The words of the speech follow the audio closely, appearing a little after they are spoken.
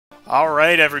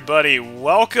Alright everybody,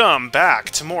 welcome back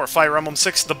to more Fire Emblem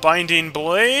 6 The Binding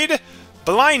Blade.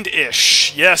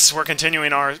 Blind-ish. Yes, we're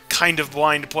continuing our kind of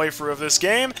blind playthrough of this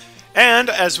game. And,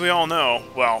 as we all know,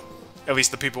 well, at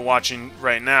least the people watching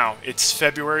right now, it's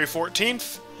February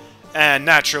 14th. And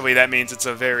naturally that means it's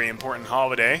a very important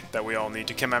holiday that we all need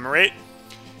to commemorate.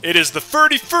 It is the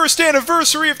 31st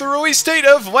anniversary of the release date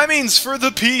of Lemmings for the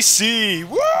PC!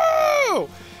 Woo!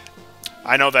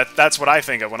 I know that's what I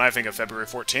think of when I think of February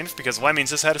 14th, because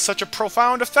Lemmings has had such a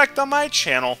profound effect on my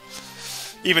channel,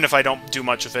 even if I don't do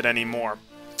much of it anymore.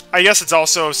 I guess it's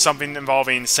also something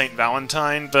involving St.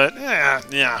 Valentine, but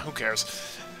yeah, who cares?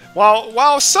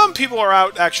 While some people are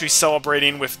out actually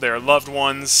celebrating with their loved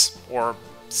ones, or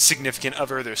significant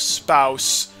other, their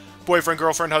spouse, boyfriend,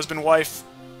 girlfriend, husband, wife,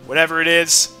 whatever it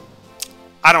is,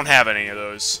 I don't have any of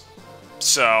those.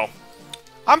 So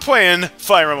I'm playing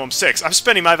Fire Emblem 6. I'm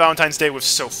spending my Valentine's Day with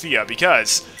Sophia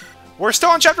because we're still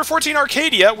on Chapter 14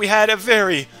 Arcadia. We had a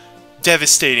very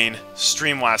devastating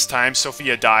stream last time.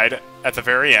 Sophia died at the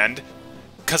very end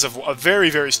because of a very,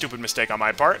 very stupid mistake on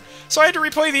my part. So I had to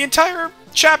replay the entire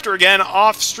chapter again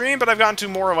off stream, but I've gotten to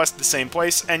more or less the same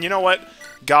place. And you know what?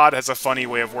 God has a funny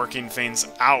way of working things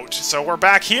out. So we're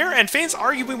back here, and things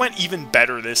arguably went even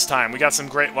better this time. We got some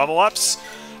great level ups.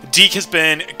 Deke has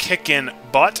been kicking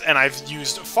butt, and I've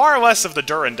used far less of the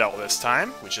Durandal this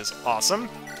time, which is awesome.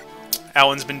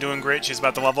 Ellen's been doing great. She's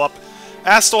about to level up.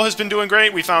 Astel has been doing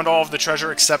great. We found all of the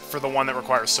treasure except for the one that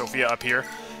requires Sophia up here.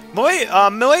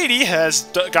 Milady has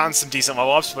gotten some decent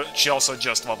level ups, but she also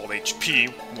just leveled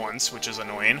HP once, which is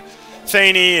annoying.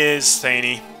 Thany is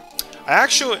Thany. I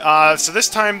actually, so this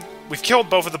time we've killed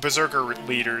both of the Berserker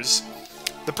leaders.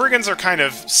 The Brigands are kind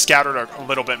of scattered a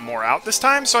little bit more out this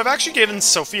time, so I've actually given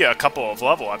Sophia a couple of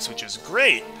level ups, which is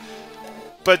great.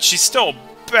 But she's still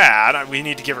bad. We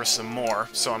need to give her some more,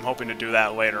 so I'm hoping to do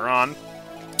that later on.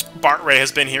 Bartray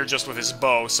has been here just with his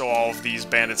bow, so all of these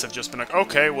bandits have just been like,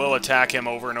 okay, we'll attack him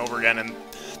over and over again, and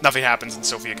nothing happens, and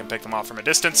Sophia can pick them off from a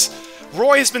distance.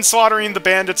 Roy has been slaughtering the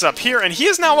bandits up here, and he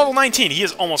is now level 19. He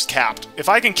is almost capped. If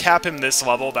I can cap him this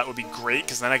level, that would be great,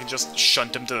 because then I can just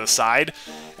shunt him to the side,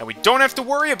 and we don't have to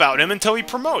worry about him until he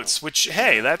promotes, which,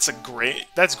 hey, that's great.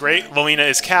 Lelina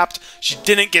is capped. She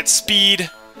didn't get speed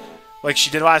like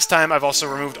she did last time. I've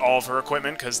also removed all of her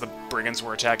equipment, because the Brigands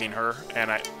were attacking her,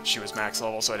 and she was max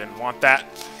level, so I didn't want that.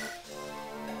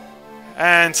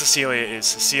 And Cecilia is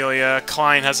Cecilia.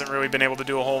 Klein hasn't really been able to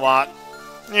do a whole lot.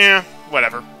 Yeah,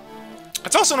 whatever.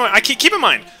 It's also annoying. Keep in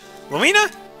mind,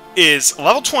 Lelina is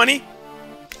level 20.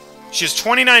 She has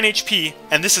 29 HP,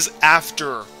 and this is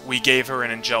after we gave her an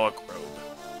Angelic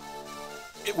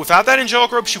Robe. Without that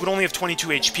Angelic Robe, she would only have 22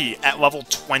 HP at level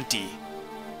 20.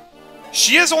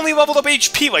 She has only leveled up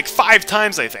HP like 5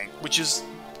 times, I think, which is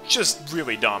just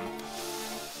really dumb.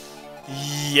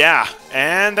 Yeah,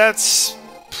 and that's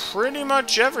pretty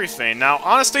much everything. Now,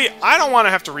 honestly, I don't want to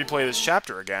have to replay this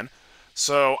chapter again,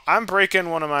 so I'm breaking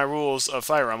one of my rules of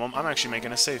Fire Emblem. I'm actually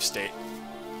making a save state.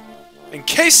 In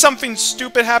case something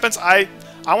stupid happens, I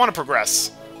want to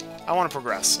progress. I want to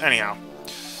progress. Anyhow.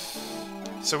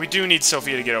 So we do need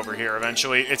Sophia to get over here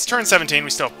eventually. It's turn 17. We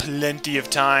still have plenty of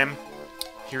time.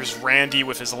 Here's Randy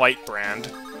with his light brand.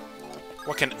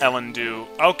 What can Ellen do?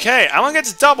 Okay, Ellen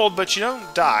gets doubled, but you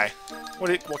don't die.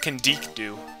 What can Deke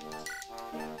do?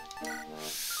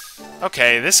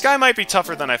 Okay, this guy might be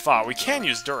tougher than I thought. We can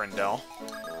use Durandal.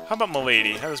 How about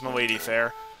Milady? How does Milady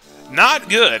fare? Not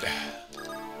good.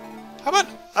 How about...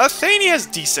 Thany has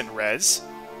decent res.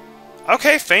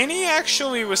 Okay, Thany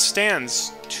actually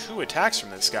withstands 2 attacks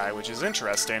from this guy, which is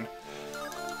interesting.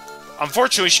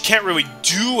 Unfortunately, she can't really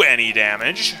do any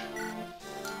damage.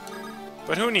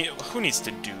 But who needs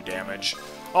to do damage?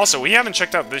 Also, we haven't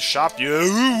checked out this shop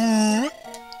yet.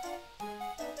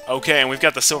 Okay, and we've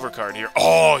got the silver card here.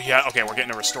 Oh, yeah. Okay, we're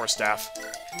getting a restore staff.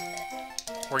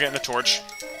 We're getting a torch.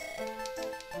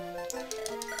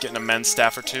 Getting a men's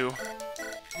staff or 2.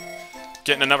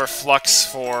 Getting another flux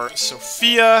for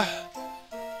Sophia.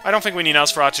 I don't think we need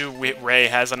Nosferatu. Ray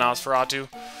has a Nosferatu.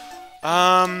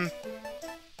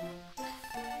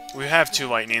 We have 2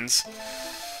 lightnings.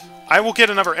 I will get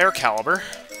another air caliber.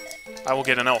 I will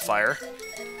get an Elfire.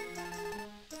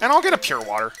 And I'll get a pure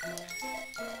water.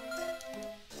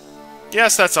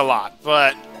 Yes, that's a lot,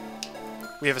 but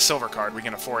we have a silver card. We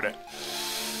can afford it.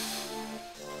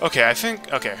 Okay, I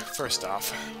think... Okay, first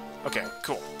off. Okay,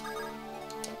 cool.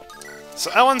 So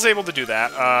Ellen's able to do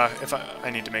that. I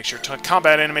need to make sure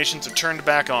combat animations are turned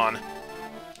back on.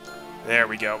 There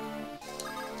we go.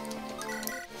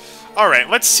 Alright,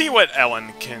 let's see what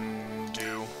Ellen can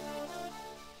do.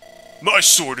 My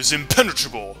sword is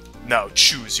impenetrable. Now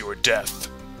choose your death.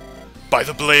 By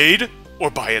the blade or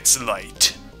by its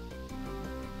light?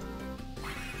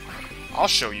 I'll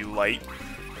show you light.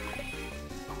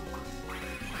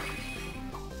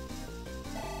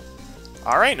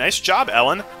 Alright, nice job,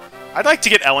 Ellen. I'd like to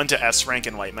get Ellen to S rank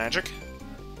in light magic,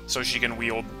 so she can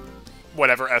wield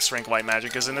whatever S rank light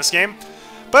magic is in this game.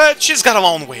 But she's got a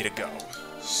long way to go,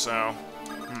 so...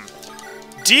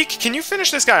 Deke, can you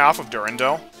finish this guy off with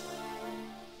Durandal?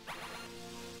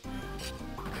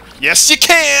 Yes, you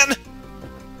can!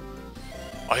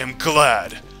 I am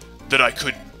glad that I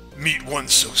could meet one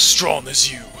so strong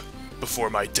as you before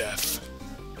my death.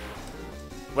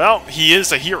 Well, he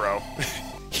is a hero.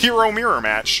 Hero mirror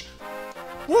match.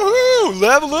 Woohoo!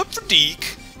 Level up for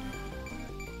Deke.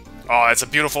 Oh, that's a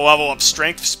beautiful level up.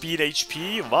 Strength, speed,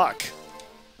 HP, luck.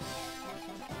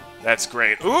 That's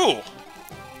great. Ooh!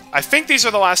 I think these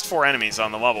are the last 4 enemies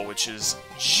on the level, which is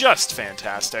just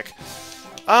fantastic.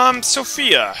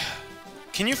 Sophia,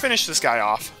 can you finish this guy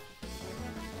off?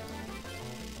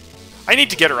 I need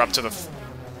to get her up to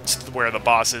where the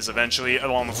boss is eventually,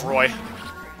 along with Roy.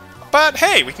 But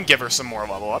hey, we can give her some more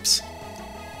level ups.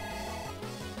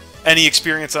 Any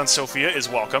experience on Sophia is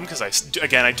welcome, because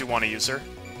again, I do want to use her.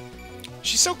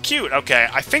 She's so cute. Okay,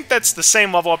 I think that's the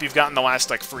same level up you've gotten the last,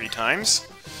 like, 3 times.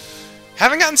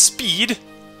 Haven't gotten speed.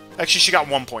 Actually, she got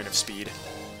 1 point of speed.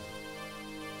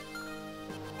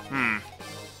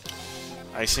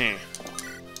 I see.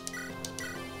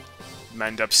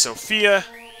 Mend up Sophia.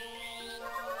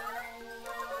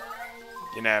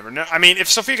 You never know. I mean, if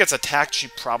Sophia gets attacked,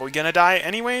 she's probably gonna die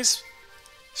anyways.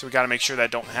 So we gotta make sure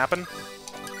that don't happen.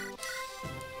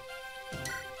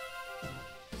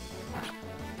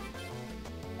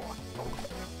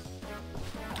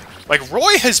 Like,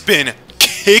 Roy has been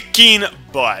kicking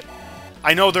butt.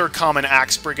 I know they're common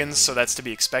axe brigands, so that's to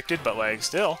be expected, but, like,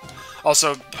 still.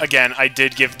 Also, again, I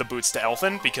did give the boots to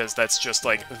Elfin, because that's just,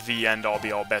 like, the end-all,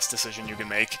 be-all best decision you can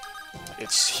make.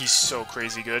 He's so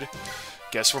crazy good.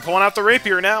 Guess we're pulling out the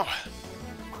rapier now.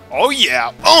 Oh,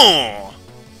 yeah! Oh!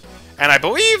 And I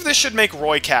believe this should make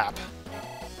Roy cap.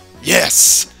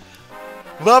 Yes!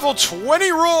 Level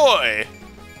 20 Roy!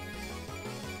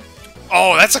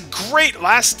 Oh, that's a great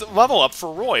last level up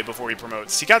for Roy before he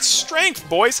promotes. He got strength,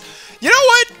 boys. You know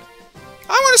what?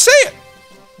 I want to say it.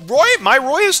 My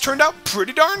Roy has turned out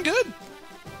pretty darn good.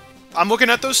 I'm looking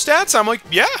at those stats. I'm like,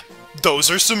 yeah,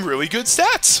 those are some really good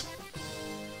stats.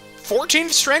 14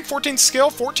 strength, 14 skill,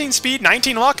 14 speed,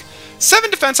 19 luck.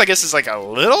 7 defense, I guess, is like a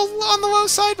little on the low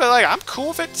side, but like I'm cool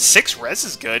with it. 6 res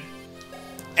is good.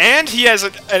 And he has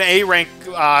an A rank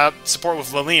support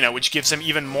with Lilina, which gives him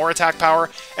even more attack power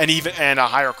and a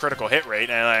higher critical hit rate.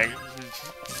 And like,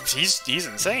 he's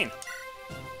insane.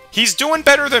 He's doing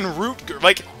better than Rutger.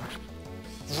 Like,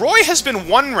 Roy has been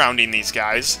one-rounding these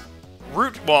guys.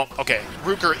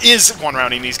 Rutger is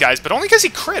one-rounding these guys, but only because he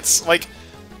crits. Like,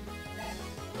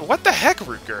 what the heck,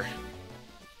 Rutger?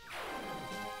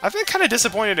 I've been kind of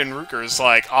disappointed in Rutger's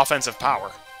like offensive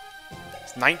power.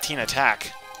 It's 19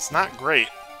 attack. It's not great.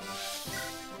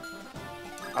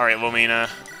 Alright, Lilina,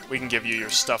 we can give you your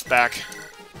stuff back.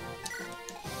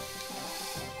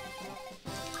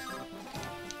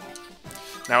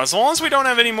 Now, as long as we don't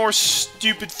have any more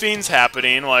stupid things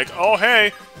happening, like, oh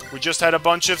hey, we just had a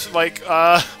bunch of, like,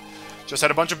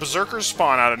 berserkers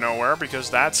spawn out of nowhere, because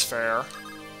that's fair.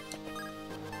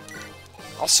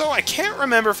 Also, I can't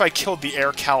remember if I killed the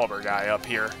Air Caliber guy up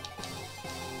here.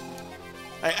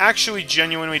 I actually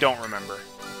genuinely don't remember.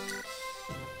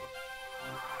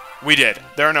 We did.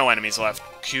 There are no enemies left.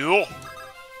 Cool.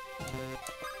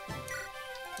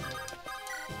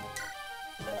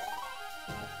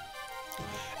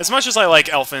 As much as I like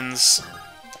Elfins,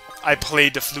 I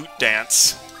played the flute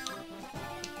dance.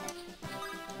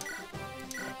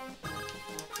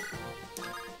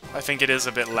 I think it is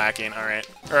a bit lacking, alright.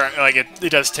 Or, like, it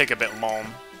does take a bit long.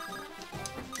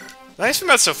 The nice thing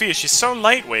about Sophia, she's so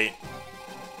lightweight.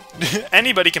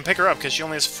 Anybody can pick her up, because she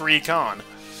only has free con.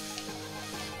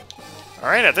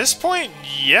 Alright, at this point,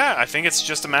 yeah, I think it's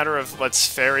just a matter of let's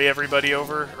ferry everybody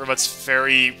over, or let's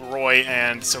ferry Roy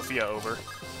and Sophia over.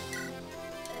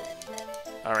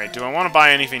 Alright, do I want to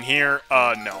buy anything here?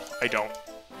 No, I don't.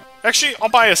 Actually, I'll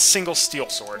buy a single steel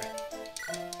sword.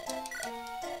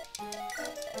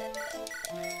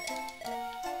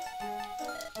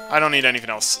 I don't need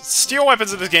anything else. Steel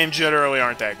weapons in this game generally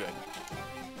aren't that good.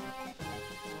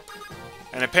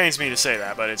 And it pains me to say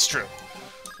that, but it's true.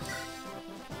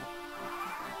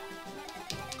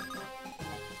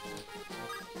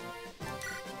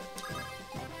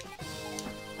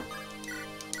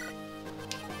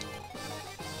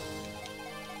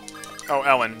 Oh,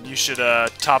 Ellen, you should,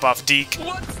 top off Deke.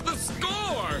 What's the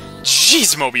score?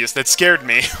 Jeez, Mobius, that scared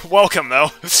me. Welcome,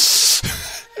 though.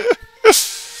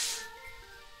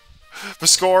 The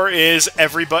score is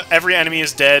every enemy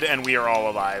is dead and we are all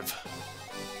alive.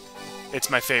 It's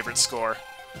my favorite score.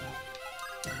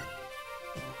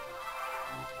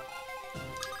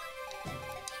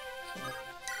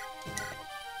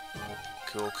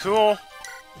 Cool, cool.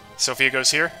 Sophia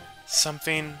goes here.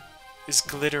 Something is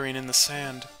glittering in the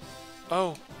sand.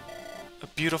 Oh, a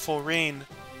beautiful rain.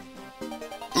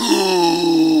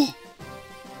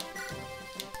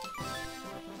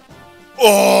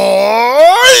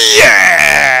 Oh,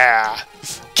 yeah!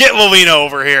 Get Lolina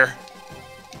over here.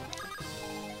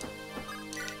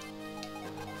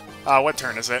 What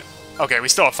turn is it? Okay, we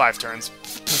still have 5 turns.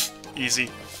 Easy.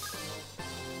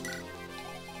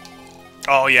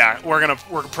 Oh yeah,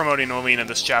 we're promoting Lolina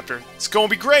this chapter. It's gonna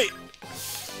be great.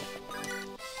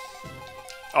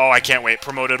 Oh, I can't wait.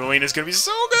 Promoted Lolina is gonna be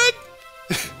so good.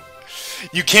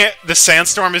 You can't. The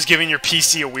sandstorm is giving your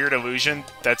PC a weird illusion.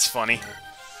 That's funny.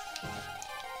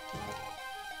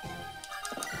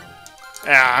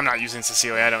 Ah, I'm not using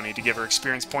Cecilia. I don't need to give her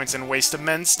experience points and waste of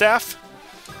men's staff.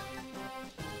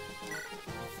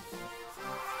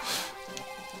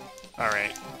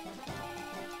 Alright.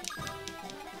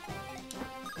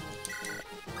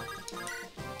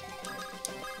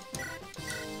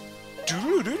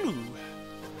 Doo-doo-doo.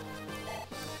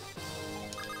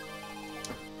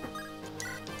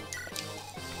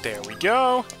 There we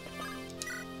go.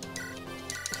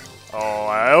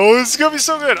 Oh, this is gonna be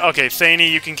so good. Okay,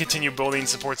 Thany, you can continue building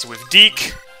supports with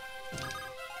Deke.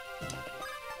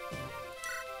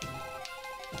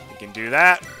 We can do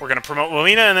that. We're gonna promote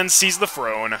Lolina and then seize the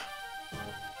throne.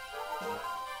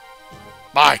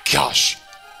 My gosh.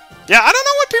 Yeah, I don't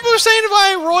know what people are saying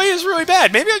about Roy is really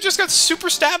bad. Maybe I just got super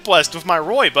stat blessed with my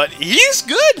Roy, but he's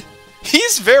good.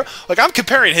 He's very... Like, I'm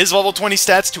comparing his level 20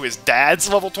 stats to his dad's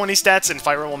level 20 stats in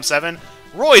Fire Emblem 7.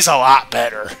 Roy's a lot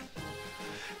better.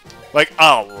 Like,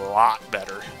 a lot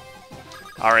better.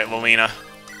 Alright, Lolina.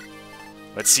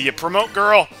 Let's see you promote,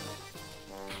 girl.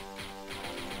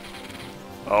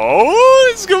 Oh,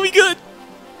 this is gonna be good.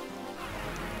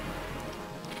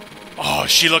 Oh,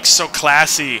 she looks so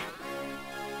classy.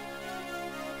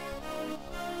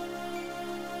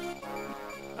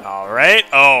 Alright.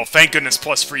 Oh, thank goodness,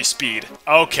 plus free speed.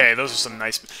 Okay, those are some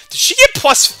nice... Did she get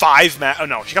plus 5 Oh,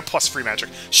 no, she got plus 3 magic.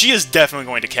 She is definitely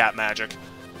going to cap magic.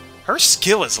 Her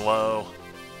skill is low.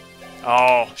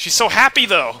 Oh, she's so happy,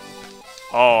 though.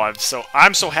 Oh,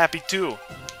 I'm so happy, too.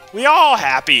 We all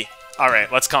happy.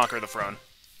 Alright, let's conquer the throne.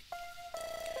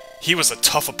 He was a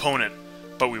tough opponent,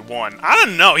 but we won. I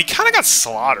don't know, he kind of got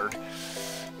slaughtered.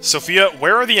 Sophia,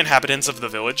 where are the inhabitants of the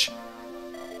village?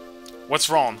 What's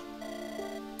wrong?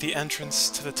 The entrance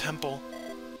to the temple.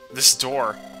 This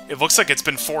door. It looks like it's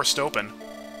been forced open.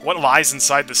 What lies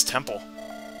inside this temple?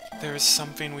 There is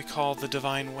something we call the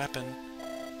Divine Weapon.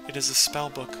 It is a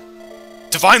spellbook.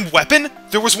 Divine Weapon?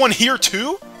 There was one here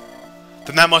too?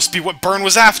 Then that must be what Byrne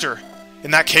was after.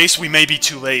 In that case, we may be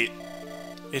too late.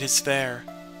 It is there.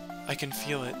 I can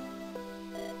feel it.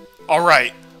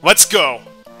 Alright, let's go.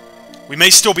 We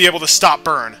may still be able to stop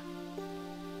Byrne.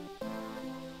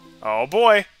 Oh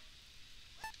boy.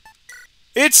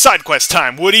 It's side quest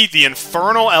time, Woody, the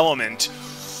Infernal Element.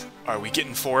 Are we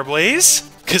getting 4 Blaze?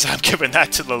 Because I'm giving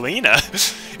that to Lolina.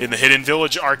 In the hidden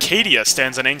village Arcadia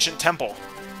stands an ancient temple.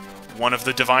 One of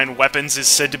the divine weapons is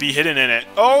said to be hidden in it.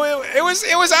 Oh, it was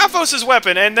Aphos'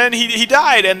 weapon, and then he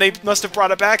died, and they must have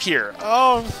brought it back here.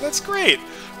 Oh, that's great.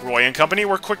 Roy and company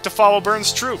were quick to follow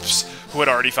Byrne's troops, who had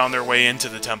already found their way into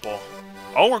the temple.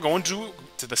 Oh, we're going to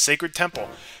the sacred temple.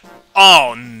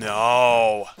 Oh,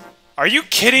 no. Are you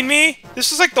kidding me?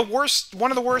 This is like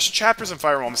one of the worst chapters in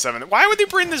Fire Emblem 7. Why would they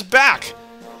bring this back?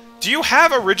 Do you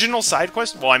have original side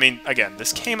quests? Well, I mean, again,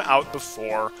 this came out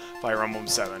before Fire Emblem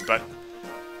 7, but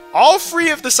all 3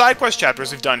 of the side quest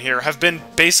chapters we've done here have been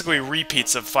basically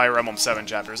repeats of Fire Emblem 7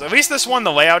 chapters. At least this one,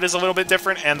 the layout is a little bit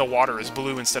different, and the water is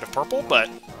blue instead of purple, but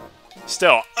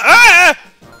still. Ah!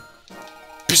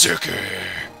 Berserker!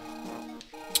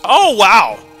 Oh,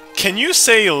 wow! Can you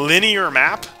say linear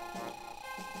map?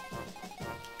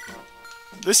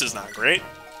 This is not great.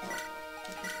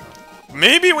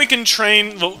 Maybe we can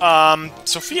train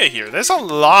Sophia here. There's a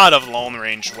lot of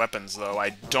long-range weapons, though.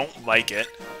 I don't like it.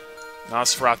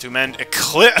 Nosferatu Men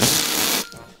Eclipse.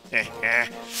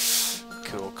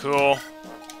 Cool, cool.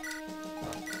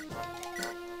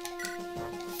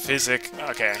 Physic.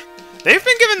 Okay. They've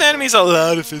been giving the enemies a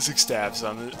lot of physic stabs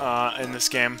on in this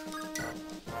game.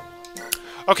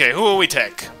 Okay, who will we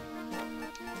take?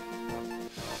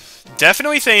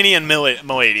 Definitely Thany and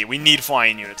Milady. We need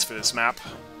flying units for this map.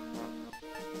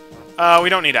 We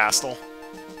don't need Astel.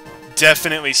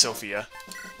 Definitely Sophia.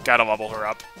 Gotta level her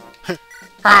up.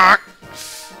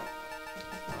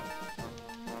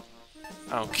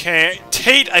 Okay,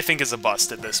 Tate, I think, is a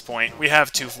bust at this point. We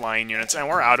have 2 flying units, and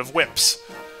we're out of whips.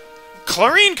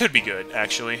 Chlorine could be good,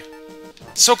 actually.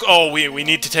 So, oh, we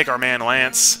need to take our man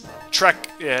Lance.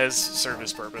 Trek has served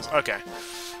his purpose. Okay.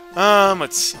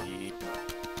 Let's see.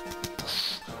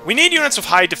 We need units with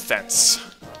high defense.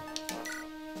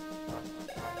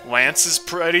 Lance is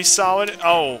pretty solid.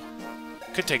 Oh,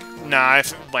 could take... Nah,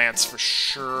 Lance for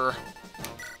sure.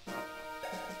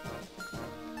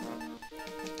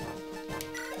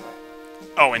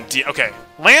 Oh, and Deke. Okay.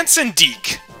 Lance and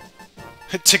Deke.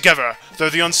 Together, they're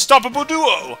the unstoppable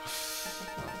duo!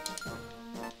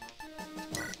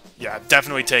 Yeah,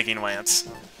 definitely taking Lance.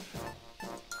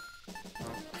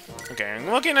 Okay, I'm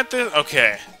looking at this...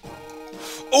 Okay.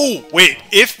 Oh, wait.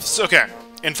 Okay.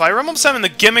 In Fire Emblem 7, the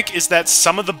gimmick is that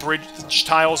some of the bridge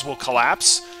tiles will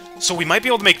collapse. So we might be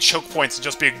able to make choke points and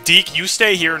just be like, Deke, you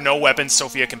stay here, no weapons,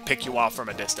 Sophia can pick you off from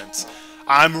a distance.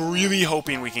 I'm really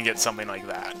hoping we can get something like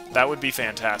that. That would be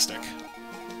fantastic.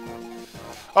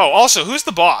 Oh, also, who's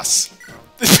the boss?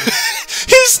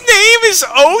 His name is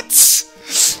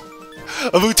OATS!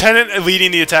 A lieutenant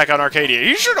leading the attack on Arcadia.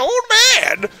 He's an old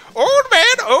man! Old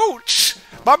man OATS!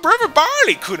 My brother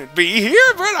Barley couldn't be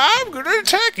here, but I'm gonna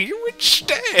attack you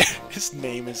instead! His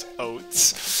name is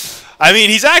OATS. I mean,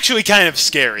 he's actually kind of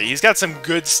scary. He's got some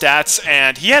good stats,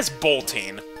 and he has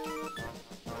bolting.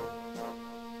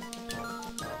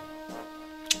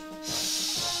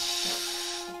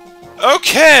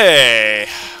 Okay!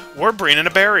 We're bringing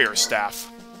a barrier staff.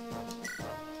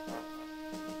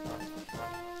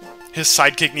 His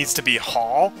sidekick needs to be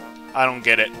Hall? I don't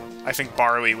get it. I think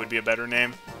Barley would be a better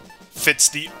name. Fits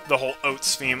the whole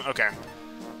Oats theme. Okay.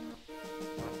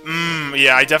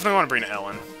 Yeah, I definitely want to bring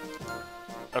Ellen.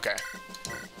 Okay.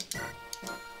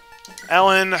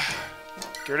 Ellen,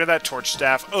 get rid of that torch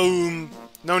staff. Oh,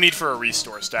 no need for a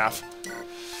restore staff.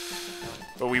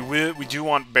 But we do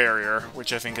want barrier,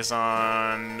 which I think is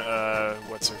on,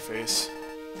 what's her face?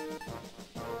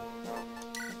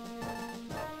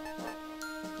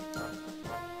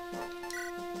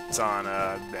 It's on,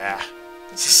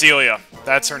 Cecilia.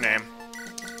 That's her name.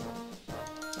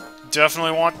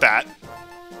 Definitely want that.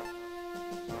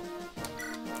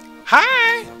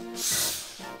 Hi!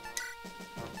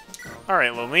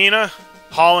 Alright, Lilina.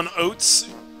 Hall and Oats.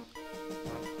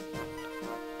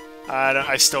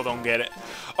 I still don't get it.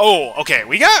 Oh, okay,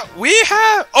 we have...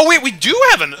 Oh, wait, we do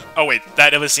have an... Oh, wait,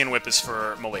 that Elysian Whip is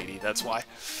for Milady, that's why.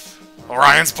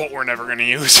 Orion's Bolt we're never gonna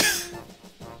use.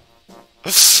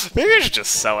 Maybe I should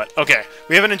just sell it. Okay,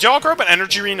 we have an Angelic Rope, an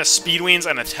Energy Ring, a Speed Wings,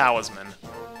 and a Talisman.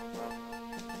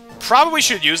 Probably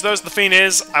should use those. The thing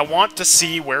is, I want to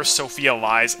see where Sophia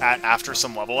lies at after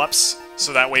some level ups.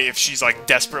 So that way, if she's, like,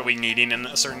 desperately needing in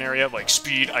a certain area, like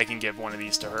speed, I can give one of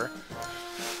these to her.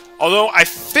 Although, I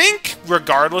think,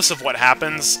 regardless of what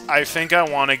happens, I think I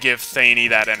want to give Thany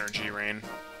that Energy Ring.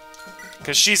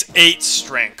 Because she's 8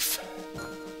 strength.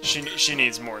 She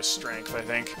needs more strength, I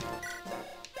think.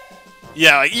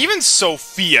 Yeah, like, even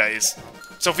Sophia's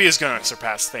gonna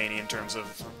surpass Thany in terms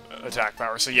of attack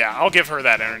power. So yeah, I'll give her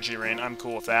that Energy Ring. I'm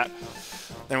cool with that.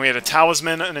 Then we had a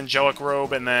Talisman, an Angelic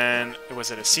Robe, and then...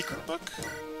 Was it a Secret Book?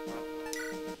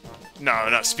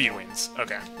 No, Speed Wings.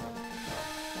 Okay.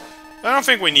 I don't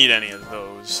think we need any of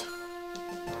those.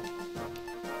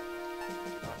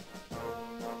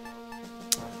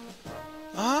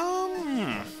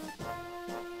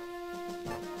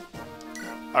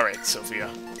 Alright, Sophia.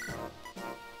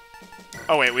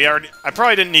 Oh wait, I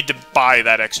probably didn't need to buy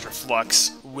that extra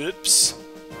flux. Whoops.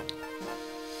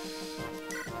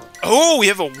 Oh, we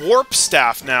have a warp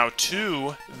staff now,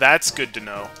 too. That's good to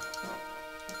know.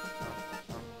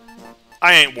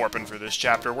 I ain't warping for this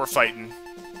chapter. We're fighting.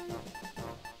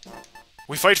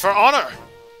 We fight for honor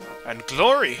and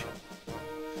glory.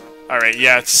 Alright,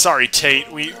 yeah, sorry,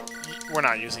 Tate. We're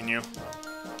not using you.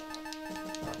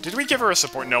 Did we give her a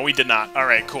support? No, we did not.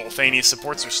 Alright, cool. Thany's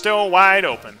supports are still wide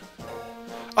open.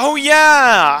 Oh,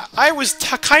 yeah! I was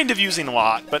kind of using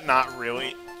Lot, but not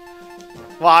really.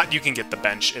 Lot, you can get the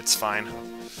bench. It's fine.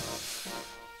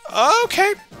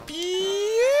 Okay.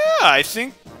 Yeah, I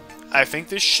think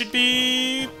this should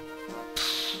be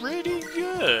pretty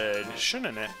good,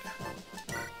 shouldn't it?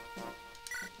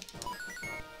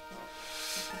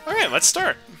 Alright, let's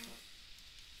start.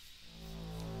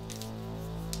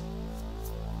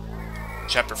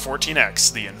 Chapter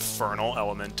 14X, the Infernal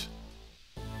Element.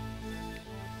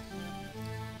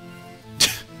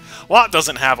 Lot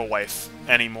doesn't have a wife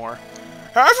anymore.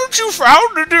 Haven't you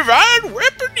found the divine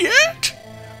weapon yet?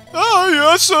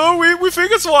 Yes, we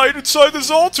think it's light inside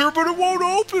this altar, but it won't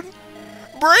open.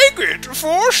 Break it,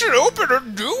 force it open, or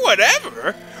do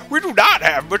whatever. We do not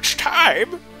have much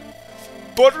time.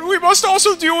 But we must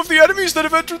also deal with the enemies that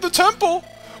have entered the temple.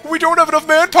 We don't have enough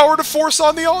manpower to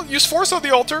use force on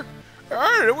the altar.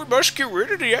 We must get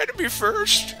rid of the enemy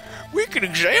first. We can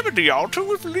examine the altar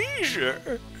with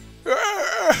leisure.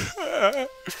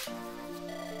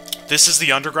 This is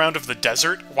the underground of the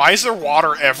desert? Why is there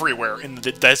water everywhere in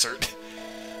the desert?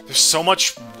 There's so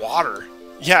much water.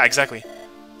 Yeah, exactly.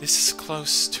 This is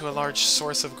close to a large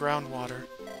source of groundwater.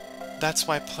 That's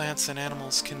why plants and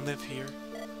animals can live here.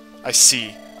 I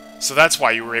see. So that's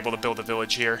why you were able to build a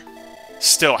village here.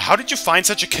 Still, how did you find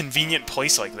such a convenient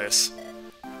place like this?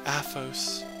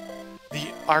 Athos. The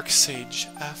Archsage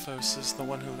Athos is the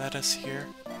one who led us here.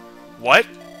 What?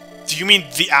 Do you mean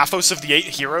the Athos of the 8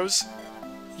 heroes?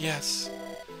 Yes.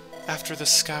 After the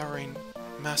scouring,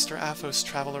 Master Athos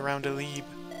traveled around Eleb.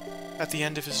 At the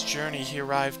end of his journey, he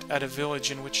arrived at a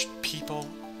village in which people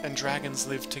and dragons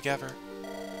lived together.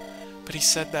 But he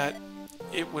said that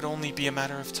it would only be a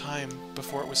matter of time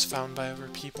before it was found by other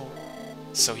people.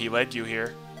 So he led you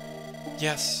here?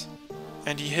 Yes.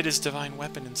 And he hid his divine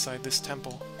weapon inside this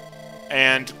temple.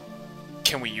 And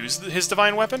can we use his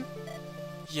divine weapon?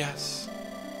 Yes.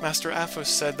 Master Athos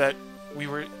said that we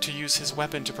were to use his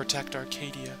weapon to protect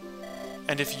Arcadia.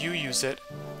 And if you use it,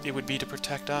 it would be to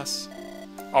protect us.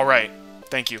 Alright,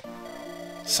 thank you.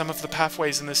 Some of the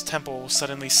pathways in this temple will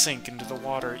suddenly sink into the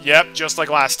water. Yep, just like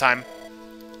last time.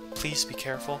 Please be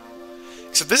careful.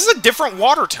 Except this is a different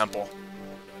water temple.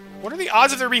 What are the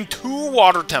odds of there being 2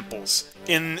 water temples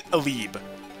in Eleb?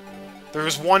 There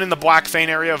was one in the Black Fane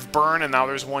area of Burn, and now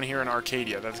there's one here in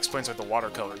Arcadia. That explains why the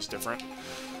watercolor is different.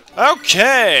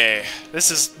 Okay!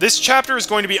 This chapter is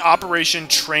going to be Operation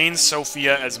Train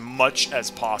Sophia as much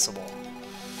as possible.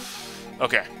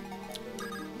 Okay.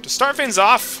 To start things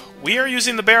off, we are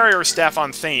using the barrier staff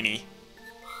on Thane,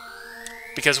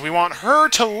 because we want her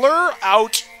to lure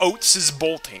out OATS'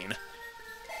 bolting.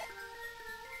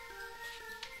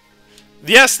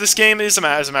 Yes, this game is,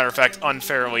 as a matter of fact,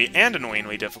 unfairly and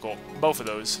annoyingly difficult. Both of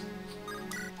those.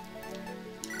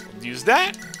 Use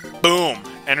that. Boom!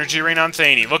 Energy Rain on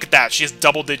Thane. Look at that. She has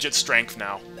double-digit strength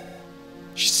now.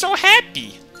 She's so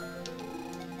happy.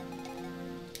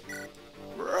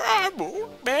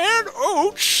 Old man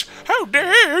OATS, how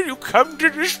dare you come to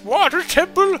this water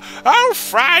temple? I'll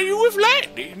fry you with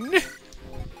lightning.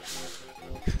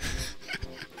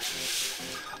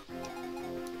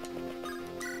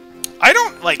 I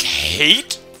don't, like,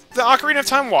 hate the Ocarina of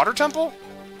Time water temple.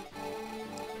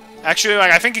 Actually,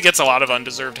 like, I think it gets a lot of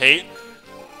undeserved hate.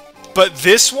 But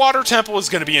this water temple is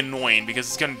going to be annoying because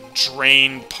it's going to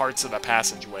drain parts of the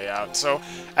passageway out. So,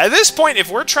 at this point, if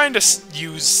we're trying to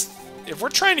use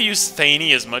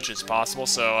Thane as much as possible,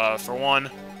 so, for one,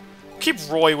 keep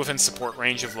Roy within support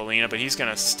range of Lilina, but he's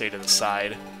going to stay to the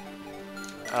side.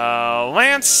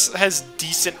 Lance has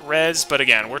decent res, but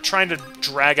again, we're trying to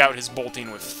drag out his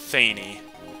bolting with Thane,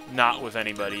 not with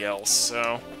anybody else,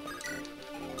 so...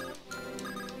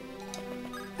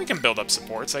 we can build up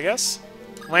supports, I guess.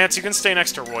 Lance, you can stay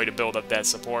next to Roy to build up that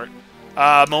support.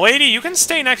 Milady, you can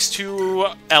stay next to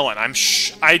Ellen.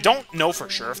 I don't know for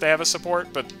sure if they have a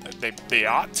support, but they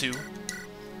ought to.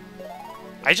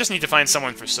 I just need to find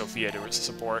someone for Sophia to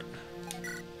support.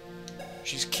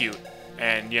 She's cute,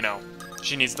 and, you know,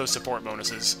 she needs those support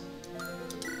bonuses.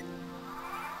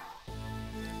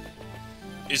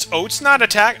 Is OATS not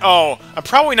attack? Oh, I'm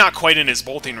probably not quite in his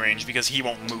bolting range because he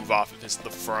won't move off of the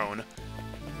throne.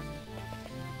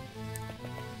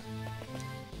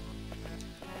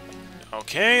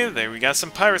 Okay, there we got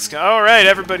some pirates. Alright,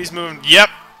 everybody's moving. Yep.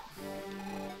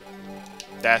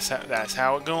 That's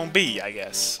how it gonna be, I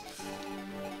guess.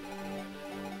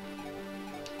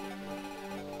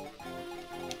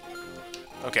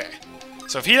 Okay.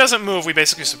 So if he doesn't move, we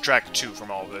basically subtract 2 from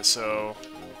all of this, so...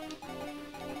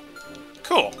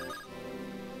 cool.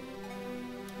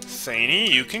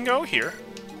 Thane, you can go here.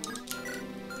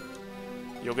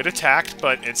 You'll get attacked,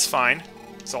 but it's fine.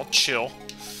 It's all chill.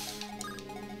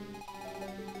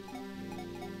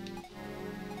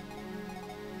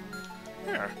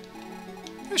 There.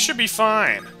 This should be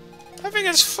fine. I think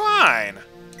it's fine.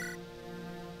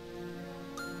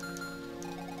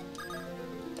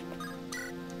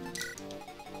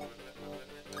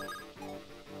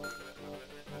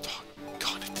 Oh,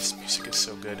 God, this music is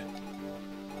so good.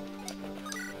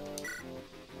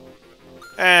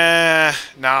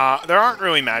 Nah, there aren't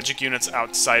really magic units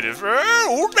outside of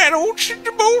Old Man OATS and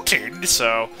the Bolted,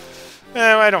 so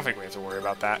I don't think we have to worry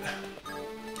about that.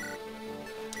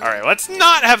 Alright, let's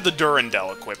not have the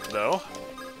Durandal equipped, though.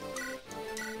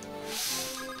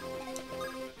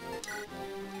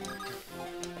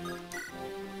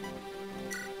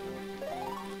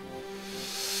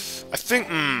 I think,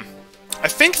 I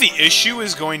think the issue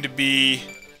is going to be...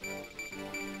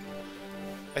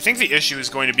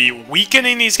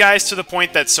 weakening these guys to the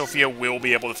point that Sophia will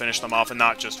be able to finish them off and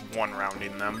not just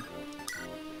one-rounding them.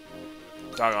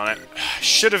 Doggone it.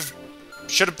 Should have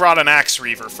brought an Axe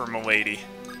Reaver for Milady.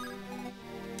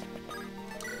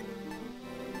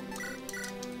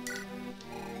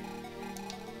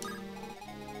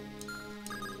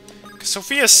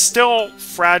 Sophia's still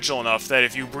fragile enough that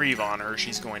if you breathe on her,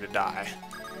 she's going to die.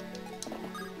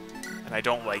 And I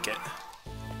don't like it.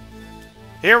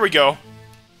 Here we go.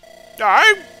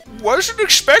 I wasn't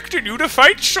expecting you to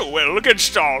fight so well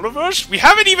against all of us. We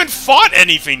haven't even fought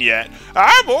anything yet.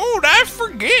 I'm old, I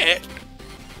forget.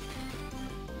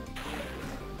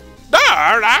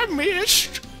 Darn, I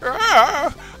missed.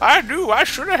 I knew I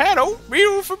should have had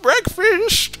oatmeal for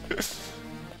breakfast.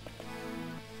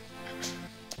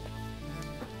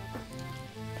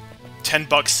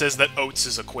 $10 says that Oats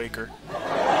is a Quaker.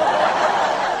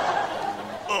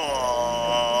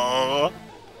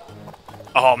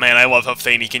 Oh man, I love how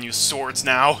Thane can use swords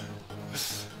now.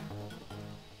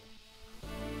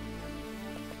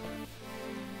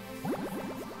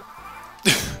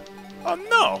 Oh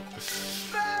no!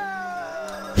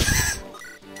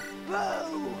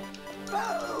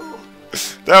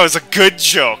 That was a good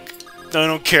joke. I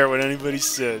don't care what anybody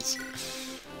says.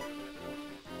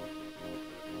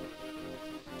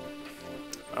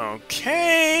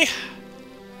 Okay.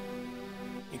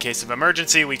 In case of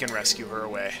emergency, we can rescue her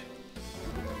away.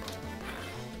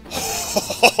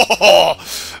 Oh,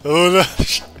 no.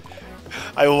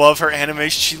 I love her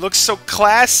animation. She looks so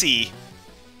classy.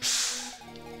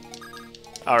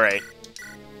 Alright.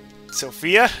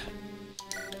 Sophia?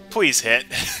 Please hit.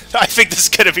 I think this is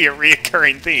going to be a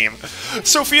reoccurring theme.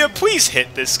 Sophia, please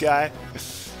hit this guy.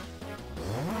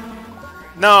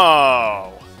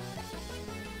 No.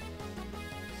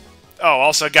 Oh,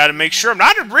 also gotta make sure I'm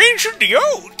not in range of the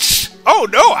oats! Oh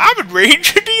no, I'm in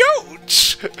range of the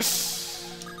oats!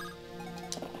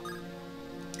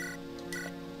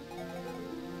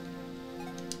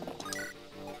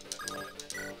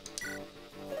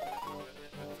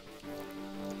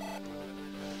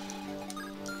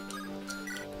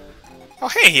 Oh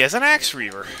hey, he has an Axe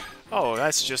Reaver. Oh,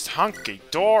 that's just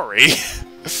hunky-dory.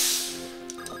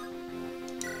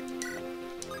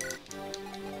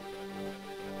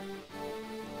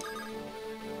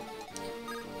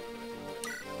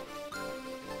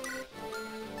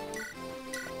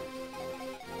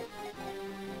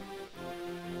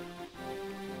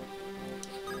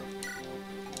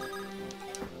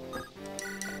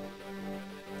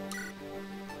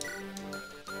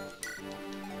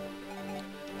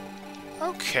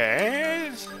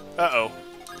 Okay. Uh-oh.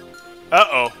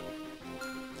 Uh-oh.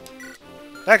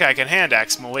 That guy can hand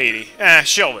axe Milady.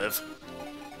 She'll live.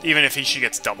 Even if she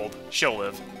gets doubled, she'll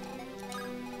live.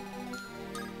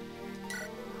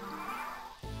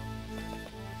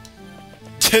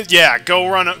 Yeah, go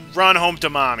run home to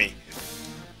mommy.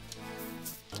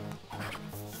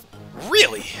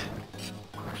 Really?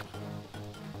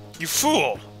 You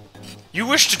fool! You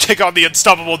wish to take on the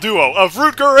unstoppable duo of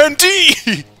Rutger and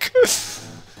Deke!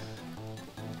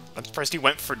 I'm surprised he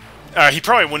went for... he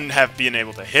probably wouldn't have been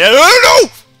able to hit... Oh,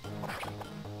 no!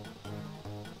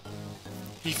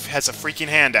 He has a freaking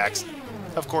hand axe.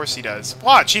 Of course he does.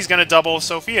 Watch, he's gonna double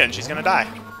Sophia and she's gonna die.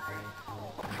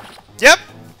 Yep!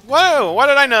 Whoa, what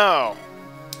did I know?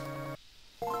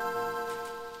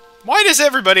 Why does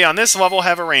everybody on this level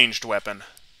have a ranged weapon?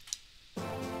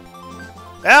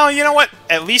 Well, you know what?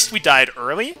 At least we died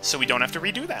early, so we don't have to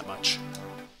redo that much.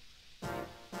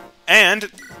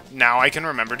 And now I can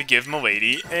remember to give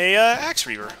Milady a Axe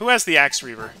Reaver. Who has the Axe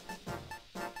Reaver?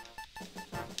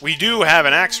 We do have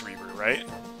an Axe Reaver, right?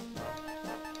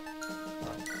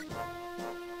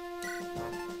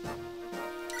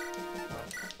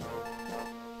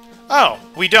 Oh,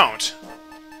 we don't.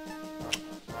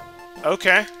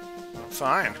 Okay.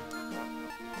 Fine.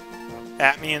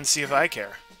 At me and see if I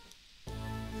care.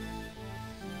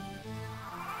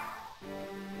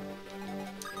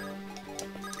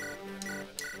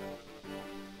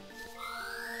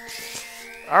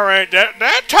 Alright, that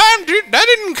time that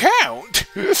didn't count.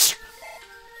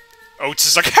 Oats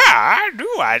is like, ha! I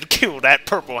knew I'd kill that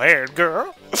purple-haired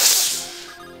girl.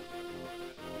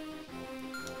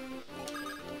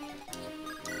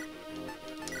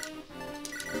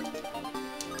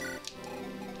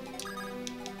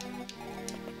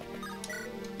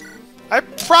 I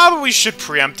probably should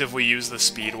preemptively use the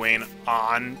Speedwain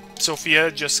on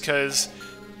Sophia, just because,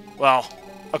 well,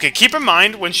 okay, keep in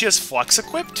mind, when she has Flux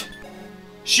equipped,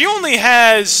 she only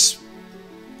has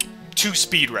 2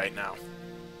 speed right now.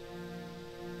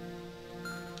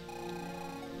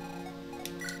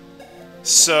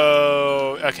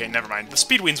 So... Okay, never mind. The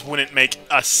speed wings wouldn't make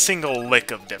a single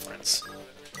lick of difference.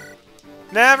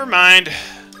 Never mind.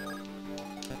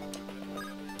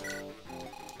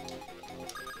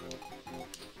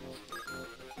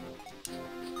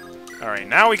 Alright,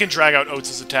 now we can drag out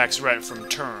OATS' attacks right from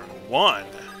turn 1.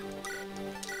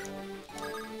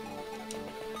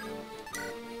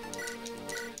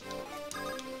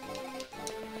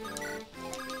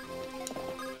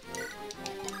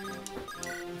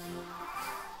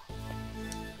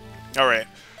 Alright.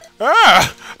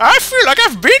 I feel like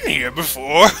I've been here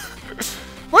before.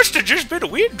 Must have just been a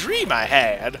weird dream I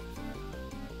had.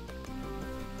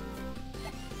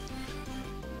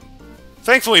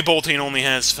 Thankfully, bolting only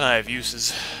has 5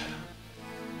 uses.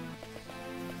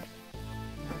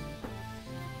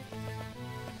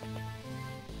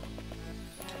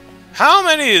 How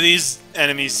many of these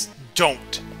enemies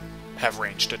don't have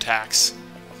ranged attacks?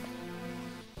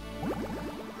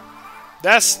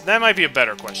 That might be a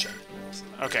better question.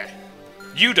 Okay.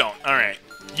 You don't. Alright.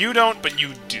 You don't, but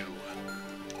you do.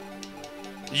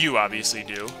 You obviously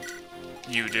do.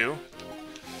 You do.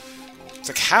 It's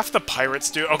like half the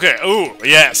pirates do. Okay. Ooh,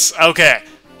 yes. Okay.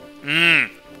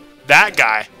 That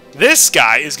guy. This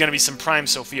guy is going to be some prime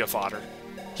Sophia fodder.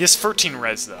 He has 13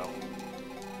 res, though.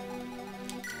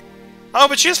 Oh,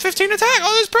 but she has 15 attack!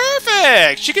 Oh, that's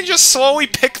perfect! She can just slowly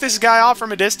pick this guy off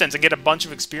from a distance and get a bunch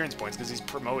of experience points because he's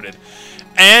promoted.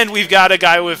 And we've got a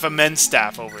guy with immense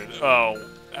staff over... Oh,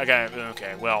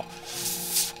 okay, well...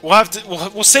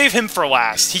 We'll save him for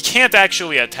last. He can't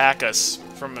actually attack us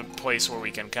from a place where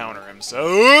we can counter him,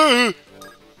 so...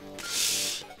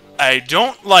 I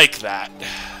don't like that.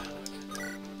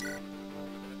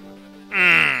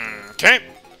 Okay.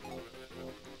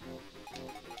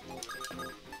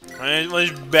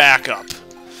 Let's back up.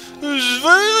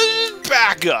 Let's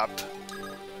back up.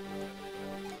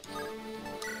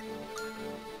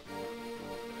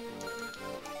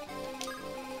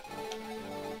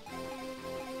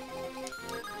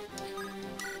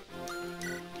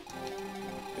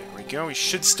 There we go. We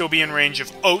should still be in range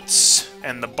of OATS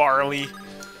and the barley.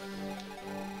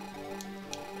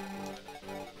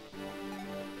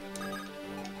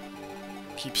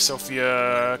 Keep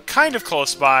Sophia kind of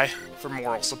close by for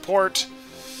moral support.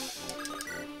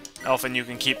 Elfin, you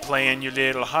can keep playing your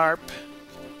little harp.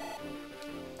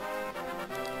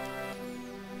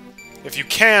 If you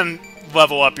can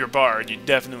level up your Bard, you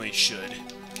definitely should.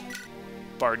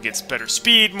 Bard gets better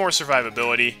speed, more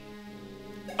survivability.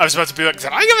 I was about to be like,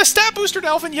 did I give a stat booster to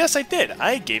Elfin? Yes, I did.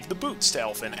 I gave the boots to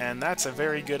Elfin, and that's a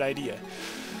very good idea.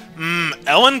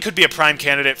 Ellen could be a prime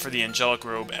candidate for the Angelic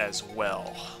Robe as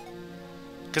well.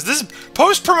 Because this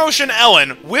post-promotion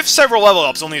Ellen, with several level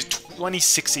ups, only has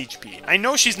 26 HP. I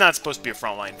know she's not supposed to be a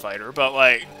frontline fighter, but,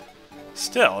 like,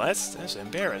 still, that's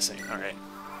embarrassing. Alright.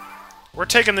 We're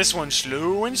taking this one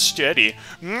slow and steady.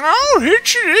 I'll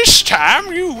hit you this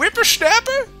time, you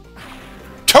whippersnapper!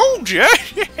 Told ya!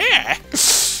 Yeah!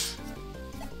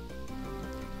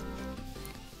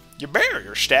 Your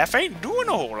barrier staff ain't doing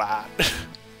a whole lot.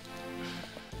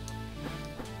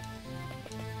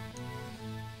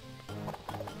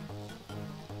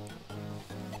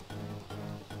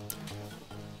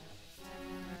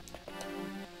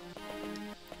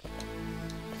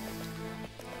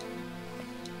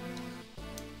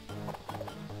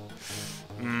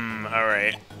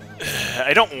 Alright.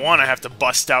 I don't want to have to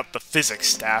bust out the physics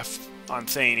staff on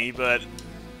Thaney, but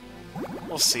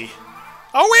we'll see.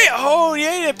 Oh, wait! Oh,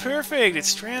 yeah, perfect! It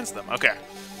strands them. Okay.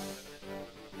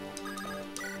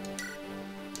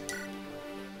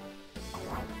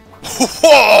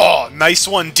 Whoa! Nice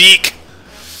one, Deke!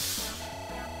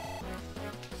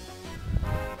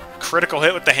 Critical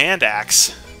hit with the hand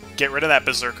axe. Get rid of that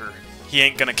berserker. He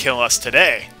ain't gonna kill us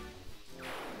today.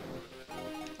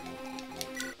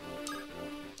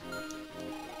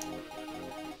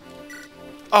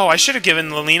 Oh, I should have given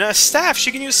Lelina a staff. She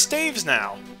can use staves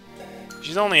now.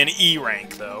 She's only an E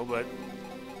rank, though, but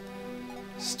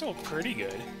still pretty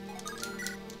good.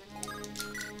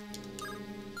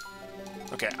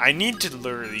 Okay, I need to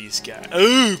lure these guys.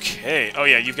 Okay. Oh,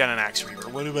 yeah, you've got an Axe Reaver.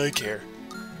 What do I care?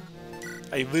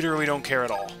 I literally don't care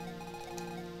at all.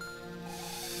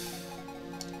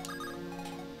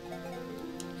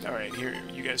 Alright, here,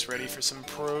 you guys ready for some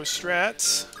pro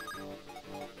strats?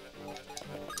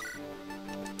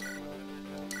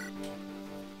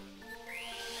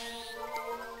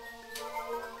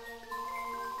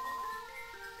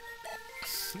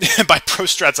 By pro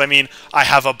strats, I mean I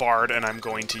have a bard and I'm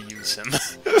going to use him.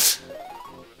 That's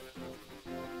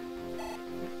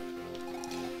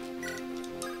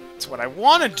what I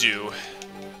want to do.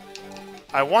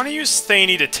 I want to use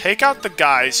Thaney to take out the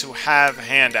guys who have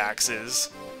hand axes,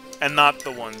 and not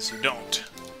the ones who don't.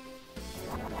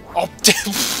 Oh,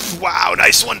 wow,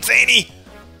 nice one, Thaney!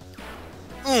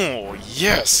 Oh,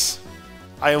 yes!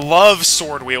 I love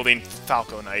sword-wielding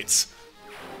Falco Knights.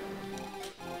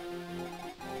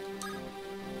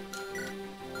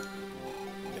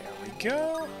 There we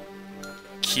go.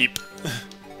 Keep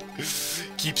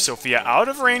Sophia out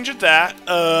of range of that.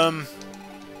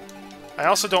 I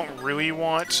also don't really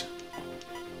want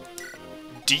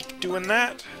Deke doing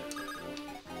that.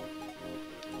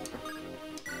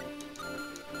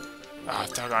 Ah,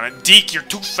 oh, doggone it. Deke, you're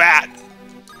too fat!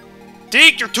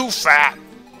 Deke, you're too fat!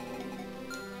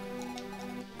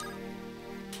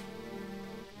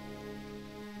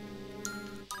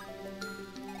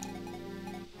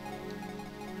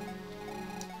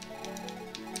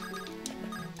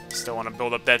 Still want to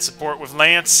build up that support with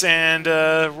Lance and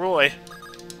Roy.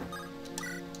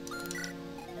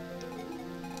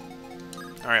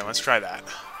 Alright, let's try that.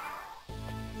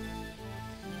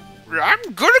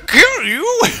 I'm gonna kill you!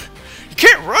 You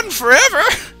can't run forever!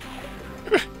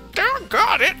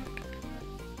 Doggone it!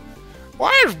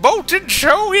 Why is Bolton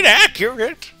so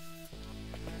inaccurate?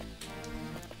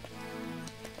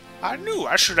 I knew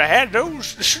I should have had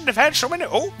those. I shouldn't have had so many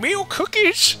oatmeal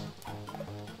cookies.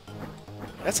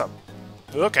 That's a...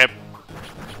 okay.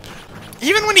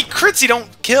 Even when he crits, he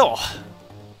don't kill.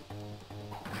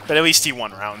 But at least he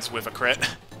won rounds with a crit.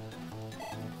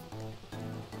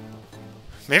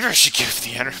 Maybe I should give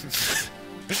the energy...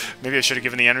 Maybe I should have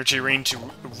given the energy ring to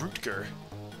Rutger.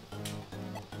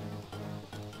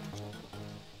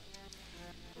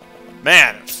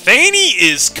 Man, Thaney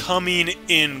is coming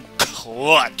in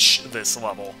clutch this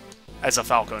level as a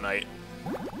Falco Knight.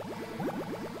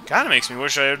 Kinda makes me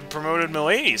wish I had promoted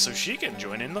Milady so she can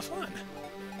join in the fun.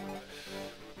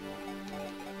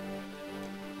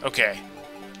 Okay.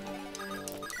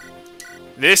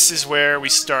 This is where we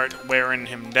start wearing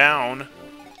him down.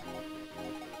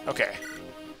 Okay.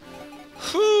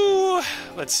 Who...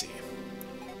 let's see.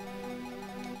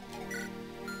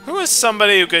 Who is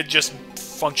somebody who could just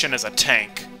function as a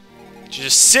tank?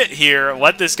 Just sit here,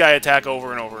 let this guy attack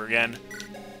over and over again.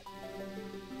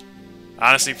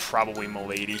 Honestly, probably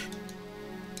Milady.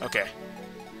 Okay.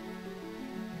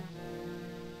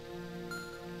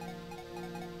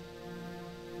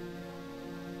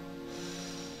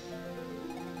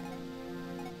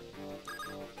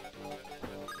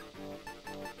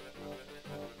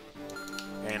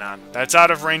 Hang on. That's out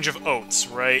of range of oats,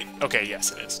 right? Okay,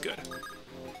 yes, it is. Good.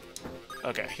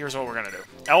 Okay, here's what we're gonna do.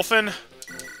 Elfin,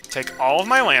 take all of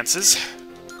my lances.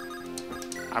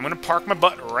 I'm gonna park my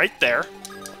butt right there.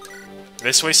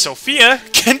 This way Sophia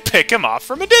can pick him off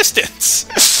from a distance.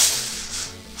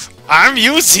 I'm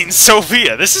using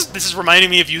Sophia. This is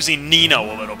reminding me of using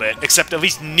Nino a little bit. Except at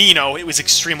least Nino, it was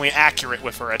extremely accurate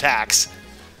with her attacks.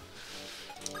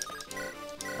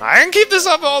 I can keep this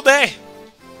up all day.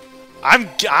 I'm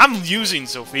using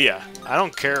Sophia. I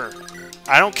don't care.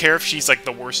 I don't care if she's like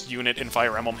the worst unit in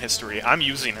Fire Emblem history. I'm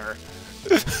using her.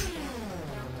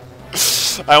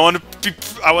 I want to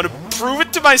prove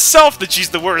it to myself that she's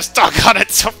the worst. Doggone it,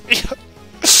 Sophia.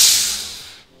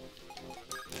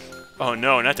 Oh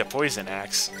no, not the poison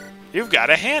axe. You've got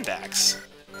a hand axe.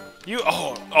 You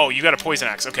got a poison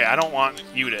axe. Okay, I don't want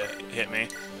you to hit me.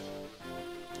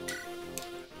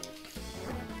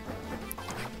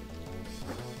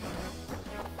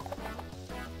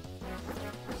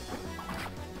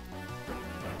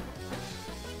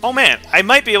 Oh man, I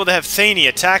might be able to have Thaney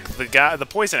attack the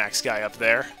poison axe guy up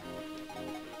there,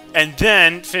 and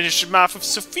then finish him off with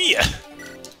Sophia.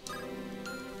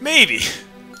 Maybe.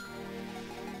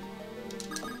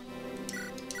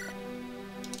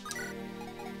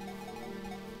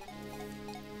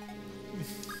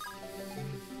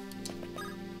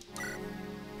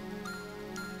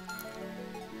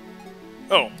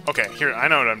 Oh, okay. Here, I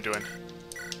know what I'm doing.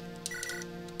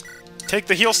 Take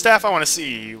the heal staff, I want to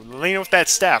see you. Lean with that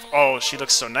staff. Oh, she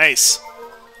looks so nice.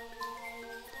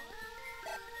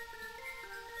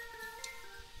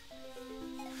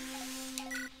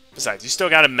 Besides, you still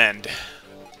gotta mend.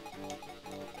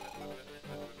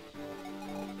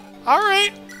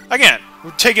 Alright. Again,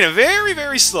 we're taking it very,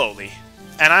 very slowly.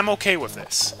 And I'm okay with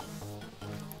this.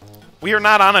 We are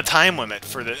not on a time limit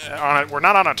for the... we're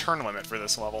not on a turn limit for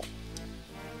this level.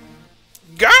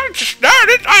 Gosh darn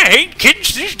it, I hate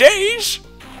kids these days.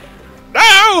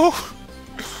 No!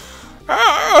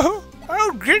 Oh, I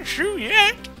don't get you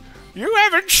yet. You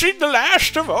haven't seen the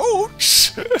last of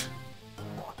Oats.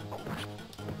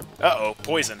 Uh-oh,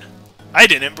 poison. I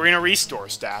didn't bring a restore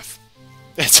staff.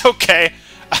 It's okay.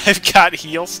 I've got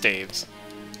heal staves.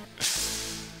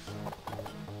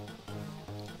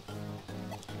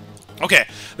 Okay,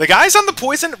 the guys on the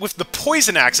poison with the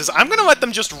poison axes, I'm gonna let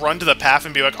them just run to the path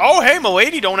and be like, oh, hey,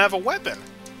 milady don't have a weapon.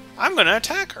 I'm gonna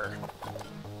attack her.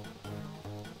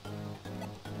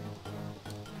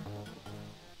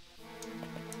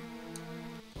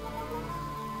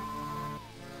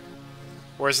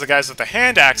 Whereas the guys with the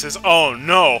hand axes, oh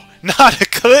no, not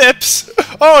Eclipse!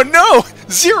 Oh no,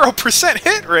 0%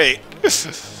 hit rate!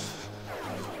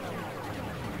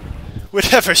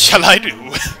 Whatever shall I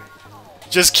do?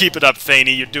 Just keep it up,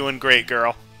 Thany, you're doing great,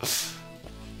 girl.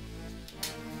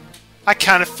 I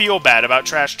kind of feel bad about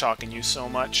trash-talking you so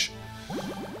much.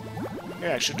 You're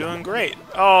actually doing great.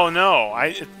 Oh no,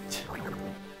 I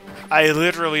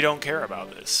literally don't care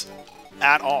about this.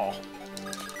 At all.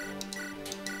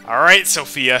 Alright,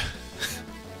 Sophia.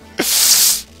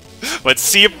 Let's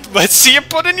see you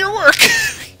put in your work.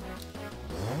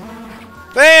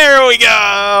 There we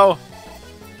go.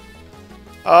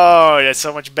 Oh, that's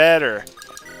so much better.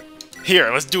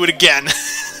 Here, let's do it again.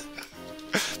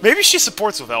 Maybe she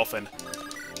supports with Elfin.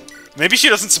 Maybe she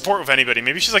doesn't support with anybody.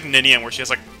 Maybe she's like Ninian, where she has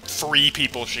like 3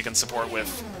 people she can support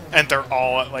with, and they're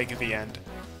all at like the end.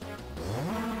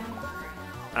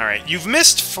 Alright, you've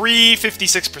missed free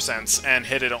 56% and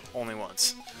hit it only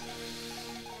once.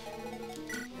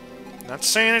 Not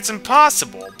saying it's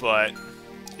impossible, but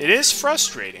it is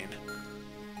frustrating.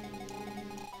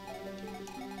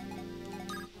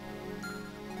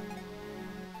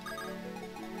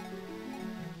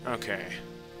 Okay.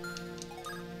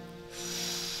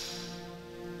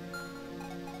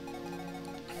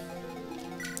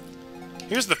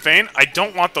 Here's the thing, I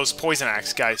don't want those Poison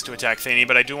Axe guys to attack Thany,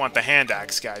 but I do want the Hand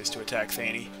Axe guys to attack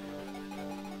Thany.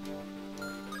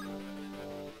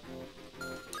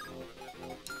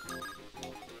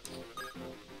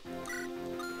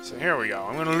 So here we go.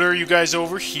 I'm gonna lure you guys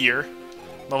over here.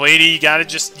 Milady, you gotta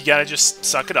just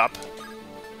suck it up.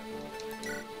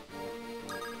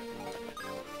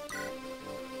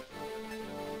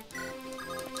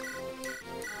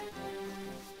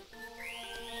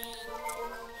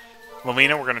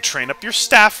 Melina, we're gonna train up your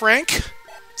staff rank.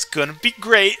 It's gonna be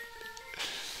great.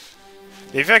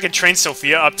 Maybe if I could train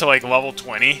Sophia up to like level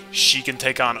 20, she can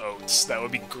take on OATS. That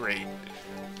would be great.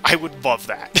 I would love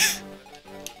that.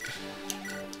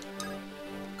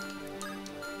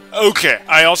 Okay,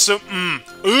 I also...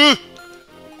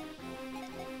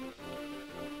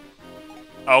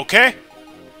 Okay.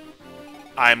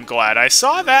 I'm glad I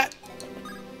saw that.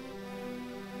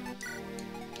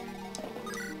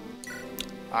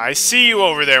 I see you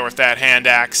over there with that hand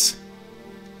axe.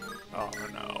 Oh,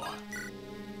 no.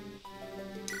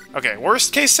 Okay,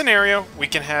 worst case scenario, we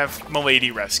can have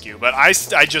Milady rescue. But I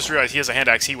just realized he has a hand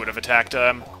axe. He would have attacked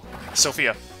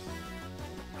Sophia.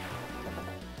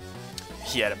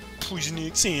 He had a poison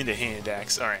axe and a hand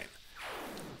axe. Alright.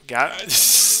 Got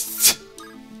it.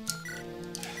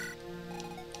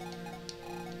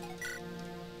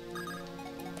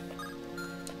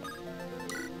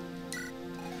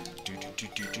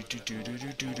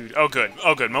 Oh, good.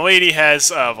 Oh, good. Milady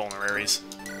has vulneraries.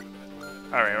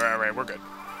 Alright, we're good.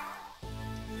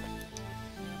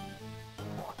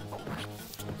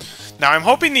 Now, I'm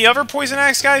hoping the other Poison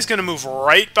Axe guy is going to move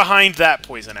right behind that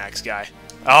Poison Axe guy.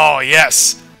 Oh,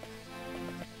 yes!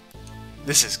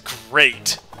 This is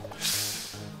great.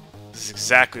 This is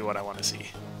exactly what I want to see.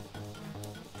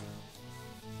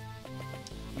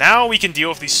 Now we can deal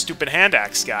with these stupid hand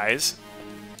axe guys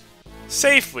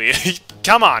safely.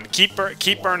 Come on, keep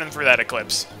burning through that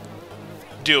Eclipse.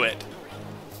 Do it.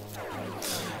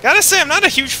 Gotta say, I'm not a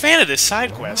huge fan of this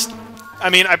side quest. I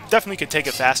mean, I definitely could take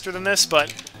it faster than this,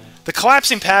 but the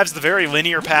collapsing paths, the very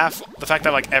linear path, the fact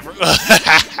that, like,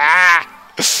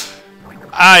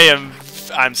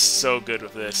 I'm so good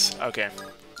with this. Okay.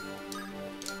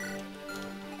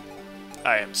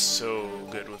 I am so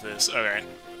good with this. Alright.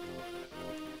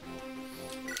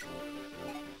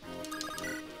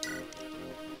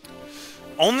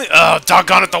 Only,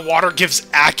 doggone it, the water gives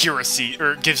accuracy,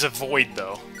 or gives a void,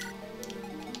 though.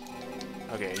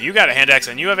 Okay, you got a hand axe,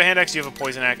 and you have a hand axe, you have a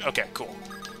poison axe. Okay, cool.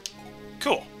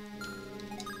 Cool.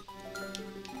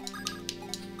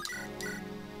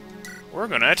 We're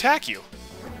gonna attack you.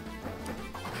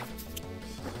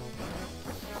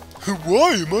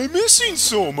 Why am I missing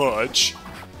so much?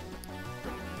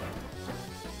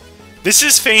 This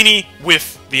is Thany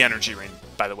with the energy ring,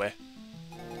 by the way.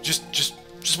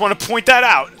 Just want to point that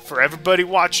out for everybody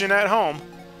watching at home.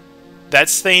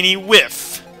 That's Thany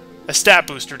with a stat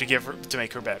booster to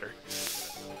make her better.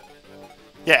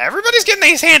 Yeah, everybody's getting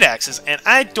these hand axes, and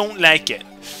I don't like it.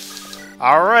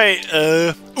 Alright,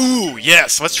 ooh,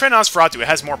 yes, let's try Nosferatu. It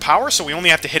has more power, so we only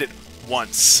have to hit it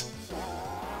once.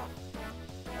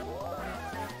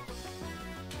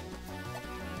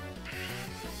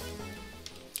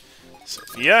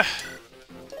 Sophia.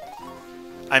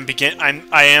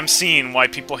 I am seeing why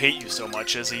people hate you so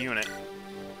much as a unit.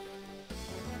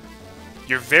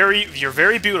 You're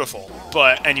very beautiful,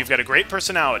 and you've got a great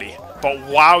personality, but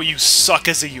wow, you suck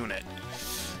as a unit.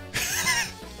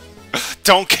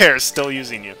 Don't care, still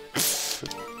using you.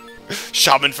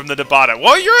 Shaman from the Debata.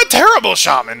 Well, you're a terrible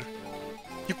shaman!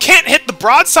 You can't hit the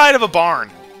broadside of a barn.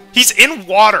 He's in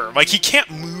water, like he can't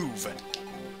move.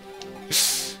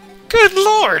 Good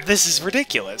lord, this is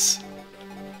ridiculous.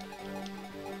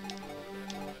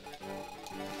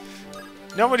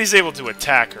 Nobody's able to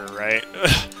attack her, right?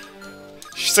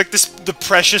 She's like the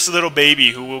precious little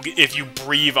baby who will, if you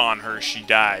breathe on her, she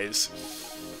dies.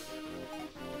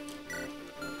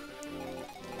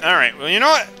 Alright, well, you know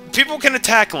what? People can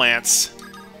attack Lance.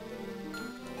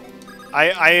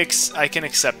 I can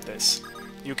accept this.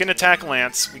 You can attack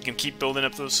Lance. We can keep building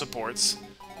up those supports.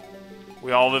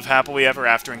 We all live happily ever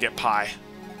after and get pie.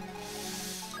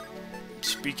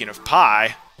 Speaking of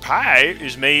pie, pie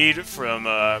is made from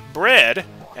bread,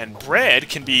 and bread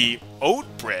can be oat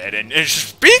bread. And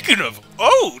speaking of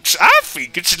oats, I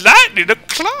think it's lightning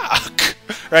o'clock.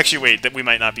 Or actually, wait, that we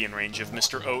might not be in range of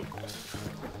Mr. Oat.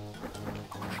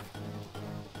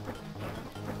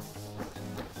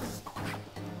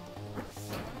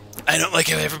 I don't like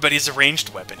how everybody's a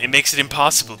ranged weapon. It makes it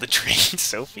impossible to train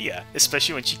Sophia,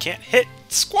 especially when she can't hit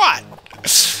squat.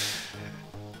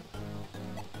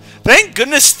 Thank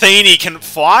goodness Thaney can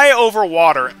fly over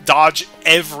water, dodge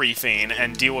everything,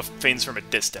 and deal with things from a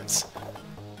distance.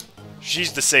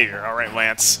 She's the savior. Alright,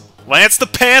 Lance. Lance the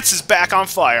Pants is back on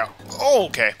fire. Oh,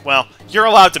 okay. Well, you're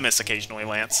allowed to miss occasionally,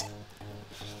 Lance.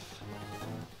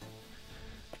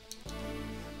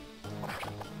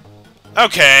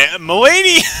 Okay,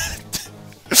 Milady...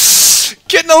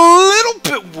 getting a little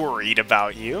bit worried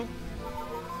about you.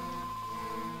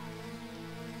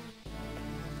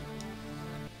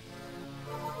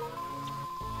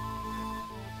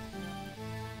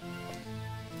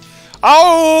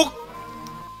 Oh!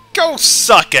 Go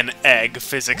suck an egg,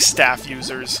 physics staff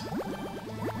users.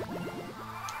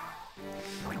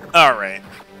 Alright.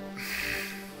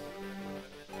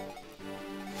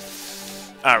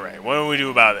 Alright, what do we do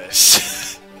about this?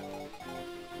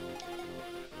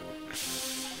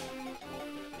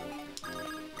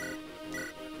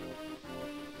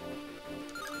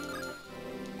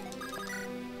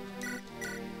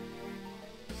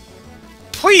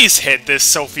 Please hit this,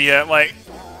 Sophia. Like,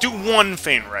 do one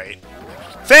thing right.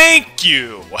 Thank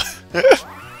you!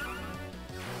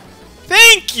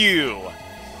 Thank you!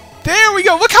 There we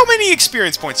go! Look how many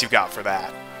experience points you got for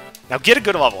that. Now get a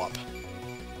good level up.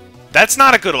 That's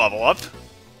not a good level up.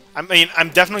 I mean, I'm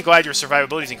definitely glad your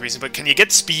survivability is increasing, but can you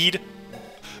get speed?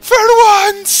 For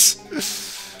once!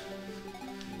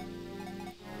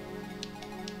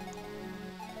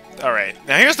 Alright,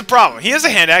 now here's the problem. He has a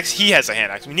hand axe, he has a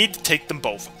hand axe. We need to take them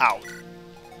both out.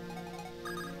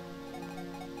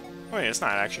 Wait, it's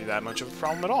not actually that much of a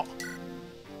problem at all.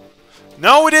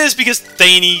 No, it is, because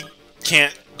Thaney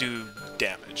can't do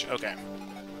damage. Okay.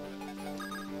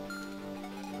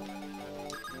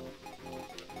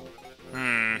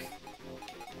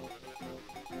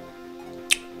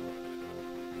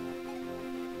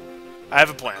 I have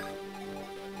a plan.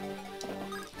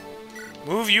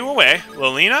 Move you away.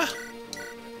 Lilina?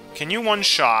 Can you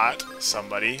one-shot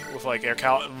somebody with, like, air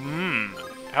caliber?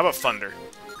 How about thunder?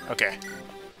 Okay.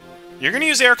 You're gonna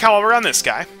use air caliber on this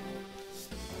guy.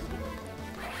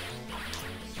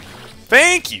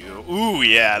 Thank you! Ooh,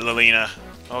 yeah, Lilina.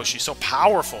 Oh, she's so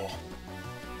powerful.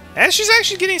 And she's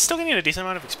actually still getting a decent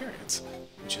amount of experience,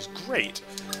 which is great.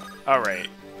 Alright.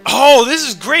 Oh, this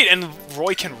is great! And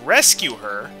Roy can rescue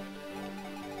her.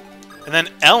 And then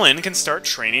Ellen can start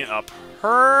training up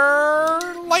her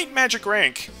light magic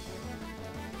rank.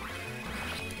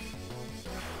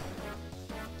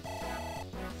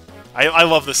 I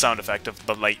love the sound effect of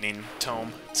the lightning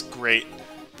tome. It's great.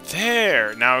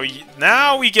 There!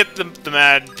 Now we get the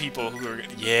mad people who are...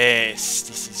 Yes!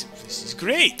 This is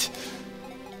great!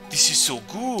 This is so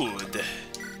good!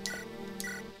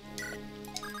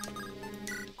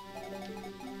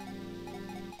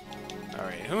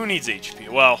 Alright, who needs HP?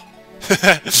 Well...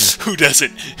 who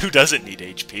doesn't need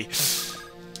HP?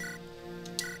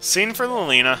 Scene for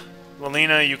Lilina.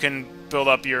 Lilina, you can build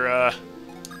up your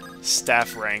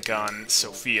staff rank on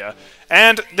Sophia.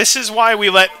 And this is why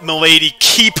we let Milady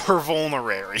keep her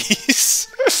vulneraries.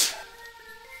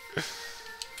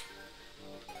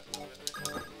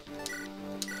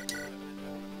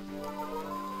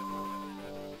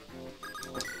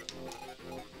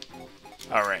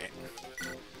 Alright.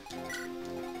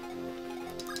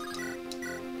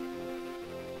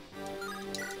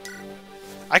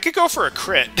 I could go for a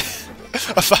crit.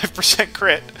 A 5%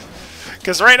 crit.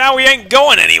 Because right now we ain't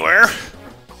going anywhere.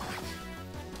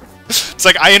 It's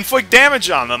like I inflict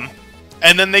damage on them,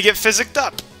 and then they get physicked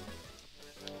up.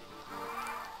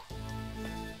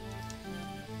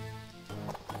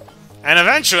 And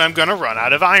eventually I'm gonna run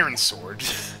out of Iron Sword.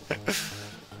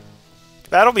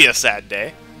 That'll be a sad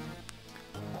day.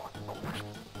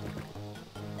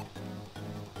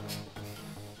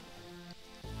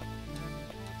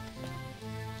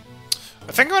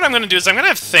 I think what I'm gonna do is I'm gonna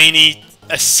have Thani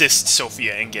assist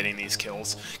Sophia in getting these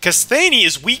kills. Because Thani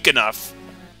is weak enough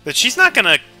that she's not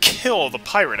gonna kill the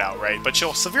pirate outright, but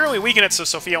she'll severely weaken it so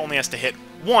Sophia only has to hit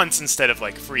once instead of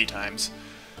like 3 times.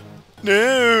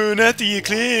 No, not the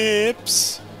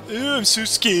eclipse. Oh, I'm so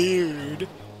scared.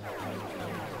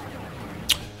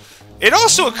 It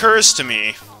also occurs to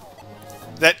me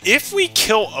that if we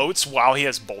kill Oats while he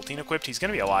has bolting equipped, he's going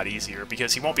to be a lot easier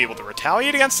because he won't be able to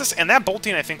retaliate against us, and that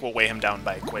bolting, I think, will weigh him down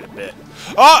by quite a bit.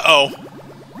 Uh-oh!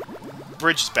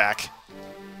 Bridge is back.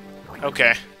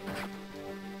 Okay.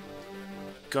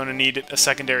 Gonna need a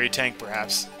secondary tank,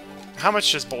 perhaps. How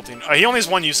much does bolting... Oh, he only has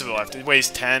 1 use of it left. It weighs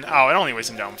 10. Oh, it only weighs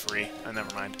him down 3. Oh,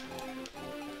 never mind.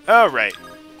 Alright.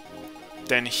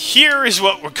 Then here is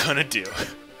what we're gonna do.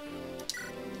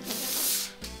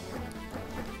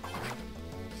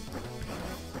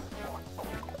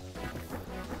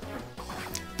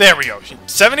 There we go.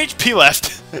 7 HP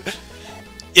left.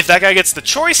 If that guy gets the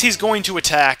choice, he's going to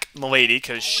attack the lady,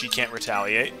 because she can't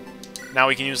retaliate. Now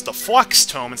we can use the Flux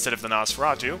Tome instead of the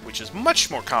Nosferatu, which is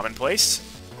much more commonplace.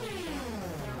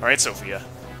 Alright, Sophia.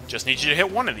 Just need you to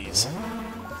hit one of these.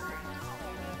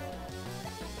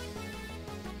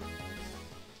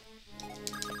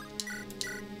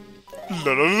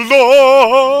 La la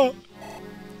la la!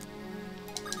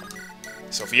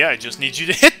 Sophia, I just need you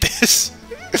to hit this!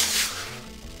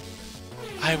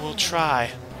 I will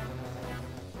try.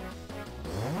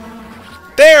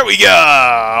 There we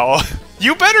go!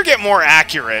 You better get more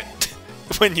accurate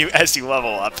as you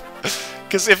level up.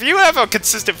 Because if you have a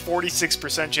consistent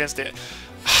 46% chance to...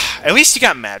 At least you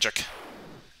got magic.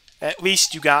 At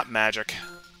least you got magic.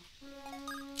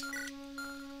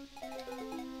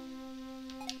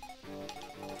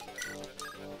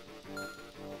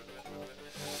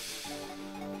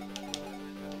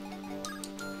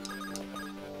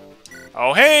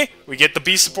 Oh hey! We get the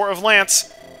beast support of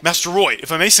Lance. Master Roy,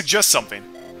 if I may suggest something.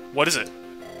 What is it?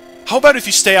 How about if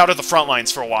you stay out of the front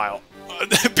lines for a while?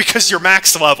 Because you're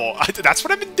max level. That's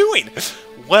what I've been doing.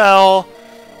 Well,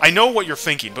 I know what you're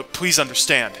thinking, but please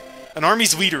understand. An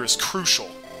army's leader is crucial.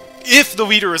 If the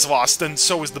leader is lost, then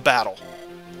so is the battle.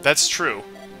 That's true.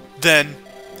 Then...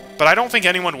 But I don't think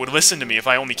anyone would listen to me if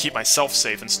I only keep myself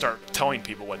safe and start telling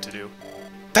people what to do.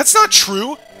 That's not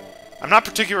true! I'm not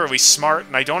particularly smart,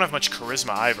 and I don't have much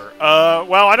charisma either.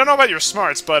 Well, I don't know about your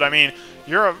smarts, but I mean,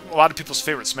 you're a lot of people's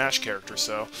favorite Smash character,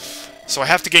 so I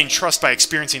have to gain trust by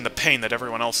experiencing the pain that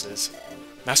everyone else is.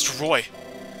 Master Roy,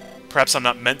 perhaps I'm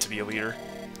not meant to be a leader.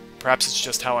 Perhaps it's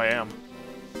just how I am.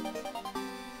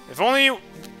 If only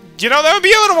you know, that would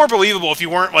be a little more believable if you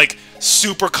weren't, like,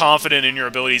 super confident in your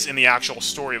abilities in the actual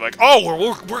story. Like, oh,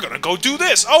 we're gonna go do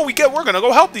this. Oh, we're gonna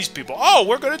go help these people. Oh,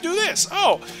 we're gonna do this.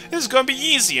 Oh, this is gonna be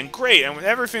easy and great, and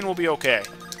everything will be okay.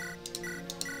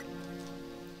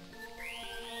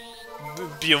 It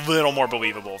would be a little more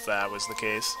believable if that was the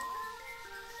case.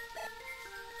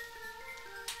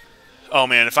 Oh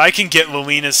man, if I can get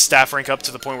Lilina's staff rank up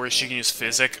to the point where she can use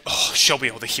Physic, oh, she'll be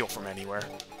able to heal from anywhere.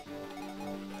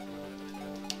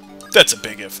 That's a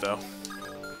big if, though.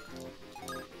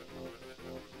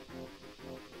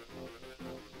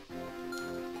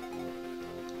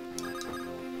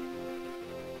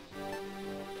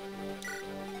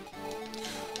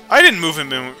 I didn't move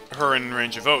her in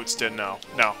range of Oats, did no.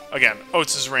 No. Again,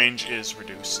 Oats' range is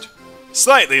reduced.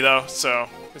 Slightly, though, so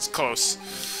it's close.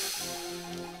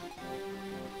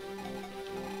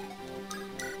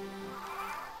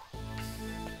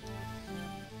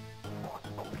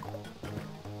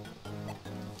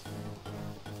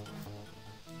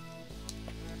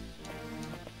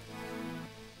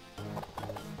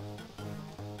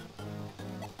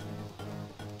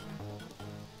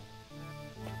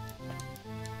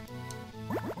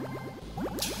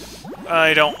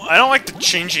 I don't like the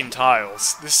changing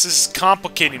tiles. This is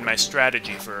complicating my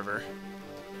strategy further.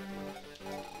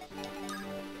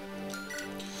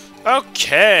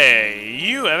 Okay,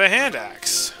 you have a hand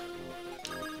axe.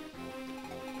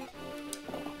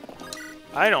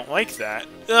 I don't like that.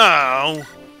 Oh,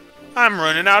 I'm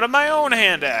running out of my own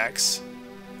hand axe.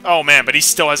 Oh man, but he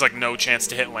still has like no chance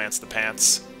to hit Lance the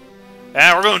Pants.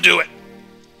 Yeah, we're gonna do it.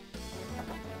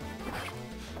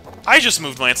 I just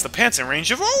moved Lance the Pants in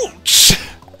range of OATS!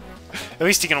 At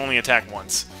least he can only attack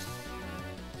once.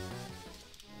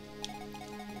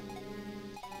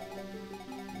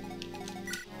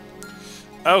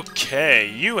 Okay,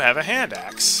 you have a hand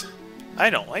axe. I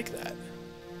don't like that.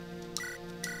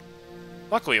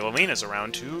 Luckily, Lena's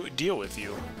around to deal with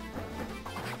you.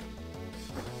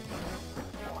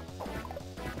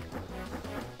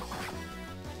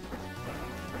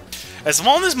 As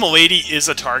long as Milady is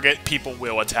a target, people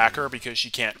will attack her because she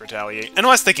can't retaliate.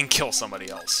 Unless they can kill somebody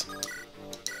else.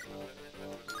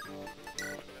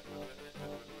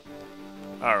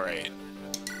 Alright.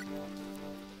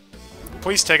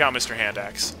 Please take out Mr. Hand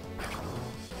Axe.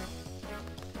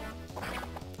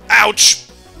 Ouch!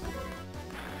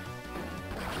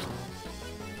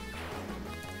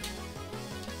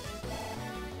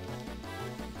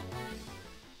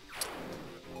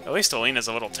 At least Elena's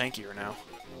a little tankier now.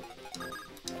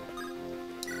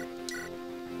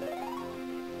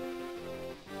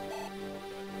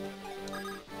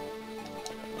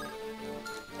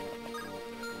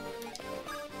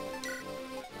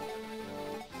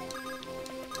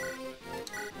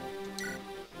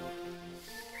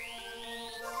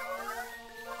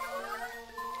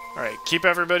 Alright, keep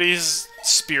everybody's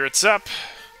spirits up.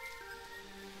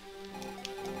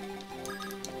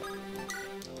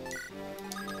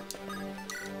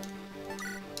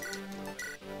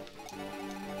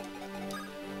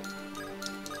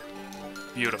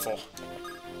 Beautiful.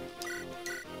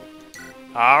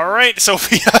 Alright,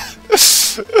 Sophia.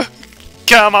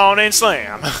 Come on and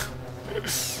slam.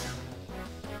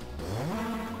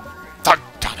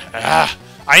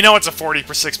 I know it's a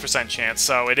 46% chance,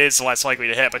 so it is less likely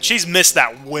to hit, but she's missed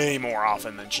that way more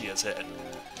often than she has hit.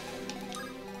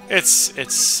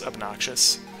 It's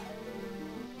obnoxious.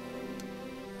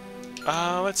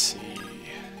 Let's see.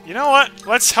 You know what?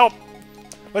 Let's help.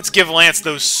 Let's give Lance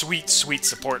those sweet, sweet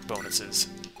support bonuses.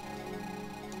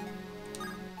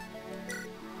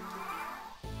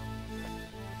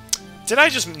 Did I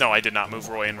just... No, I did not move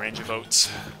Roy in range of OATS.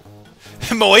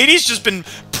 Milady's just been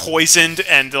poisoned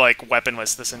and, like,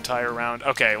 weaponless this entire round.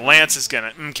 Okay, Lance is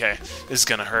gonna... Okay, this is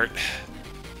gonna hurt.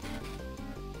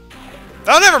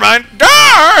 Oh, never mind!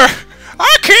 Ah!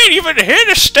 I can't even hit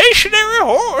a stationary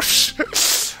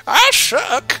horse! I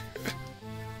suck!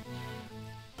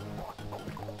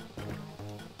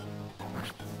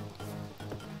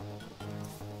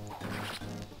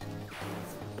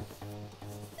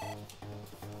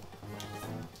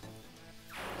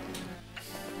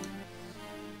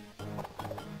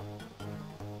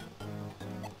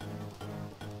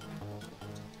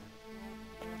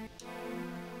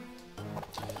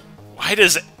 Why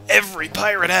does every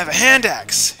pirate have a hand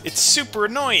axe? It's super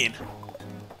annoying.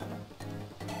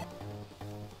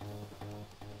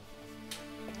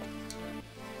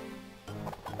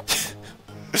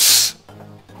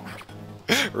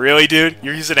 Really, dude?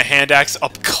 You're using a hand axe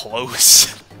up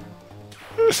close?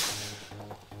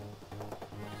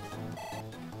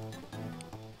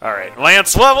 Alright,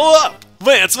 Lance, level up!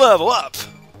 Lance, level up!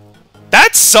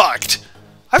 That sucked!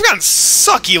 I've gotten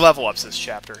sucky level ups this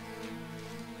chapter.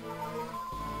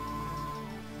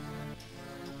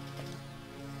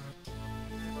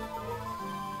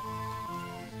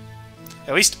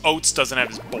 At least OATS doesn't have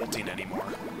his bolting anymore.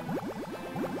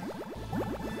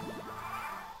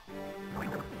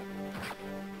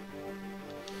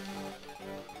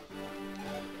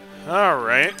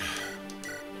 Alright.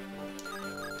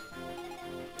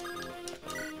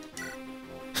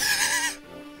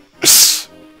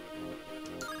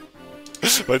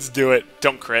 Let's do it.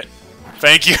 Don't crit.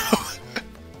 Thank you.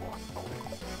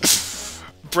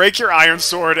 Break your iron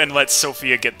sword and let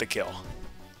Sophia get the kill.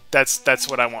 That's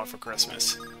what I want for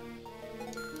Christmas.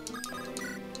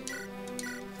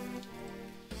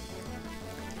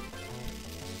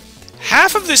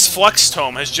 Half of this Flux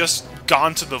Tome has just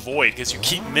gone to the void because you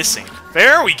keep missing.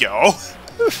 There we go!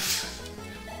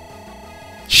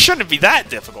 Shouldn't be that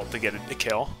difficult to get a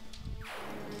kill.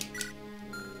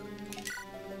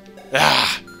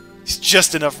 Ah! It's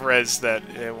just enough res that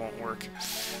it won't work.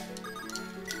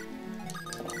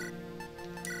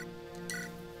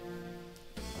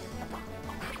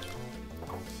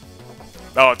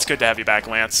 Oh, it's good to have you back,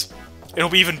 Lance. It'll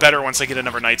be even better once I get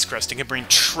another Knight's Crest and can bring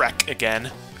Trek again.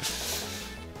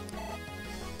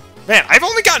 Man, I've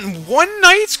only gotten one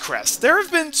Knight's Crest. There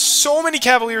have been so many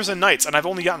Cavaliers and Knights, and I've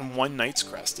only gotten one Knight's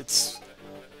Crest. It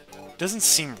doesn't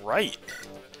seem right.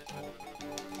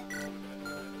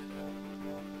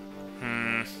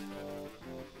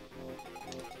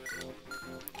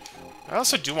 I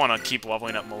also do want to keep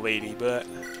leveling up Milady, but...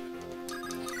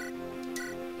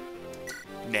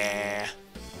 Nah.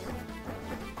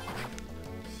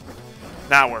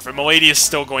 Not worth it. Milady is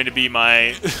still going to be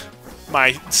my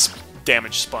my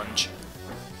damage sponge.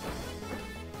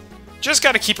 Just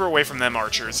gotta keep her away from them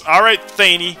archers. Alright,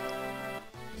 Thany.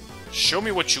 Show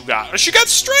me what you got. Oh, she got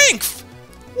strength!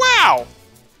 Wow!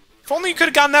 If only you could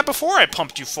have gotten that before I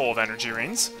pumped you full of energy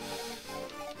rings.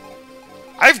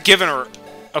 I've given her...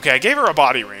 Okay, I gave her a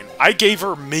body ring. I gave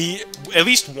her at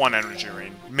least one energy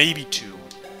ring. Maybe two.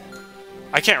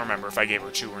 I can't remember if I gave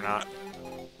her two or not.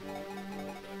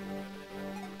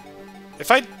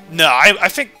 If I... No, I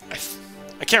think...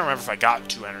 I can't remember if I got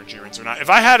 2 energy rings or not.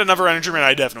 If I had another energy ring,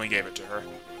 I definitely gave it to her.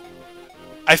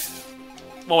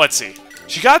 Well, let's see.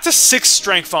 She got to 6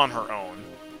 strength on her own.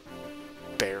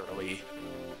 Barely.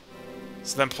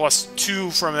 So then plus 2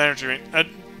 from an energy ring.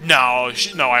 No,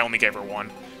 I only gave her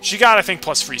 1. She got, I think,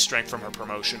 plus free strength from her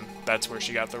promotion. That's where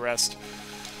she got the rest.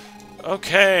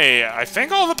 Okay, I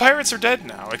think all the pirates are dead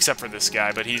now, except for this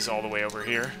guy, but he's all the way over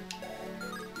here.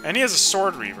 And he has a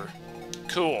sword reaver.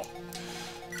 Cool.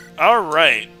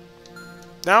 Alright.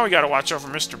 Now we gotta watch over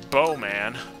Mr.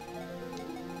 Bowman.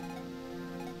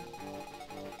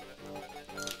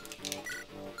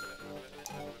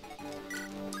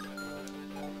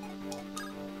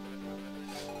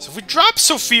 So if we drop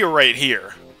Sophia right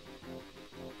here,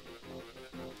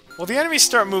 will the enemies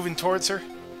start moving towards her?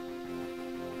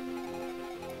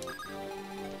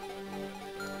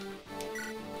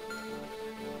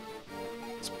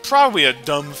 It's probably a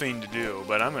dumb thing to do,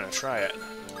 but I'm gonna try it.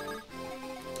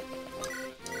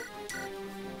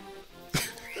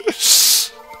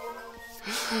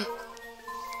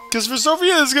 Because for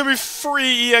Sophia, there's going to be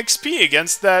free EXP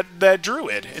against that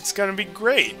druid. It's going to be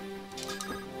great.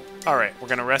 Alright, we're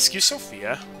going to rescue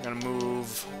Sophia. We're going to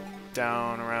move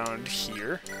down around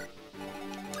here.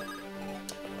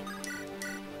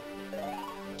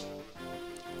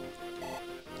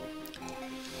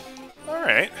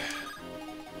 Alright.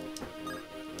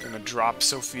 Going to drop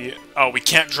Sophia. Oh, we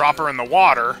can't drop her in the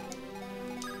water.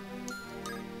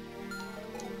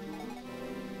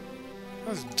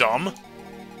 That was dumb.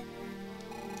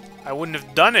 I wouldn't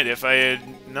have done it if I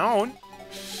had known.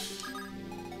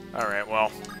 Alright,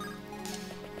 well.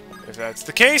 If that's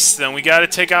the case, then we gotta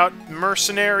take out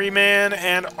Mercenary Man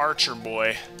and Archer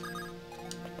Boy.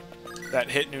 That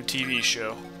hit new TV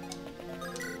show.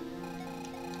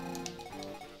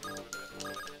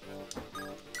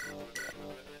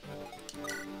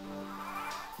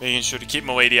 Making sure to keep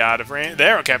Milady out of range.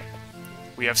 There, okay.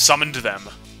 We have summoned them.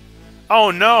 Oh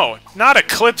no! Not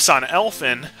Eclipse on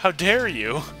Elfin! How dare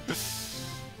you!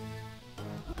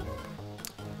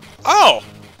 Oh!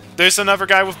 There's another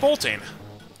guy with bolting.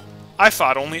 I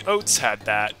thought only OATS had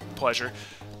that pleasure.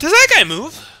 Does that guy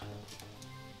move?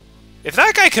 If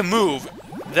that guy can move,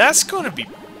 that's gonna be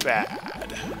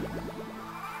bad.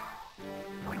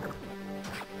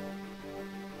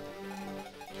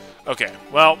 Okay,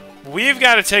 well, we've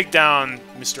got to take down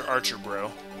Mr. Archer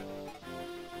Bro.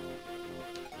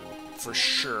 For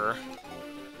sure.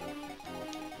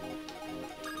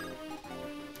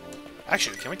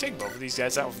 Actually, can we take both of these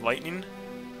guys out with lightning?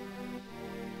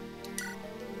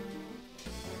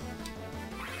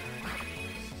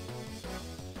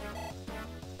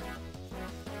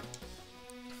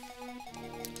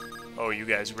 Oh, you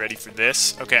guys ready for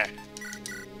this? Okay.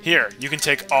 Here, you can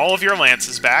take all of your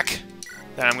lances back.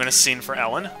 Then I'm gonna scene for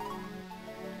Ellen.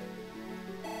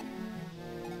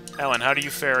 Ellen, how do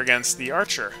you fare against the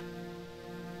archer?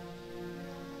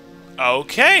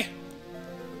 Okay.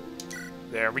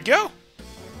 There we go.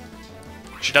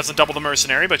 She doesn't double the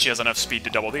mercenary, but she has enough speed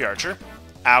to double the archer.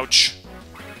 Ouch.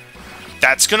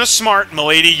 That's gonna smart,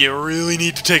 milady. You really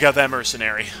need to take out that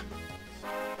mercenary.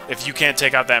 If you can't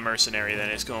take out that mercenary, then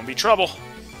it's gonna be trouble.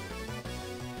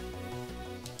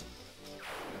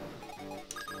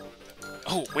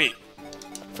 Oh, wait.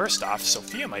 First off,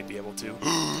 Sophia might be able to.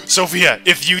 Sophia,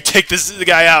 if you take the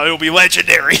guy out, it'll be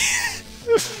legendary.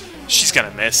 She's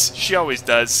gonna miss. She always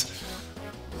does.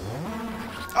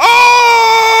 Oh!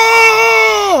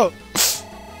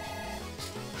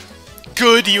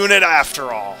 Good unit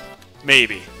after all.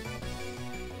 Maybe.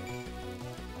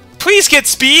 Please get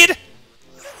speed!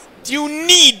 You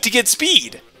need to get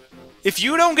speed! If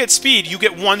you don't get speed, you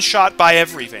get one shot by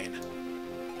everything.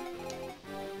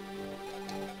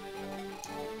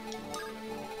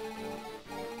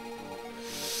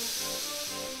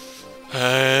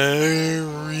 I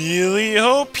really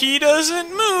hope he doesn't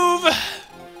move.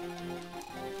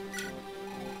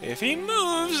 If he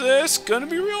moves, that's gonna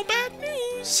be real bad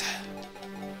news.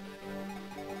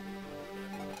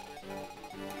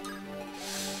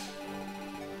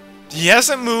 He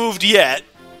hasn't moved yet,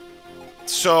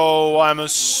 so I'm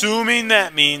assuming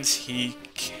that means he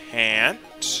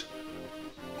can't.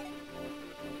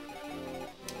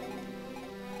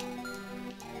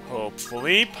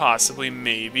 Hopefully, possibly,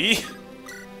 maybe. There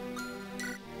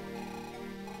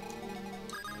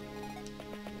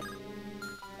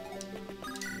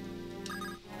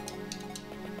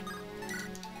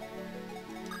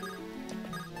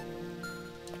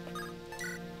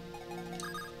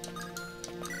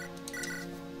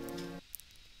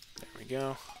we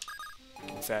go.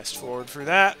 Fast forward for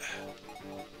that.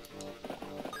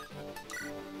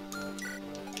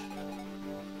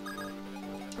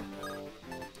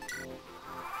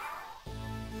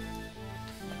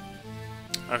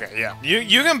 Okay, yeah.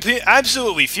 You can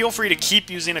absolutely feel free to keep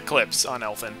using Eclipse on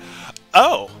Elfin.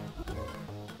 Oh!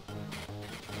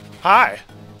 Hi.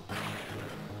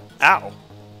 Ow.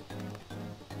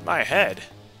 My head.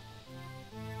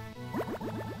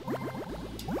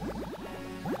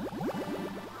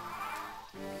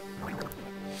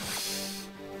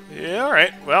 Yeah,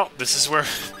 alright. Well, this is where...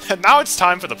 now it's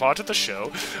time for the part of the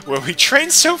show where we train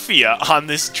Sophia on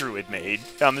this druid maid.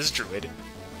 On this druid.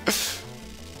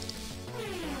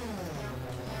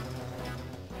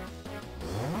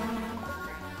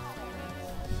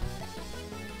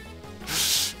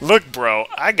 Look, bro,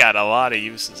 I got a lot of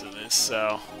uses of this,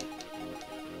 so...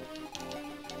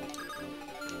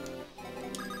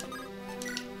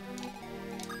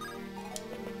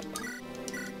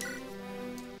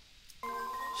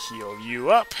 heal you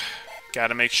up.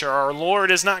 Gotta make sure our lord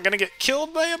is not gonna get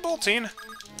killed by a bolting.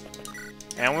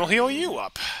 And we'll heal you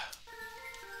up.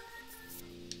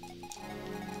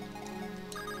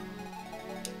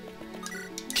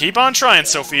 Keep on trying,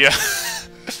 Sophia.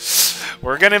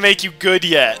 We're gonna make you good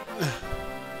yet.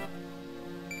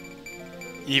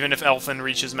 Even if Elfin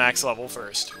reaches max level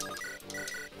first.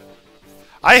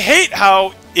 I hate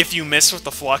how, if you miss with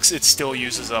the Flux, it still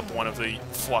uses up one of the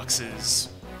Flux's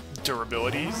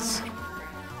durabilities.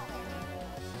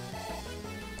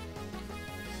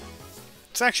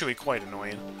 It's actually quite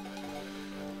annoying.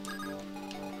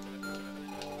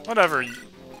 Whatever.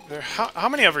 How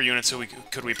many other units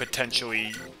could we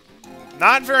potentially...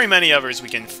 Not very many others we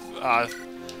can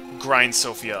grind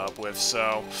Sophia up with,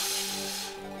 so...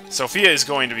 Sophia is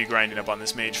going to be grinding up on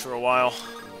this mage for a while.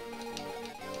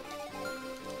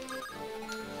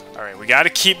 Alright, we gotta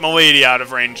keep Milady out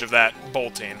of range of that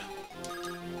bolting.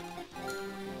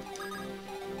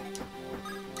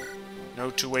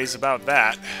 No two ways about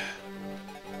that.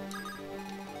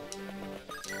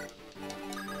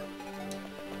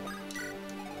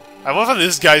 I love how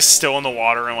this guy's still in the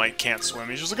water and, like, can't swim.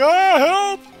 He's just like, ah,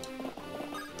 help!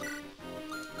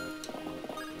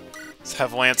 Let's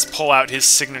have Lance pull out his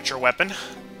signature weapon.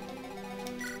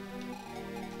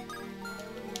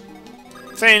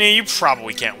 Thane, you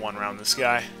probably can't one-round this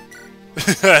guy.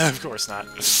 Of course not.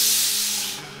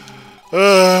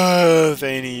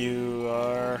 Thane, you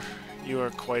are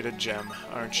quite a gem,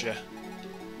 aren't you?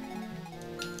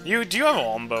 Do you have a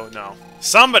longbow? No.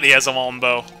 Somebody has a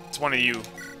longbow. It's one of you.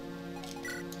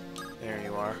 There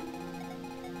you are.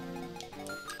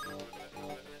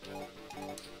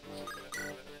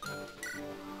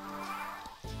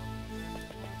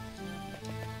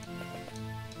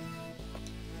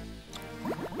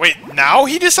 Wait, now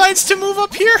he decides to move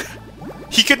up here?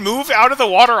 He could move out of the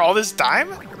water all this time?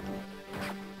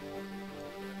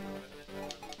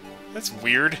 That's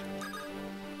weird.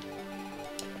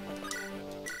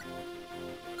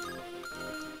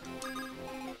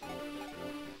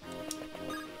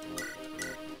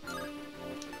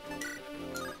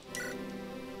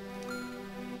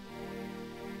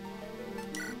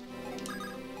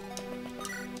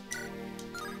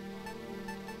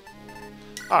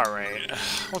 Alright,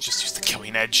 we'll just use the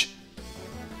killing edge.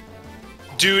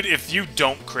 Dude, if you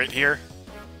don't crit here...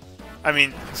 I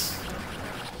mean...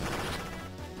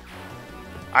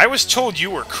 I was told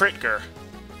you were critger.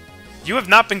 You have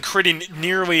not been critting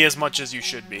nearly as much as you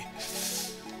should be.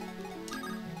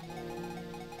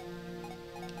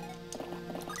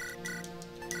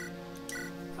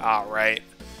 Alright.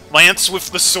 Lance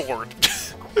with the sword.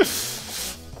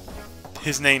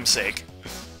 His namesake.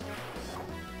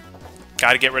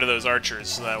 Gotta get rid of those archers,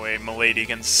 so that way Milady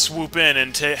can swoop in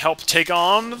and help take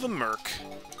on the Merc.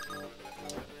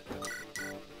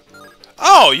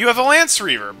 Oh, you have a Lance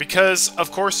Reaver, because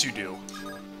of course you do.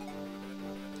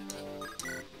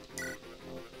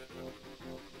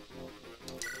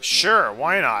 Sure,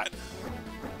 why not?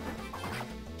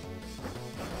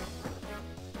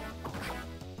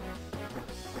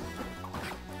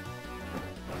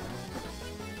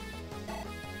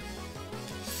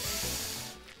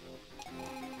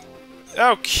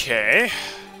 Okay.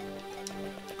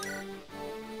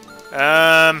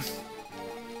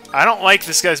 I don't like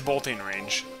this guy's bolting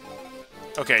range.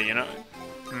 Okay, you know...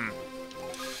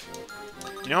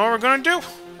 You know what we're gonna do?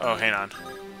 Oh, hang on.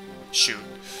 Shoot.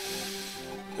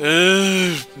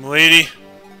 Lady.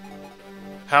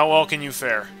 How well can you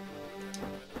fare?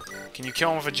 Can you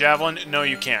kill him with a javelin? No,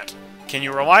 you can't. Can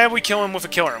you reliably kill him with a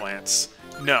killer lance?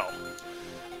 No.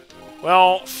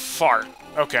 Well, fart.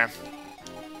 Okay.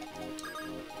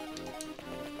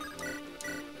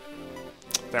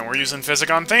 Then we're using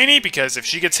Physic on Thani, because if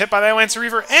she gets hit by that Lance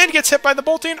Reaver and gets hit by the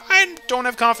Bolting, I don't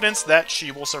have confidence that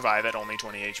she will survive at only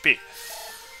 20 HP.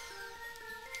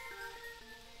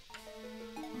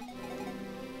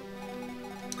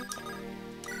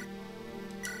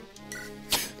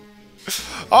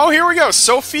 Oh, here we go!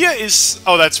 Sophia is...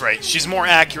 Oh, that's right. She's more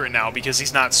accurate now because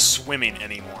he's not swimming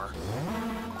anymore.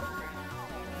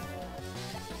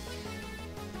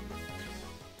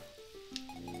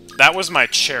 That was my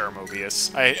chair,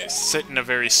 Mobius. I sit in a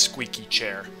very squeaky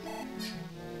chair.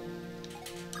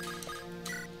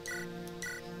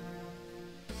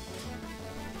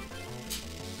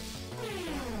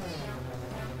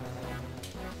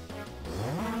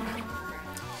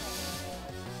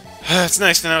 It's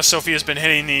nice to know Sophia's been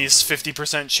hitting these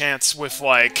 50% chance with,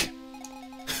 like,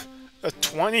 a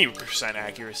 20%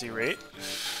 accuracy rate.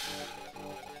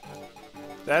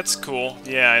 That's cool.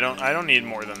 Yeah, I don't need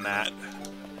more than that.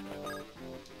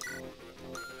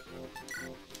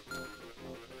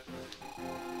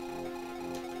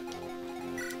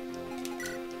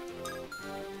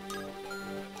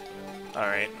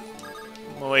 Alright.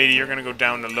 Milady, you're gonna go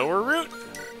down the lower route?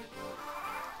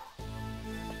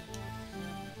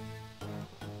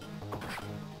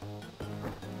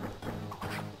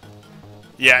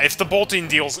 Yeah, if the bolting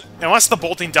deals... Unless the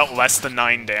bolting dealt less than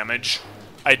 9 damage,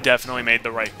 I definitely made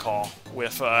the right call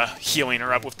with healing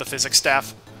her up with the physics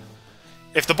staff.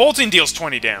 If the bolting deals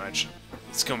 20 damage,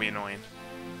 it's gonna be annoying.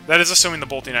 That is assuming the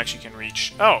bolting actually can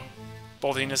reach... Oh!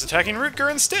 Bolting is attacking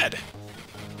Rutger instead!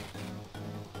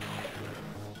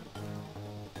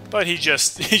 But he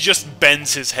just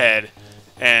bends his head,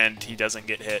 and he doesn't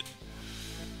get hit.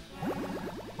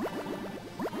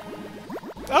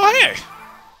 Oh, hey!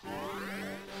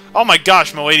 Oh my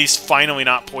gosh, Milady's finally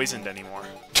not poisoned anymore.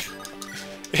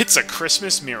 It's a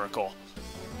Christmas miracle.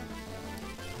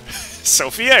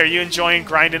 Sophia, are you enjoying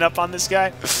grinding up on this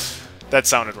guy? That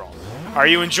sounded wrong. Are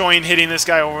you enjoying hitting this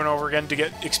guy over and over again to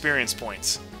get experience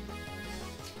points?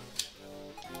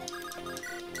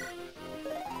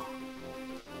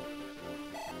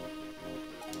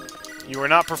 You are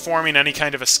not performing any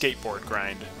kind of a skateboard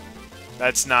grind.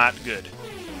 That's not good.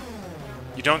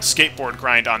 You don't skateboard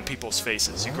grind on people's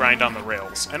faces. You grind on the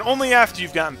rails. And only after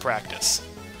you've gotten practice.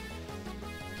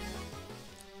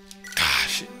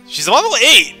 Gosh, she's level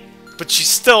 8, but she's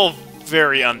still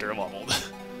very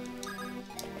underleveled.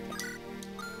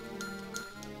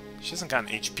 She hasn't gotten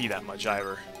HP that much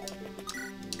either.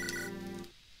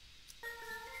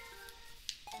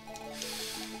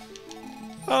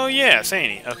 Oh yeah,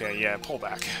 Thani. Okay, yeah, pull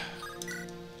back.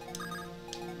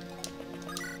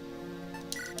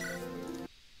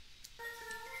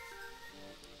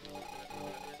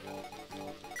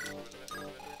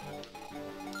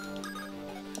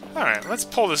 Alright, let's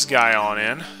pull this guy on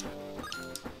in.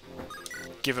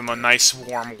 Give him a nice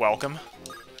warm welcome.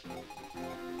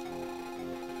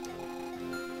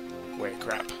 Wait,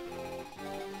 crap.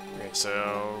 Okay,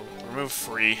 so remove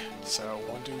free. So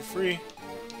 1, 2, free.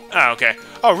 Oh, okay.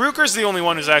 Oh, Rutger's the only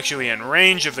one who's actually in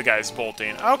range of the guy's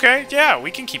bolting. Okay, yeah,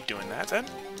 we can keep doing that then.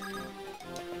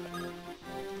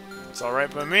 It's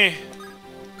alright by me.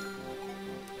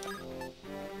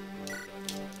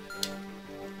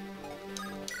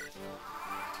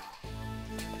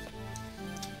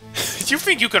 Do you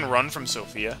think you can run from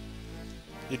Sophia?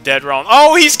 You dead wrong.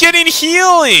 Oh, he's getting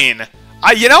healing!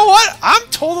 You know what? I'm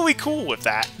totally cool with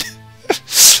that.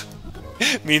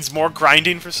 Means more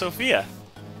grinding for Sophia.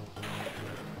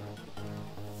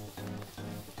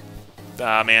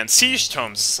 Ah, man, siege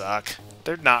tomes suck.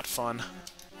 They're not fun.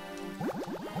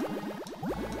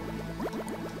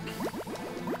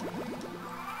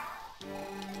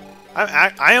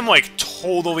 I am, like,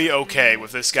 totally okay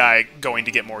with this guy going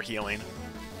to get more healing.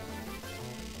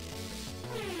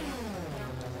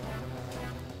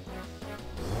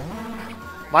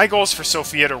 My goal is for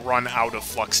Sophia to run out of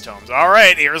Flux Tomes.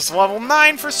 Alright, here's level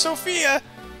 9 for Sophia!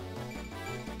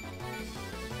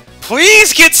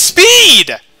 Please get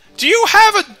speed! Do you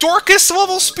have a Dorcas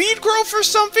level speed growth or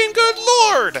something? Good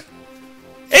lord!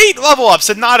 8 level ups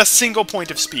and not a single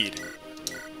point of speed.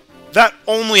 That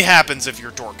only happens if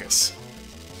you're Dorcas.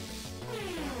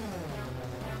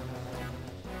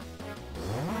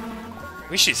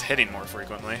 At least she's hitting more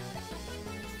frequently.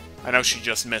 I know she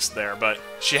just missed there, but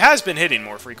she has been hitting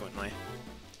more frequently.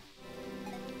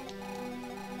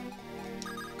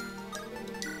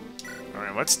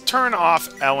 Alright, let's turn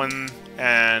off Ellen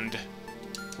and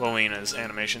Lalena's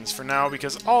animations for now,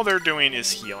 because all they're doing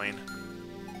is healing.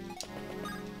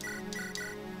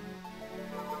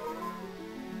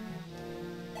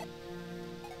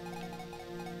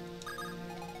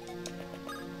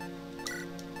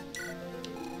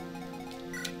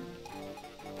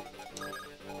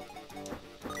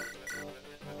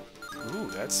 Ooh,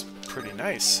 that's pretty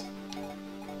nice.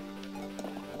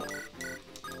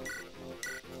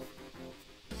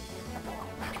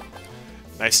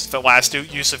 Nice the last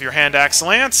use of your hand axe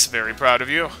lance. Very proud of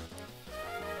you.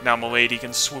 Now Milady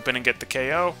can swoop in and get the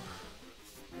KO.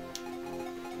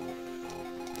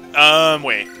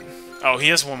 Wait. Oh, he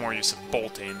has one more use of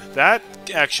bolting. That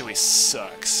actually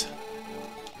sucks.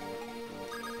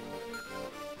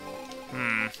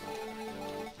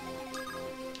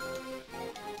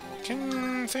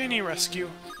 Can Fanny rescue?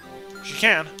 She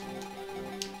can.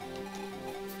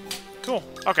 Cool.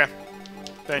 Okay.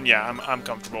 Then yeah, I'm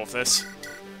comfortable with this.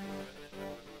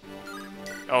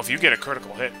 Oh, if you get a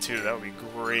critical hit too, that would be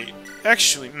great.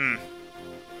 Actually,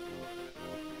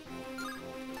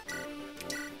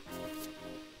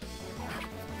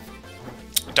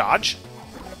 Dodge?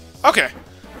 Okay.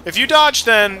 If you dodge,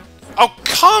 then... Oh,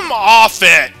 come off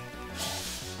it!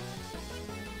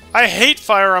 I hate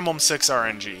Fire Emblem 6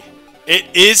 RNG. It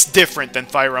is different than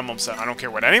Fire Emblem 7. I don't care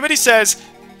what anybody says,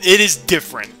 it is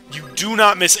different. You do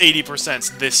not miss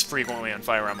 80% this frequently on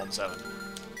Fire Emblem 7.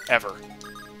 Ever.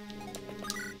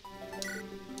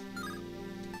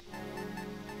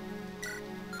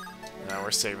 Now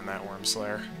we're saving that Worm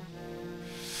Slayer.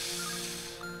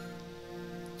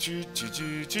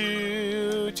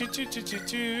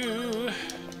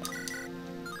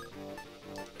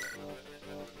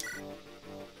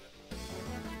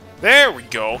 There we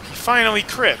go. He finally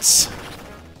crits.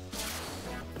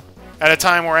 At a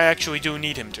time where I actually do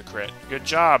need him to crit. Good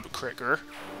job, Cricker.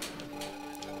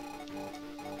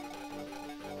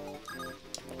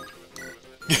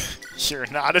 You're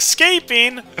not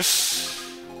escaping!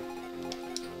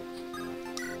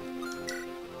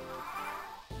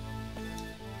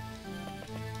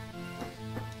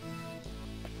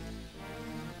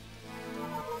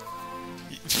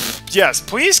 Yes,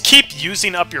 please keep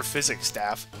using up your physics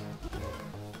staff.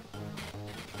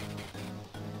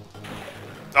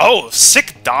 Oh,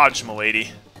 sick dodge,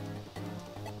 milady.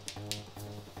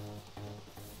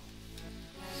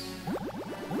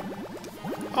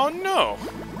 Oh no.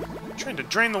 Trying to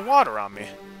drain the water on me.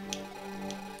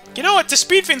 You know what? To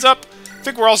speed things up, I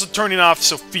think we're also turning off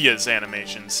Sophia's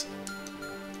animations.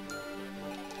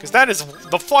 Because that is...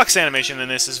 the flux animation in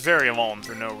this is very long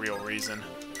for no real reason.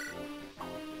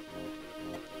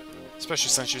 Especially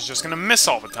since she's just gonna miss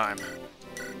all the time.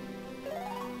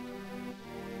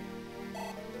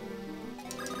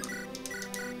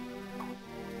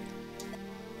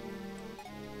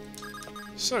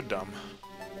 So dumb.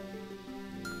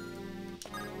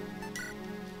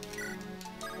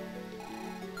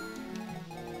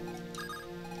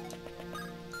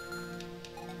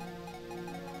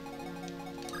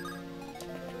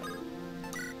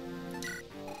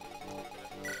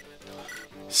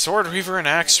 Sword Reaver and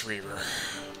Axe Reaver.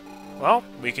 Well,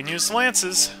 we can use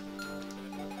lances.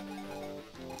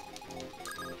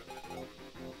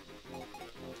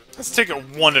 Let's take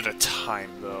it one at a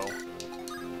time, though.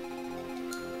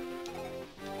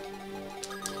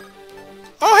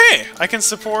 Oh, hey! I can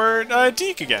support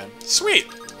Deke again. Sweet!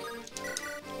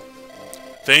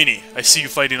 Thane, I see you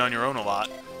fighting on your own a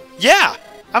lot. Yeah!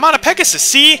 I'm on a Pegasus,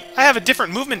 see? I have a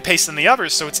different movement pace than the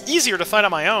others, so it's easier to fight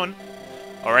on my own.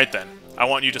 Alright then. I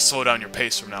want you to slow down your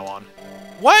pace from now on.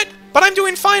 What? But I'm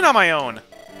doing fine on my own!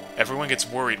 Everyone gets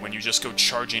worried when you just go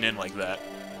charging in like that.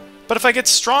 But if I get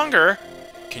stronger...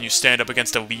 Can you stand up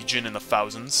against a legion in the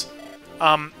thousands?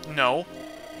 No.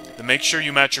 Then make sure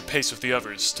you match your pace with the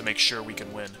others to make sure we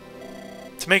can win.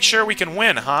 To make sure we can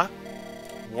win, huh?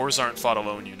 Wars aren't fought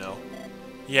alone, you know.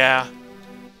 Yeah.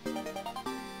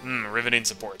 Riveting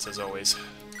supports, as always.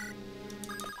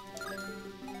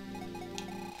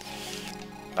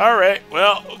 Alright,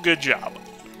 well, good job.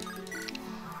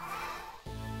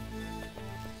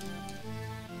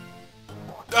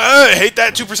 I hate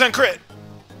that 2% crit!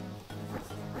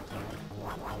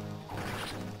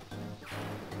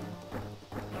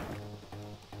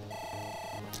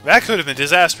 That could have been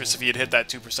disastrous if he had hit that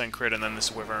 2% crit and then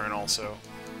this Wyvern also.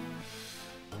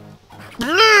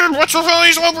 What's with all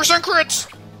these low percent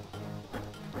crits?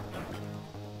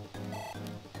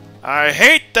 I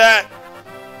hate that!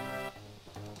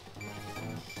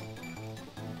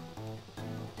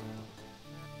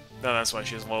 No, that's why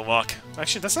she has low luck.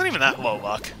 Actually, that's not even that low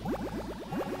luck.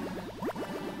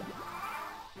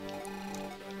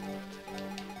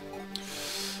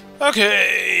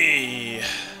 Okay.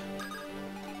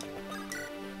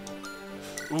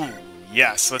 Ooh,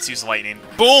 yes. Let's use lightning.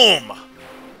 Boom!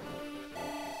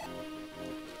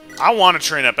 I want to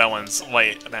train up Ellen's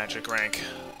light magic rank.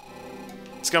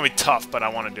 It's gonna be tough, but I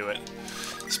want to do it.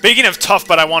 Speaking of tough,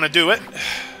 but I want to do it.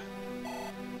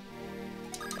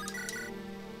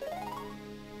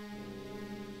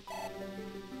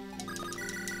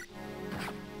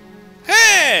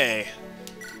 Hey!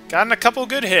 Gotten a couple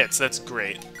good hits. That's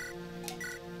great.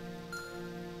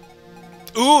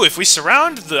 Ooh, if we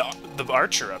surround the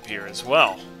archer up here as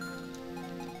well.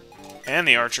 And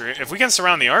the archer. If we can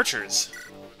surround the archers...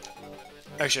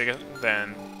 Actually,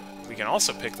 then we can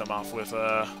also pick them off with,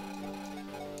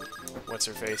 what's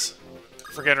her face?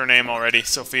 Forget her name already.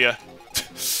 Sophia.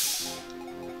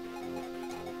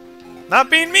 Not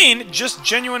being mean, just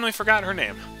genuinely forgot her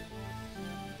name.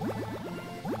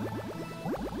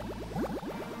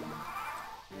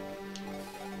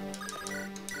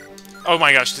 Oh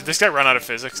my gosh, did this guy run out of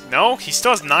physics? No, he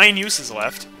still has 9 uses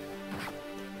left.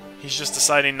 He's just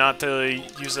deciding not to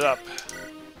use it up.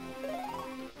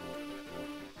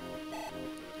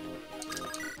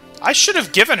 I should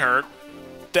have given her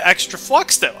the extra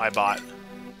flux that I bought.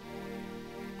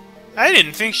 I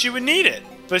didn't think she would need it,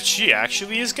 but she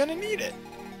actually is going to need it.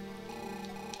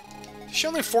 She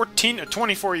only 14 or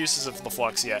 24 uses of the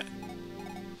flux yet.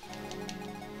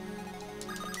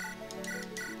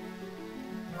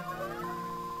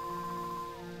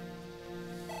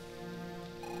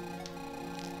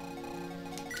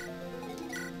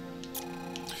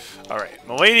 Alright,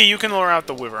 Milady, you can lure out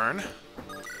the wyvern.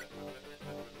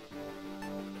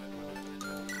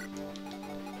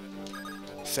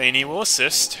 Thane will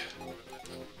assist.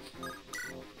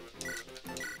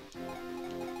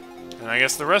 And I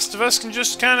guess the rest of us can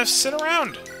just kind of sit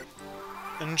around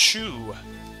and chew.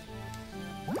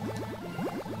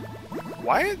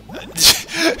 Why?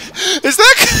 Is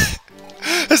that...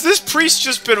 Has this priest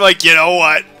just been like, you know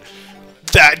what?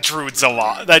 That druid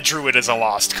is a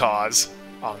lost cause.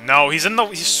 Oh no,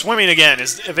 he's swimming again.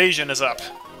 His evasion is up.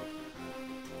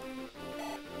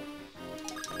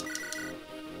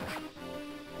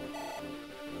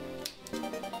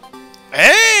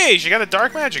 Hey, she got a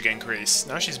dark magic increase.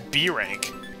 Now she's B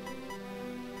rank.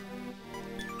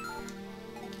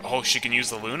 Oh, she can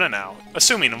use the Luna now.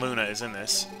 Assuming Luna is in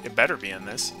this. It better be in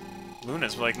this.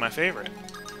 Luna's like my favorite.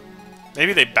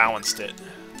 Maybe they balanced it.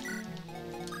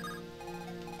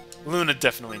 Luna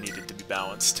definitely needed to be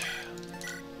balanced.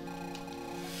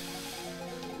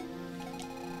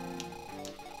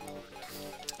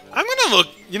 I'm gonna look...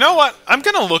 You know what? I'm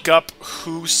gonna look up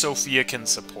who Sophia can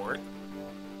support.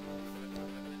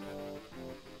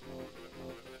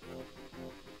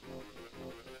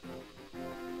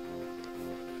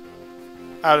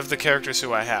 Out of the characters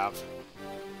who I have.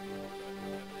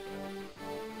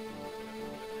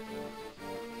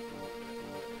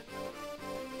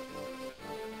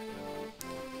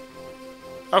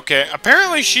 Okay,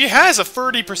 apparently she has a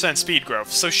 30% speed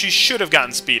growth, so she should have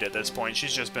gotten speed at this point.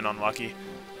 She's just been unlucky.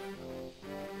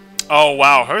 Oh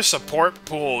wow, her support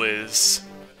pool is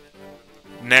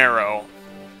narrow.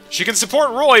 She can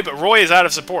support Roy, but Roy is out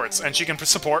of supports, and she can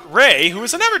support Ray, who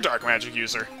is another dark magic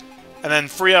user. And then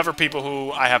 3 other people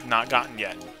who I have not gotten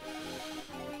yet.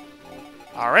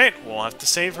 Alright, we'll have to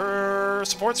save her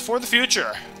supports for the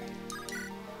future.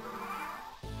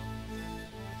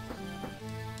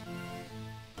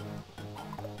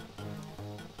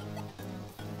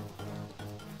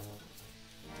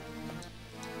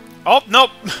 Oh, nope!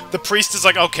 The priest is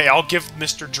like, okay, I'll give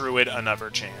Mr. Druid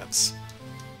another chance.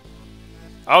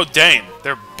 Oh, dang.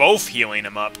 They're both healing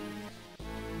him up.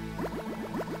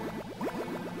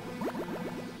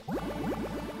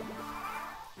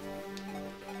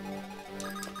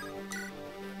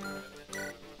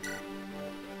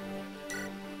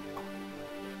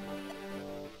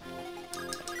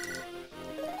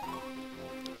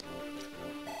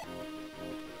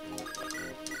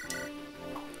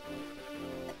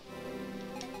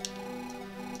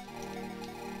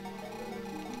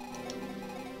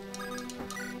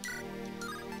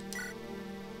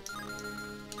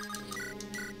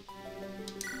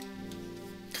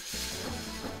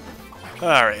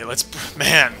 Alright, let's...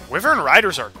 Man, Wyvern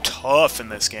Riders are tough in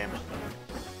this game.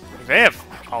 They have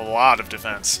a lot of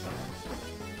defense.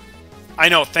 I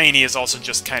know Thane is also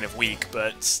just kind of weak,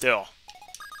 but still.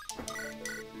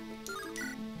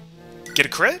 Get a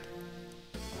crit?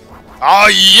 Oh,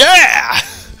 yeah!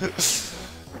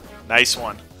 Nice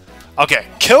one. Okay,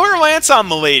 Killer Lance on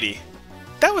Milady.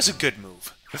 That was a good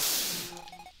move.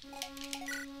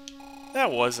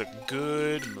 That was a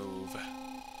good move.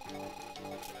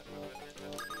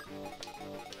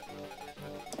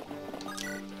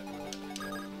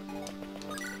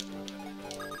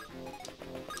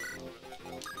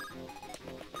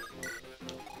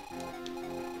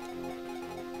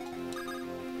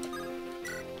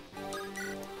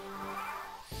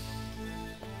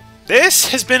 This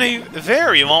has been a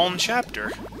very long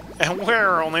chapter, and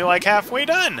we're only like halfway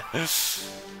done. I'm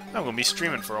gonna be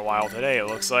streaming for a while today, it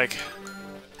looks like.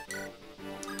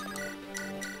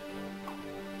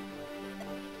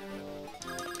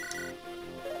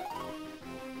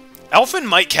 Elfin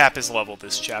might cap his level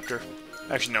this chapter.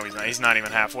 Actually, no, he's not. He's not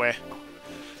even halfway.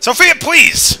 Sophia,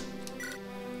 please!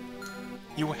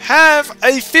 You have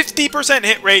a 50%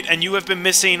 hit rate, and you have been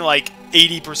missing, like,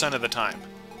 80% of the time.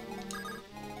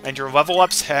 And your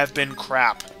level-ups have been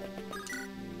crap.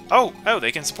 Oh,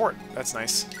 they can support. That's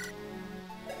nice.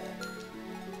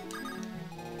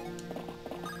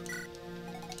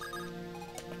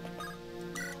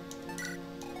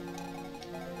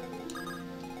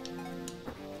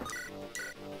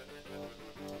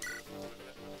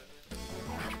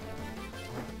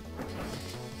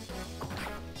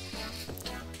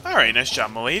 Alright, nice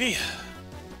job, milady.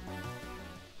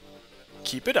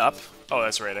 Keep it up. Oh,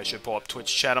 that's right, I should pull up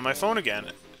Twitch chat on my phone again.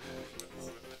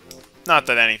 Not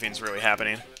that anything's really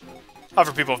happening.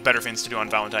 Other people have better things to do on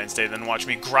Valentine's Day than watch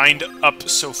me grind up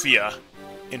Sophia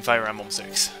in Fire Emblem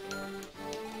 6.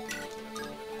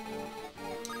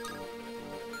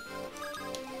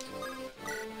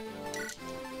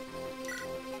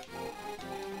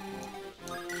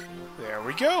 There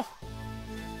we go.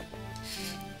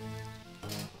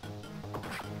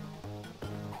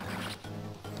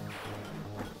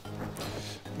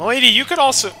 Milady, you could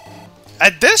also...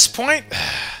 At this point,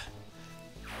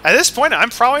 I'm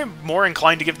probably more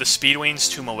inclined to give the Speed Wings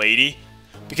to Milady,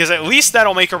 because at least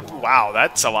that'll make her... Wow,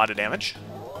 that's a lot of damage.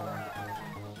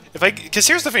 Because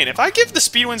here's the thing, if I give the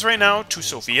Speed Wings right now to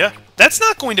Sophia, that's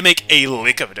not going to make a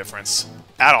lick of a difference.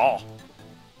 At all.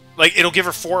 Like, it'll give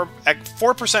her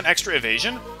 4% extra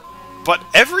evasion, but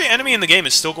every enemy in the game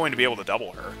is still going to be able to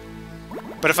double her.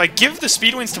 But if I give the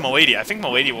Speed Wings to Milady, I think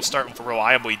Milady will start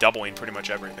reliably doubling pretty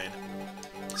much everything.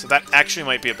 So that actually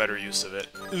might be a better use of it.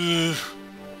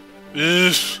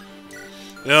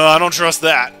 No, I don't trust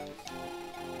that.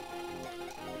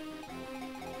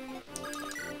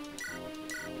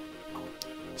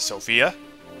 Sophia?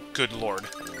 Good lord.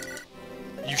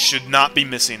 You should not be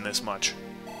missing this much.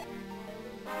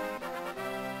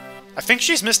 I think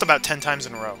she's missed about 10 times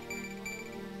in a row.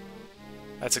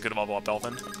 That's a good level up,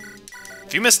 Elvin.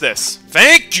 If you miss this,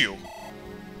 thank you!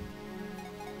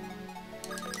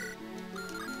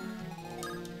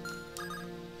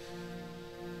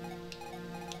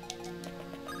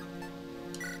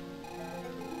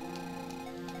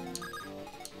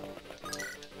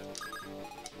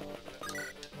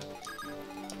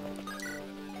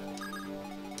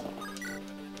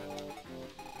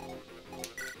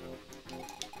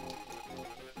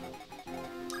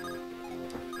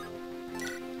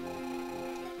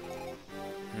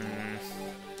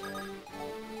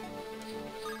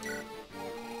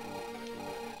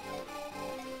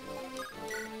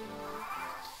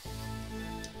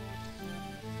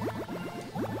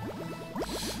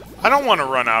 I don't want to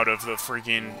run out of the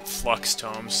freaking Flux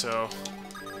Tome, so...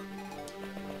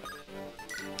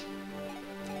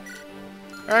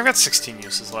 I've got 16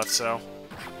 uses left, so...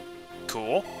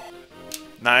 Cool.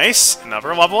 Nice.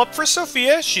 Another level up for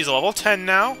Sophia. She's level 10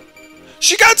 now.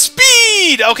 She got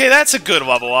speed! Okay, that's a good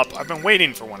level up. I've been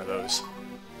waiting for one of those.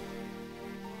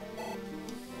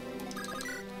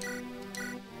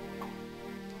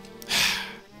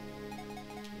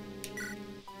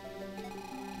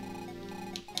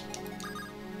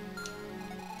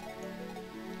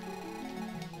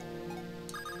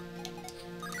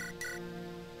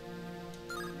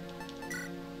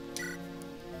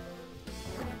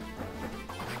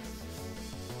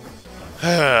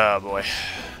 Oh, boy.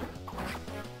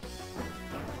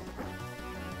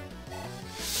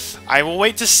 I will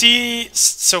wait to see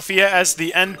Sophia as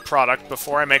the end product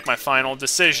before I make my final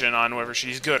decision on whether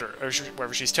she's good or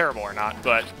whether she's terrible or not,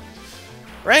 but...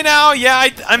 Right now, yeah,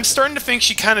 I'm starting to think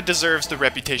she kind of deserves the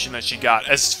reputation that she got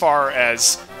as far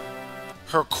as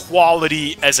her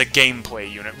quality as a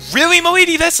gameplay unit. Really,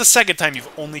 Milady? That's the second time you've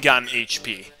only gotten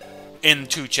HP in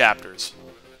 2 chapters.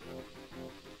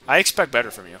 I expect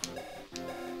better from you.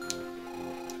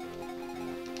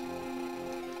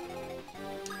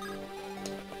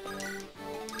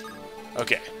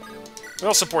 Okay.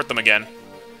 We'll support them again.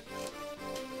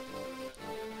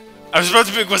 I was about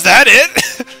to be... Was that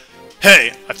it?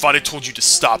 Hey, I thought I told you to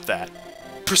stop that.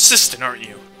 Persistent, aren't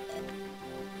you?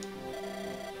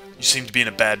 You seem to be in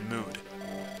a bad mood.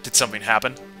 Did something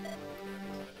happen?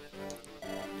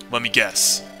 Let me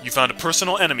guess. You found a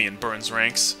personal enemy in Burns'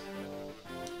 ranks?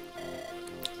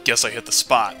 Guess I hit the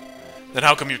spot. Then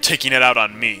how come you're taking it out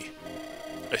on me?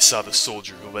 I saw the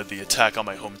soldier who led the attack on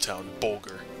my hometown,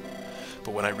 Bulger.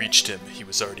 But when I reached him, he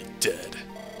was already dead.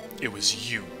 It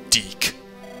was you, Deke.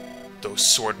 Those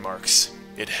sword marks.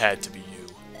 It had to be you.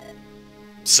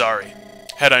 Sorry.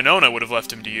 Had I known, I would have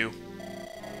left him to you.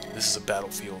 This is a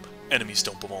battlefield. Enemies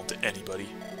don't belong to anybody.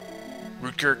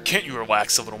 Rutger, can't you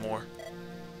relax a little more?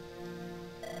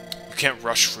 You can't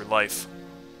rush for life.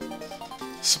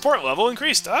 Support level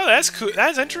increased. Oh, that's cool.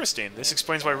 That's interesting. This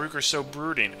explains why Rutger's so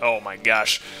brooding. Oh my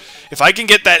gosh. If I can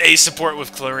get that A support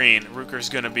with Clarine, Rutger's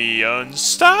gonna be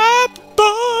unstoppable!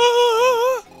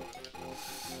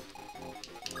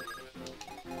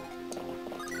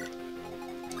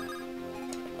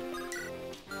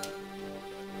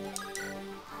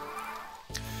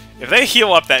 If they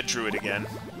heal up that druid again...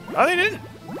 Oh, they didn't.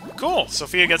 Cool.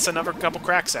 Sophia gets another couple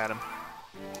cracks at him.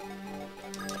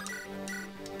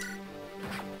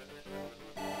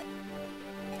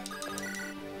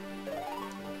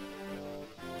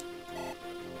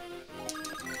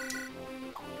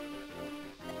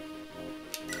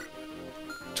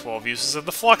 "12 uses of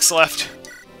the flux left.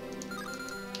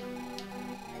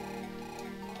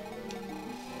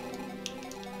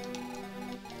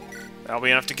 That'll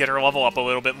be enough to get her level up a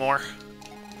little bit more.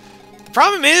 The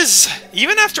problem is,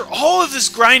 even after all of this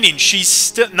grinding,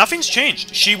 nothing's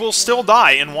changed. She will still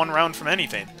die in one round from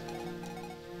anything.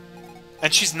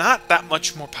 And she's not that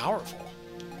much more powerful.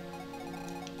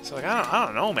 So, like, I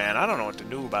don't know, man. I don't know what to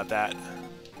do about that.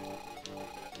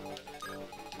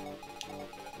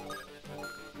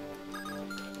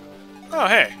 Oh,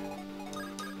 hey.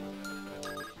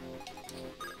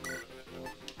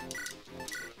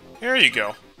 Here you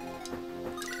go.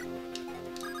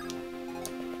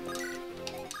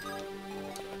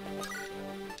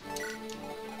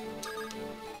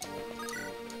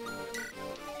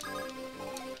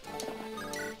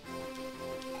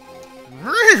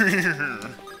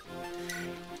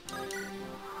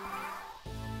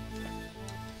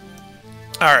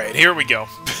 Alright, here we go.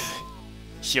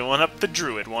 Healing up the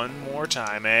druid one more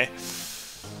time, eh?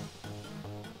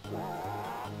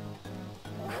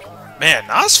 Man,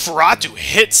 Nosferatu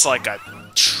hits like a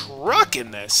truck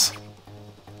in this.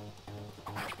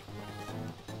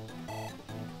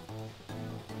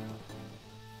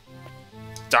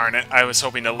 Darn it, I was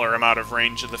hoping to lure him out of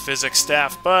range of the physics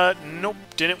staff, but nope,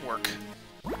 didn't work.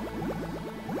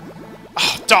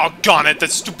 Oh, doggone it,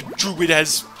 that stupid druid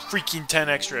has freaking 10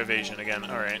 extra evasion again.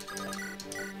 Alright.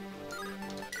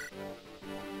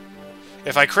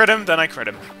 If I crit him, then I crit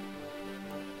him.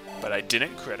 But I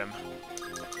didn't crit him.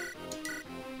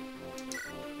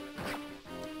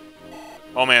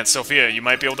 Oh man, Sophia, you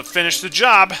might be able to finish the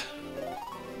job!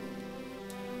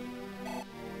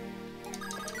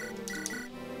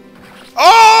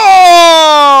 Oh!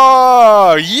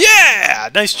 Yeah!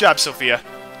 Nice job, Sophia.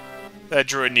 That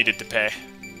druid needed to pay.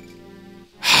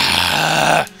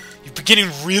 You've been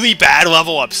getting really bad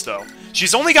level ups, though.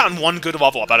 She's only gotten one good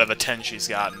level up out of the 10 she's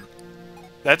gotten.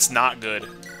 That's not good.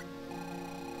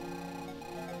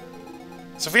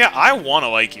 Sophia, I want to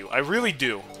like you. I really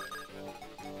do.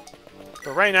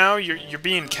 But right now, you're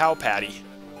being cow patty.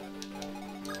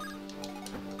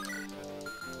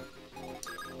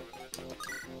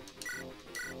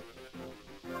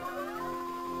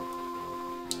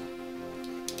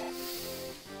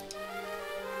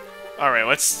 Alright,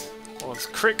 let's... Well,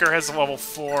 Kricker has a level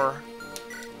 4.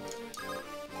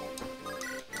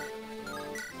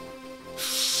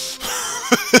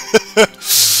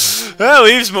 That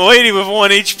leaves Milady with 1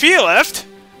 HP left.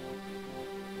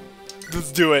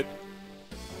 Let's do it.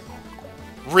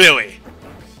 Really?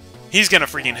 He's gonna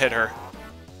freaking hit her.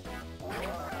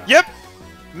 Yep.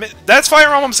 That's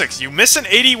Fire Emblem 6. You miss an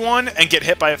 81 and get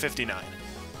hit by a 59.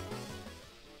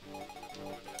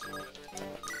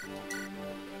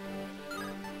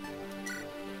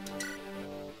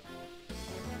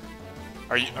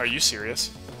 Are you serious?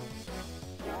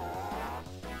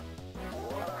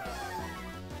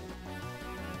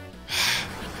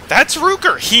 That's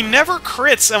Rutger! He never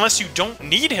crits unless you don't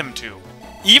need him to.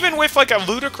 Even with, like, a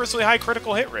ludicrously high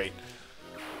critical hit rate.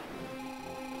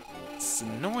 It's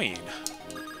annoying.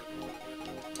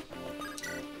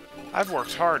 I've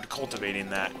worked hard cultivating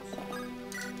that.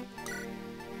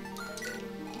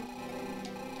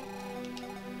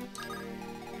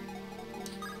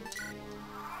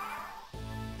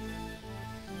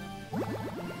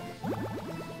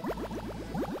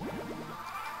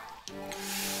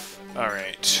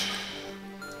 Alright.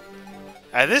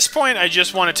 At this point, I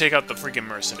just want to take out the freaking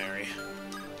mercenary.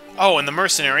 Oh, and the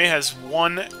mercenary has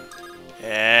 1...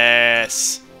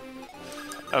 Yes.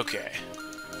 Okay.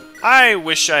 I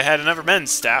wish I had another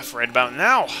men's staff right about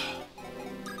now.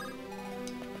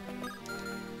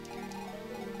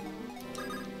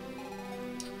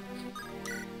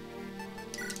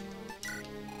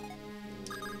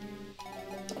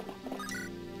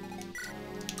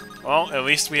 Well, at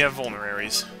least we have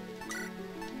vulneraries.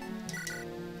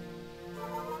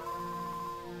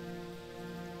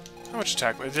 How much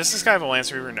attack? Does this guy have a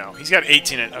Lance Reaver? No. He's got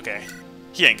 18 in... Okay.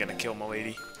 He ain't gonna kill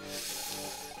Milady.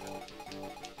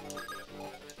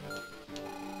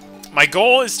 My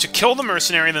goal is to kill the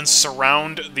mercenary, then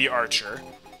surround the archer.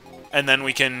 And then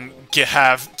we can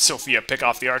have Sophia pick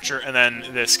off the archer, and then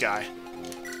this guy.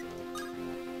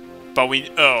 But we...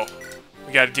 Oh.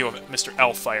 We gotta deal with Mr.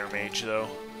 Elf Fire Mage, though.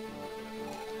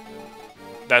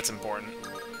 That's important.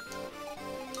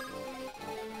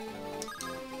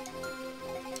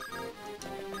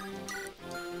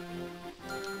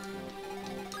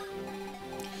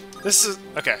 This is...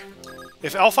 Okay.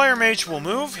 If Elfire Mage will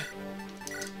move,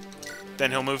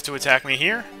 then he'll move to attack me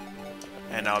here,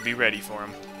 and I'll be ready for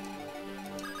him.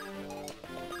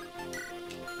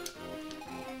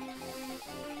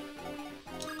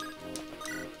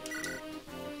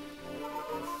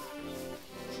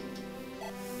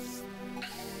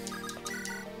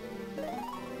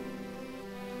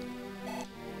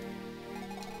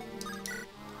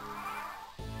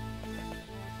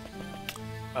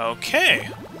 Okay.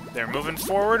 They're moving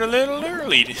forward a little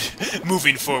early.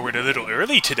 Moving forward a little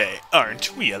early today,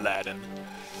 aren't we, Aladdin?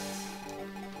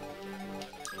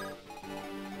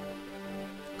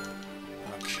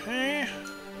 Okay.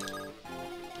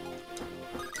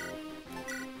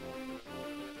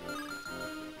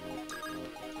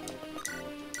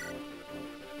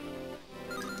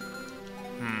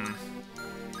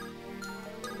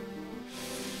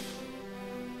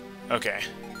 Okay.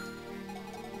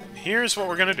 And here's what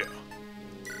we're gonna do.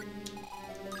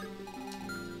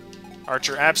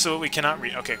 Archer absolutely cannot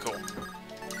read. Okay, cool.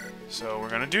 So we're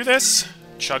gonna do this.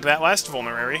 Chug that last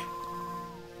vulnerary.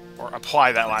 Or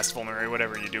apply that last vulnerary,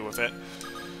 whatever you do with it.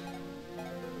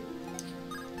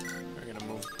 We're gonna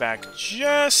move back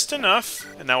just enough,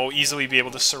 and now we'll easily be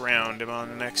able to surround him on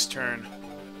the next turn.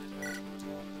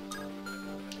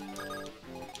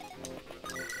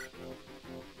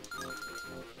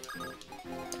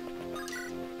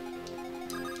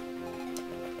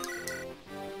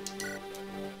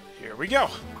 Here we go.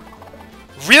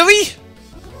 Really?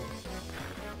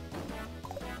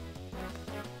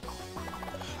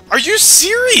 Are you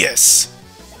serious?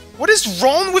 What is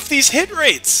wrong with these hit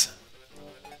rates?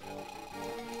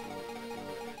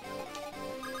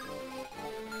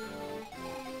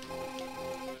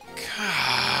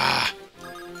 God.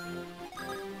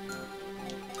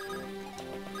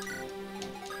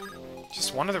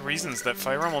 Just one of the reasons that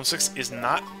Fire Emblem 6 is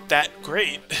not that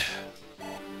great.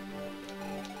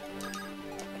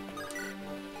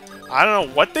 I don't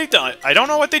know what they done. I don't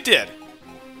know what they did.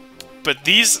 But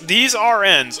these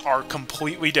RNs are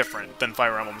completely different than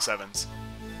Fire Emblem 7's.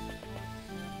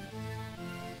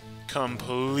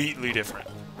 Completely different.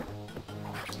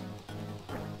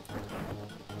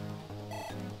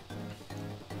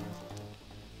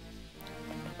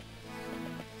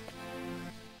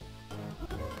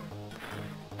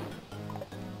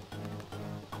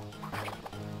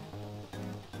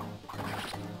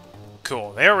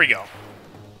 Cool, there we go.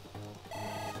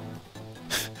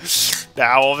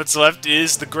 Now all that's left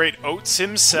is the great OATS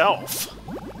himself.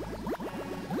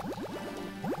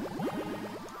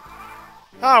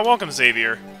 Ah, welcome,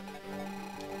 Xavier.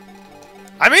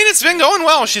 I mean, it's been going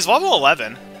well. She's level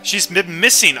 11. She's been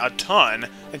missing a ton,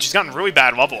 and she's gotten really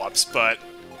bad level ups, but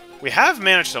we have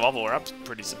managed to level her up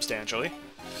pretty substantially.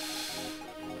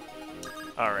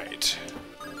 Alright.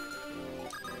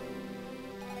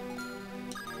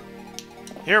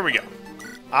 Here we go.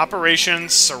 Operation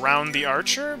Surround the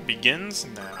Archer begins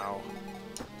now.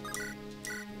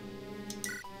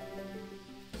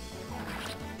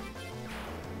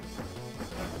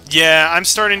 Yeah, I'm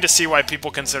starting to see why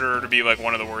people consider her to be, like,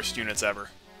 one of the worst units ever.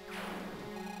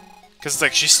 Because,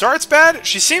 like, she starts bad,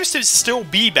 she seems to still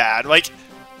be bad. Like,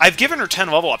 I've given her 10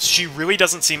 level ups, she really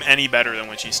doesn't seem any better than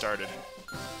when she started.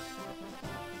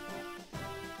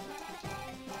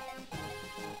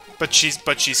 But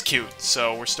she's cute,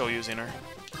 so we're still using her.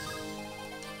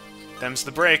 Them's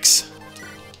the breaks.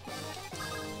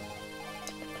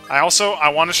 I want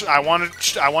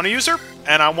to use her,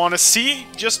 and I want to see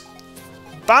just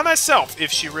by myself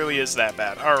if she really is that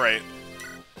bad. All right.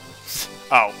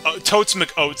 Oh, Totes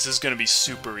McOats is gonna be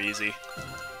super easy.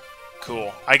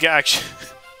 Cool. I get actually.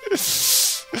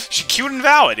 She's cute and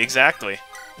valid, exactly.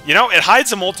 You know, it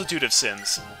hides a multitude of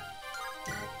sins.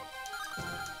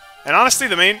 And honestly,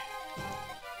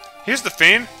 here's the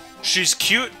thing. She's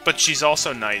cute, but she's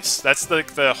also nice. That's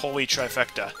like the holy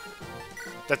trifecta.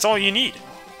 That's all you need.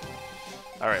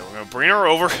 Alright, we're gonna bring her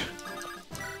over.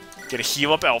 Get a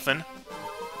heal up Elfin.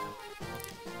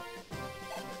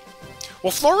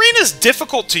 Well, Florina's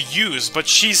difficult to use, but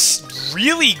she's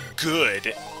really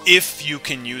good if you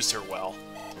can use her well.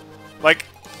 Like,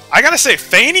 I gotta say,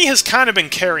 Fanny has kind of been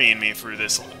carrying me through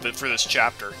this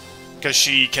chapter. Because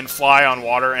she can fly on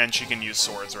water and she can use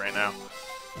swords right now.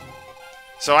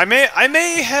 So I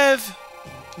may have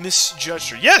misjudged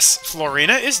her. Yes,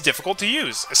 Florina is difficult to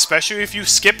use, especially if you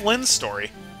skip Lynn's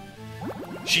story.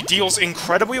 She deals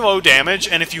incredibly low damage,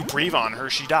 and if you breathe on her,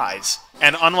 she dies.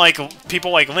 And unlike people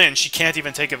like Lynn, she can't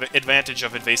even take advantage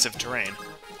of invasive terrain.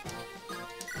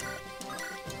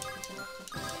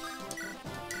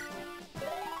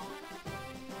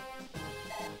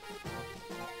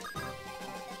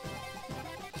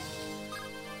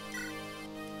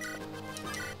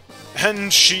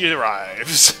 And she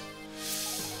arrives.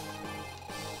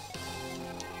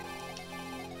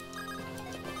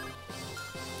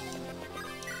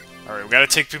 Alright, we gotta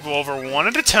take people over one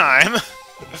at a time.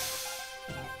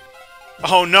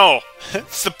 Oh no!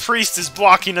 The priest is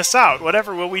blocking us out.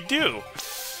 Whatever will we do?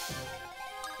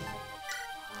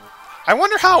 I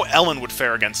wonder how Ellen would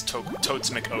fare against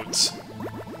Toads McOats.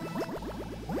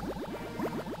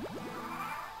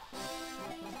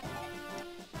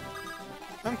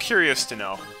 I'm curious to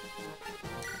know.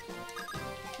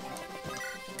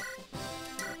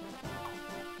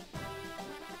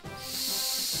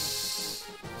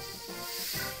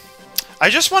 I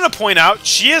just want to point out,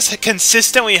 she has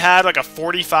consistently had like a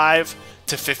 45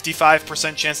 to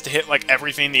 55% chance to hit like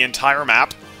everything the entire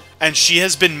map, and she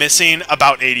has been missing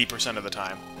about 80% of the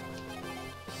time.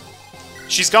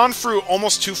 She's gone through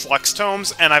almost 2 flex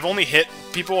tomes, and I've only hit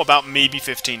people about maybe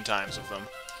 15 times with them.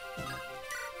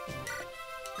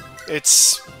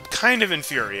 It's kind of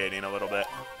infuriating a little bit.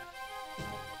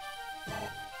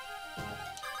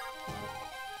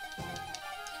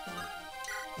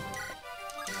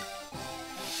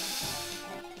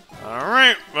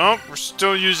 Alright, well, we're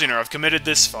still using her. I've committed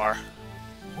this far.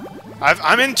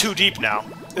 I'm in too deep now.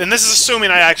 And this is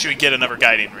assuming I actually get another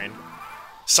Guiding Ring.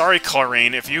 Sorry,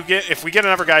 Clarine, if we get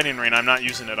another Guiding Ring, I'm not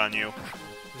using it on you.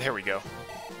 There we go.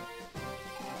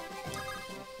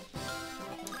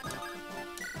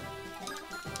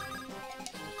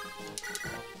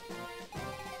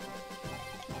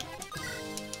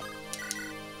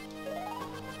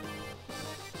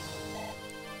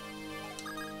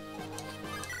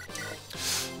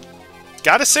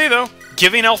 Gotta say, though,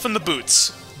 giving Elfin the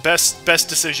boots. Best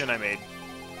decision I made.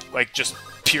 Like, just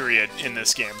period in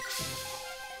this game.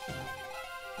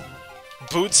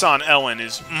 Boots on Ellen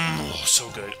is oh, so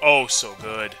good. Oh, so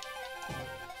good.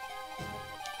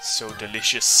 So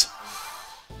delicious.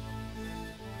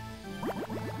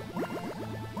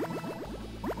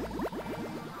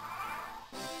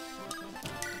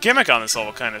 Gimmick on this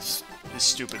level kind of is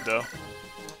stupid, though.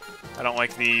 I don't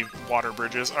like the water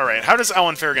bridges. Alright, how does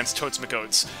Ellen fare against Toads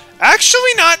McOats?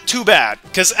 Actually not too bad,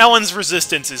 because Ellen's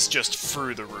resistance is just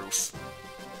through the roof.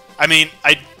 I mean,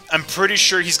 I'm pretty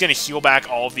sure he's going to heal back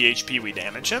all of the HP we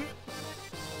damage him.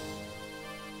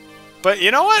 But you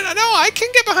know what? No, I can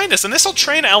get behind this, and this will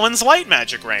train Ellen's light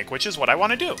magic rank, which is what I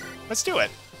want to do. Let's do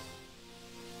it.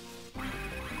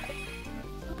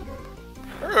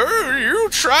 You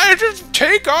try to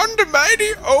take on the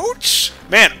mighty Oats?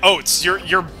 Man, Oats,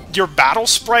 your battle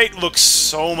sprite looks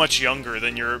so much younger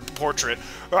than your portrait.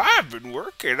 I've been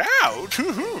working out.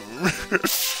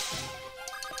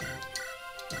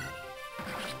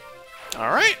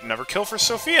 Alright, another kill for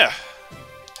Sophia.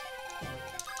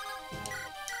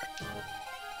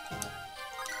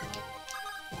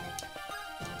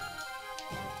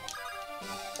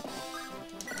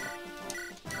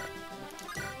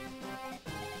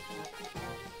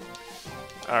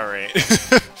 Alright.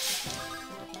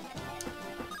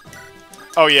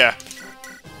 Oh, yeah.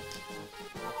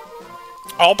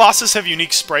 All bosses have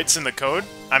unique sprites in the code.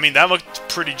 I mean, that looked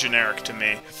pretty generic to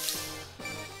me.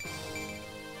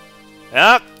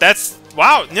 Yeah, that's...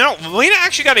 Wow, you know, Lena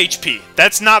actually got HP.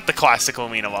 That's not the classical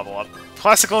Lena level up.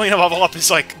 Classical Lena level up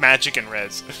is like magic and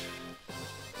res.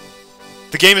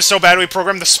 The game is so badly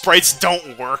programmed, the sprites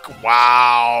don't work.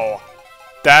 Wow.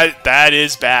 That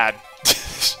is bad.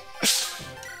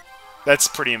 That's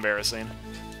pretty embarrassing.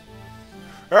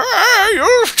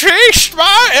 You've tasted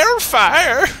my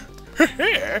hellfire!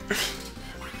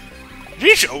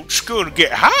 This oat's gonna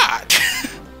get hot!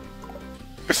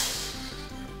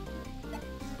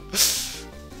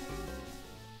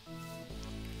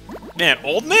 Man,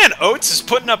 Old Man Oats is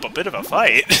putting up a bit of a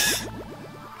fight.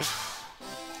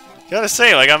 Gotta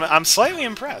say, like, I'm slightly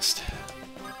impressed.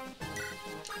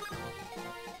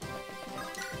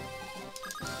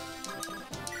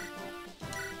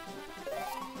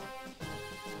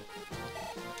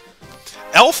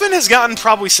 Elfin has gotten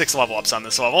probably 6 level ups on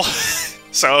this level.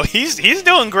 So he's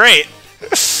doing great.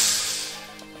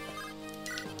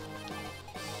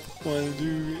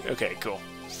 Okay, cool.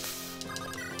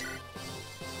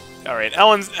 Alright,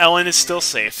 Ellen is still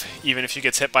safe, even if she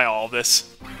gets hit by all of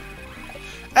this.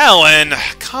 Ellen!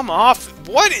 Come off!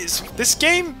 What is... This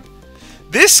game...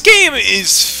 This game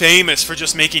is famous for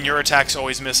just making your attacks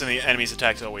always miss and the enemy's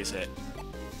attacks always hit.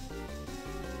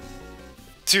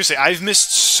 Seriously, I've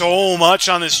missed so much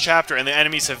on this chapter, and the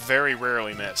enemies have very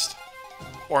rarely missed.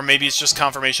 Or maybe it's just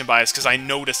confirmation bias, because I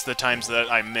notice the times that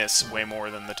I miss way more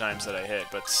than the times that I hit,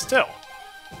 but still.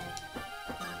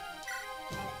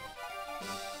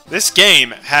 This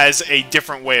game has a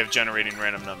different way of generating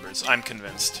random numbers, I'm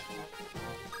convinced.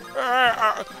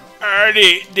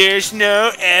 There's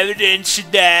no evidence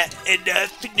of that, and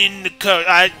nothing in the code.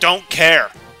 I don't care.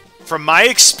 From my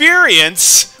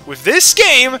experience with this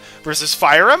game versus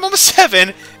Fire Emblem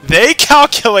 7, they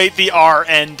calculate the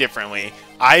RN differently.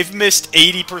 I've missed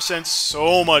 80%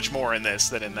 so much more in this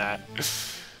than in that.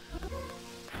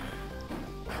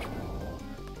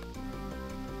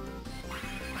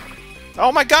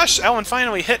 Oh my gosh, Ellen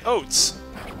finally hit OATS.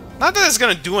 Not that it's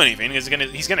gonna do anything, he's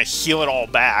gonna heal it all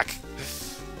back.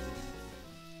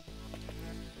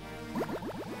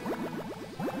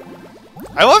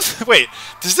 I love... Wait,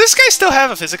 does this guy still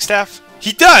have a physics staff?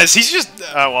 He does! He's just...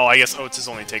 well, I guess OATS has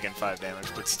only taken 5 damage,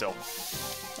 but still.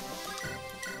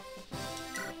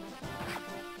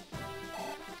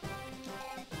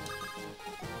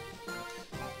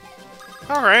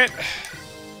 Alright.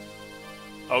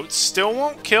 OATS still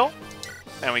won't kill,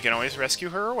 and we can always rescue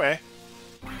her away.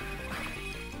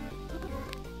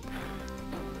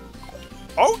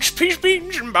 Oats, peas,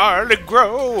 beans, and barley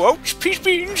grow. Oats, peas,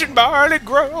 beans, and barley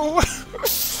grow.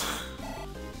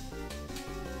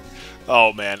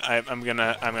 Oh man, I'm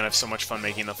gonna have so much fun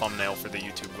making the thumbnail for the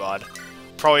YouTube VOD.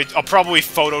 I'll probably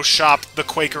Photoshop the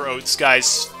Quaker Oats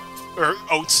guy's or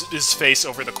Oats' face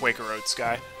over the Quaker Oats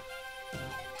guy.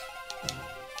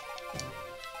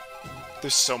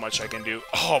 There's so much I can do.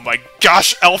 Oh my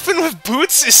gosh, Elfin with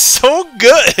boots is so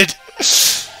good.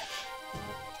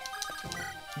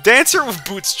 Dancer with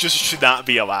boots just should not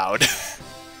be allowed.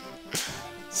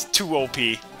 It's too OP.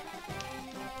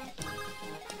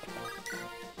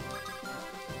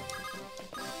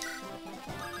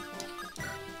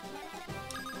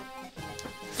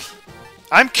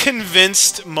 I'm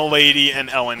convinced Milady and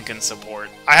Ellen can support.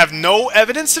 I have no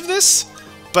evidence of this,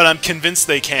 but I'm convinced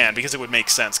they can, because it would make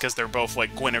sense, because they're both,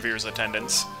 like, Guinevere's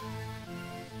attendants.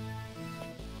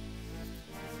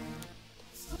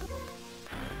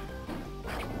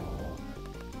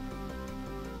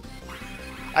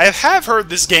 I have heard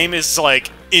this game is, like,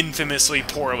 infamously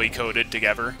poorly coded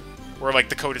together, where, like,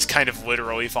 the code is kind of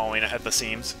literally falling at the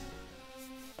seams.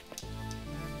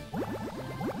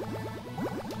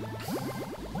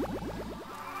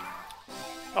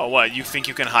 Oh, what? You think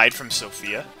you can hide from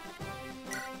Sophia?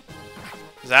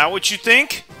 Is that what you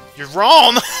think? You're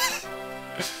wrong!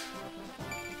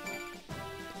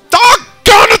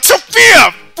 Doggone it,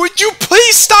 Sophia! Would you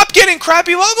please stop getting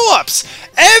crappy level ups?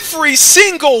 Every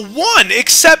single one,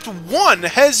 except one,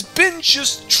 has been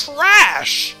just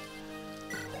trash.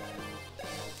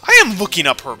 I am looking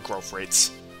up her growth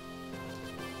rates.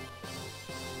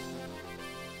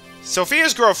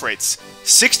 Sophia's growth rates.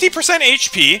 60%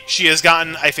 HP, she has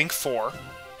gotten, I think, 4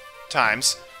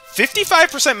 times.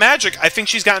 55% magic, I think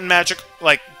she's gotten magic,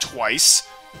 like, twice.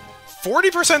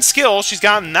 40% skill, she's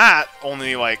gotten that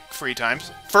only, like, 3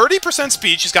 times. 30%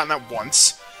 speed, she's gotten that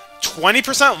once.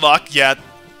 20% luck, yeah,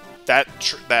 that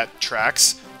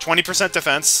tracks. 20%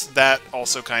 defense, that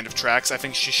also kind of tracks. I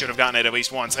think she should have gotten it at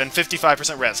least once. And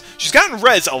 55% res. She's gotten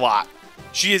res a lot.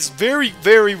 She is very,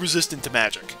 very resistant to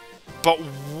magic. But,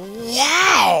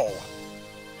 wow!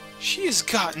 She's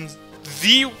gotten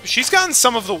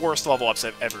some of the worst level ups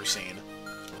I've ever seen.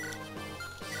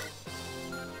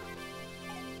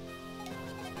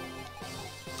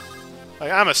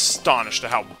 Like, I'm astonished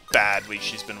at how badly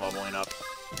she's been leveling up.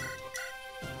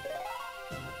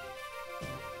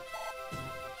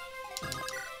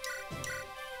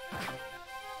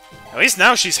 At least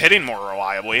now she's hitting more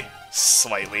reliably.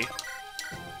 Slightly.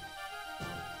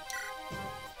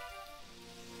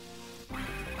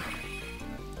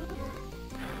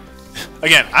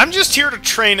 Again, I'm just here to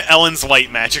train Ellen's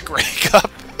light magic rank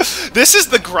up. This is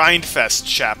the Grindfest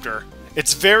chapter.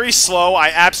 It's very slow. I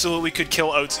absolutely could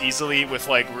kill Oats easily with,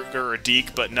 like, or a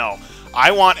Deke, but no.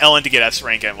 I want Ellen to get S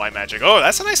rank and light magic. Oh,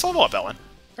 that's a nice level up, Ellen.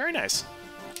 Very nice.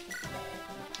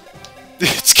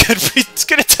 It's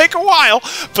gonna take a while,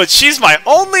 but she's my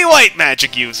only light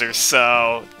magic user,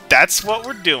 so that's what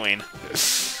we're doing.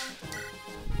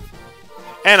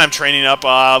 And I'm training up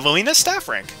Lilina's staff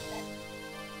rank.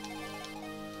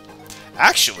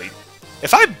 Actually,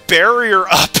 if I barrier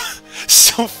up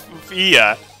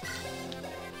Sophia,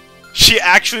 she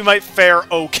actually might fare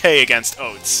okay against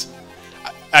OATS.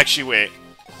 Actually, wait.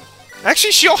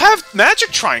 Actually, she'll have Magic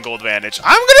Triangle advantage.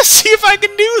 I'm gonna see if I can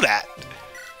do that.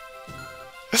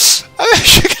 I'm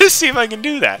actually gonna see if I can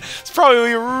do that. It's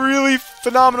probably a really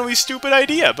phenomenally stupid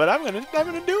idea, but I'm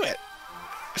gonna do it.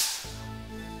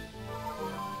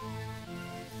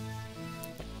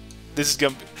 This is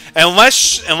gonna be,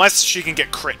 unless she can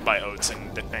get crit by OATS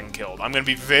and killed. I'm gonna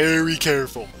be very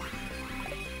careful.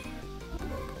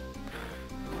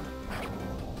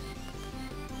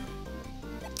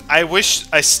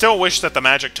 I still wish that the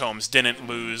Magic Tomes didn't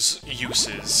lose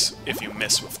uses if you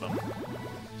miss with them.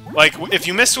 Like, if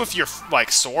you miss with your,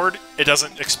 like, sword, it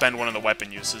doesn't expend one of the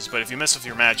weapon uses, but if you miss with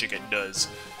your magic, it does.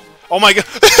 Oh my god!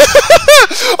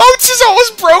 OATS has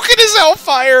almost broken his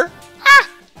Hellfire! Ah!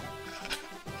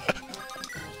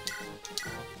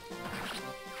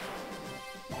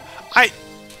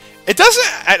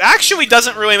 It actually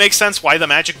doesn't really make sense why the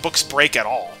magic books break at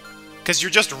all. Because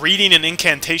you're just reading an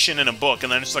incantation in a book,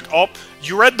 and then it's like, oh,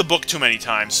 you read the book too many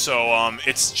times, so,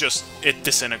 it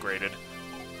disintegrated.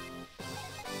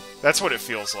 That's what it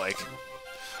feels like.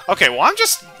 Okay, well,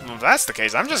 if that's the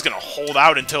case, I'm just gonna hold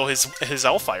out until his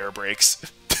Hellfire breaks.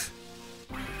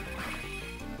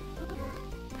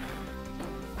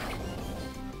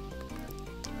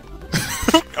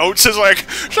 OATS is like,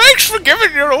 thanks for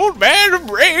giving your old man a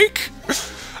break.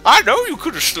 I know you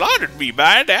could have slaughtered me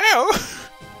by now.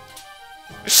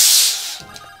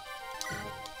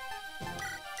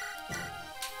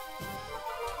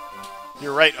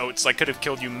 You're right, OATS. I could have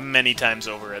killed you many times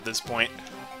over at this point.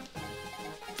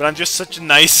 But I'm just such a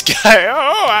nice guy.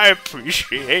 Oh, I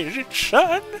appreciate it,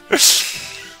 son.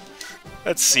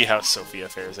 Let's see how Sophia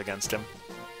fares against him.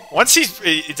 Once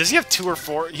does he have 2 or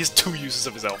 4? He has 2 uses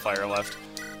of his Hellfire left.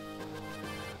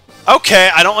 Okay,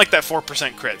 I don't like that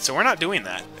 4% crit, so we're not doing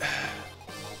that.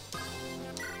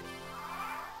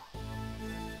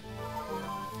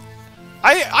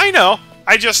 I know.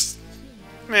 I just...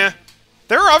 meh.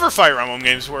 There are other Fire Emblem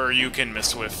games where you can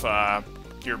miss with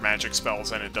your magic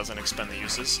spells and it doesn't expend the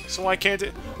uses. So why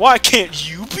can't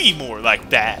you be more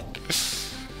like that?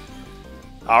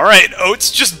 Alright,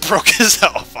 OATS just broke his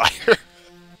Hellfire.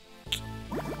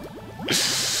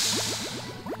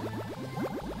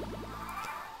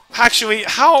 Actually,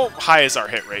 how high is our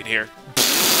hit rate here?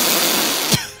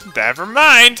 Never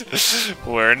mind.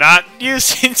 We're not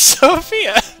using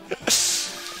Sophia.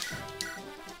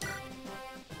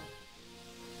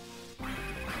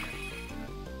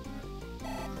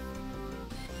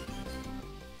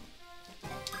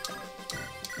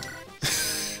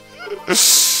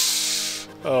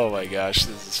 Oh my gosh,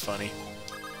 this is funny.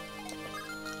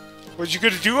 What you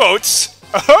gonna do, OATS?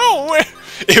 Oh!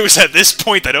 It was at this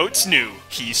point that OATS knew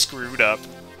he screwed up.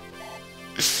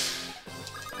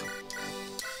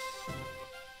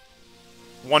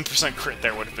 1% crit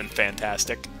there would have been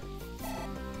fantastic.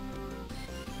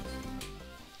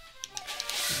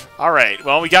 Alright,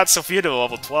 well, we got Sophia to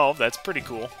level 12. That's pretty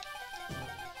cool.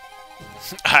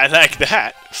 I like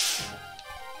that.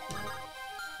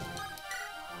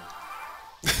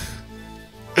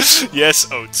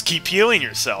 Yes, OATS, keep healing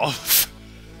yourself.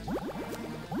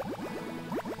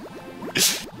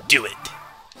 Do it.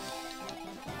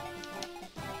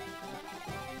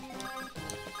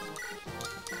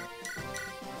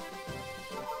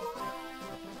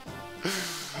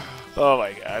 Oh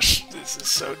my gosh, this is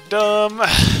so dumb.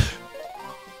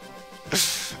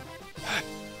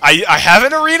 I have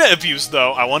an arena abuse,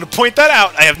 though. I want to point that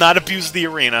out. I have not abused the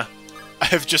arena. I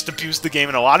have just abused the game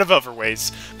in a lot of other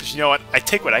ways. But you know what? I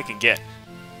take what I can get.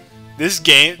 This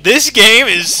game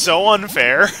is so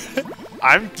unfair.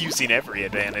 I'm using every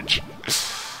advantage.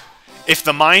 If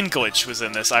the mind glitch was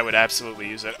in this, I would absolutely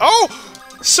use it. Oh!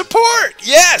 Support!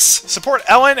 Yes! Support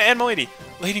Ellen and Milady.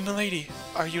 Lady Milady,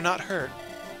 are you not hurt?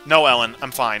 No, Ellen, I'm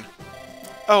fine.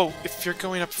 Oh, if you're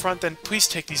going up front, then please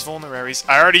take these vulneraries.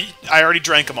 I already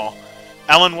drank them all.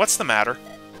 Ellen, what's the matter?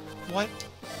 What?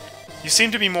 You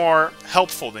seem to be more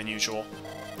helpful than usual.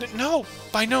 No,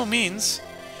 by no means.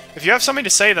 If you have something to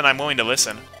say, then I'm willing to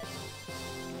listen.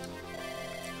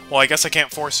 Well, I guess I can't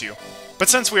force you. But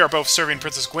since we are both serving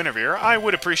Princess Guinevere, I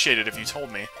would appreciate it if you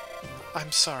told me.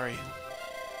 I'm sorry.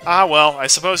 Ah, well, I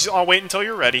suppose I'll wait until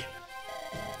you're ready.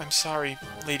 I'm sorry,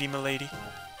 Lady Milady.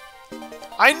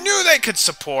 I knew they could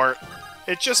support!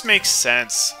 It just makes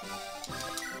sense.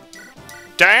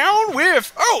 Down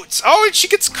with OATS! Oh, and she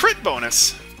gets crit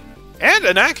bonus! And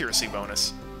an accuracy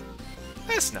bonus.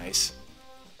 That's nice.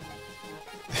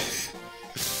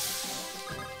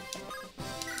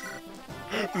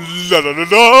 La la la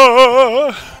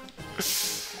la!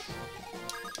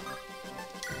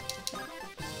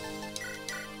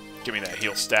 Give me that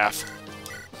heal staff.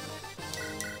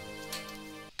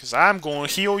 Because I'm going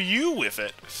to heal you with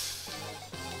it.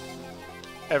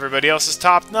 Everybody else is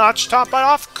top-notch, top bite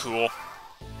off? Cool.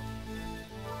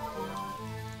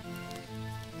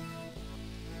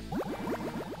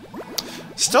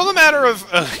 Still the matter of...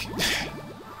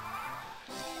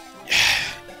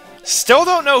 Still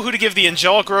don't know who to give the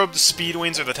Angelic Robe, the Speed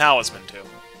Wings, or the Talisman to.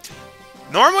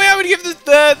 Normally I would give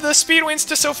the Speed Wings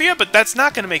to Sophia, but that's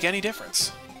not going to make any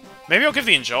difference. Maybe I'll give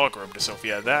the Angelic Robe to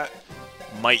Sophia. That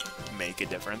might make a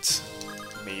difference.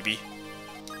 Maybe.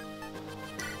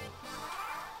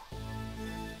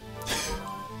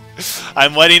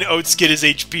 I'm letting Oats get his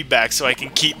HP back so I can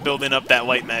keep building up that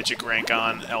light magic rank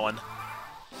on Ellen.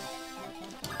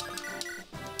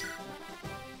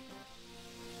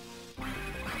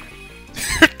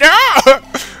 No!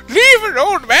 Leave an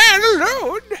old man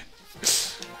alone!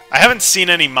 I haven't seen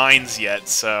any mines yet,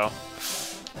 so...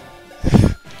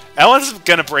 Ellen's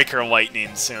gonna break her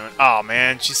lightning soon. Oh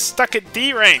man, she's stuck at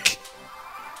D rank!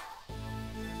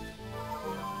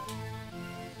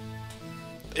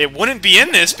 It wouldn't be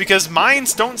in this because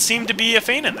mines don't seem to be a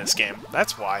thing in this game.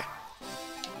 That's why.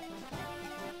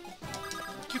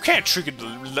 You can't trigger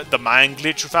the mine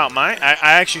glitch without mine. I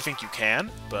actually think you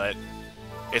can, but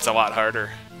it's a lot harder.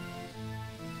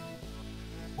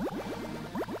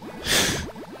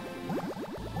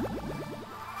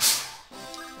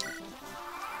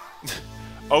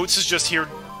 Oats is just here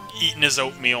eating his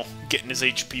oatmeal, getting his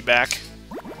HP back.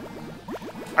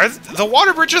 The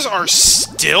water bridges are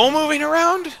still moving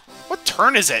around? What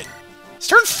turn is it? It's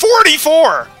turn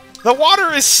 44! The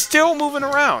water is still moving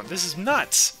around. This is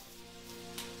nuts.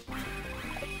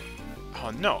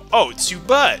 Oh no. Oats, you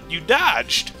butt. You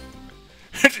dodged.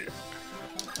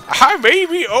 I may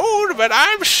be old, but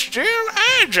I'm still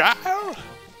agile.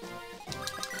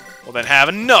 Well then have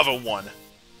another one.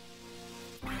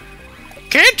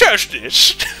 Can't touch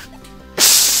this.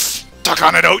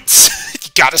 Doggone it, Oats.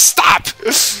 You gotta stop.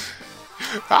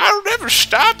 I'll never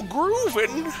stop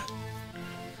grooving.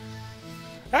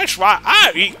 That's why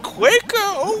I eat Quaker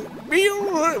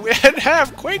oatmeal and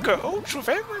have Quaker oats with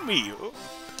every meal.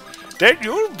 Then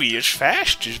you'll be as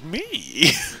fast as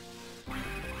me.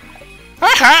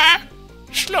 Ha-ha!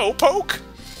 Slowpoke.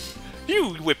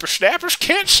 You whippersnappers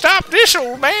can't stop this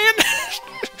old man.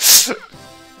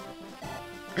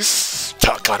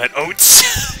 Doggone it,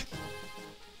 Oats.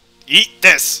 Eat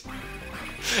this.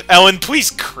 Ellen,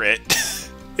 please crit.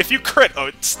 If you crit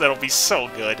Oats, that'll be so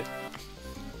good.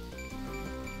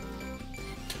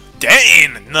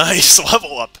 Dang! Nice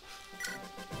level up.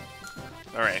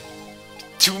 Alright.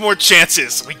 2 more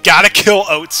chances. We gotta kill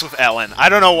Oats with Ellen. I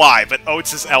don't know why, but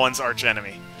Oats is Ellen's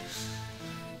archenemy.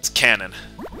 It's canon.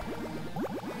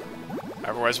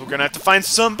 Otherwise, we're gonna have to find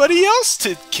somebody else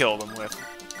to kill them with.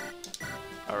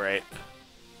 Alright.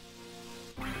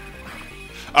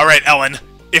 Alright, Ellen.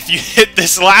 If you hit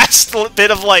this last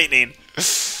bit of lightning,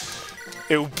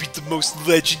 it will be the most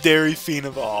legendary thing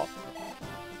of all.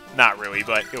 Not really,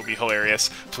 but it'll be hilarious.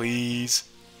 Please.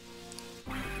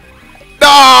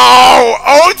 No!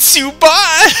 Oats, you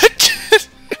butt!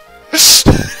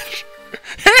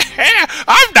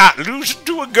 I'm not losing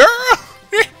to a girl!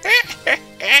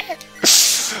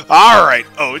 Alright,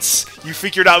 Oats. You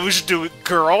think you're not losing to a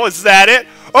girl? Is that it?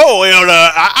 Oh,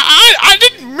 I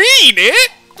didn't mean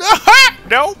it!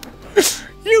 Nope.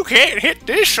 You can't hit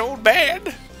this old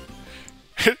man.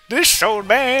 This old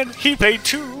man, he played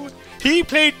 2. He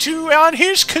played 2 on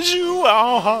his kazoo.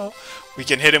 Oh. We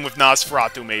can hit him with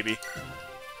Nosferatu, maybe.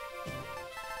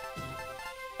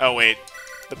 Oh, wait.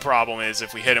 The problem is,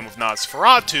 if we hit him with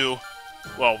Nosferatu...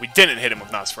 Well, we didn't hit him with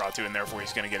Nosferatu, and therefore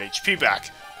he's going to get HP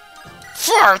back.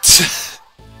 Fart!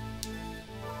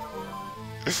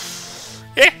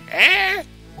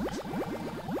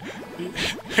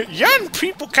 Young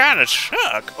people kind of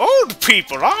suck. Old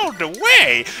people all the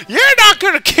way. You're not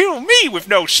going to kill me with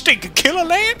no stinking killer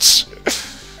lance.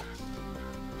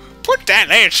 Put that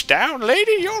lance down,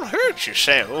 lady. You'll hurt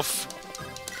yourself.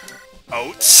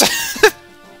 Oats.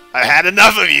 I had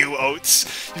enough of you, Oats.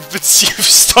 You've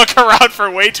stuck around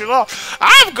for way too long.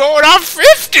 I'm going on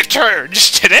 50 turns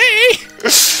today.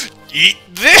 Eat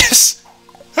this.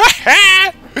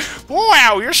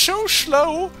 Wow, you're so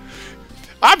slow.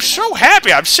 I'm so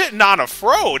happy I'm sitting on a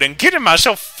throne and getting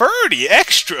myself 30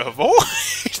 extra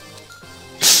voice.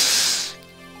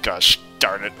 Gosh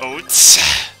darn it, Oats.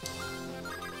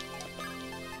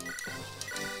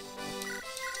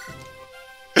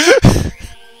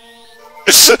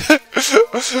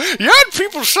 Young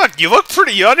people suck. You look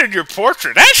pretty young in your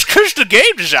portrait. That's because the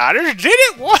game designers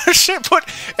didn't want to put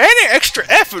any extra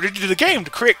effort into the game to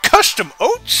create custom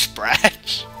Oats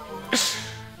sprites.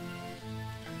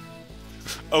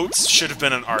 Oats should have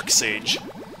been an Arc Sage.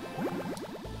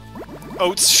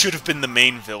 Oats should have been the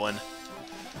main villain.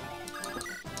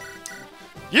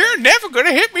 You're never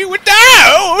gonna hit me with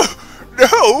that!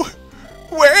 No!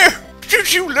 Where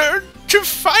did you learn to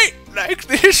fight like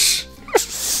this?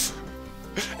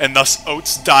 And thus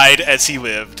Oats died as he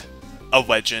lived. A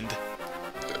legend.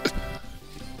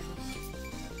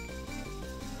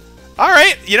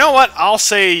 Alright, you know what? I'll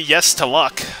say yes to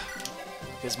luck.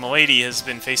 Because Milady has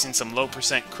been facing some low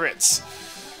percent crits.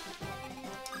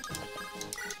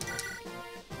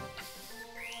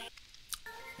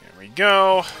 There we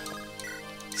go.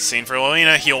 Scene for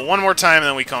Lilina. Heal one more time and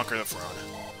then we conquer the throne.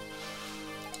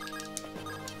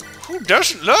 Who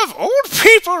doesn't love old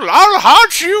people? I'll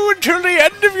haunt you until the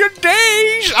end of your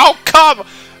days! Oh, come!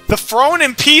 The throne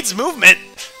impedes movement!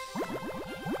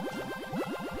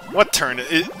 What turn?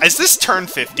 Is this turn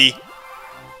 50?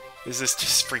 Is this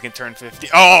just freaking turn 50?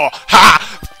 Oh!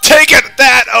 Ha! Take it!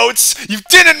 That, Oats! You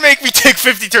didn't make me take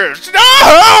 50 turns! No!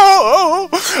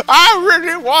 I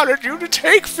really wanted you to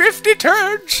take 50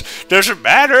 turns! Doesn't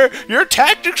matter! Your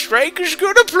tactics rank is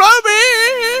gonna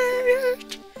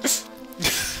plummet!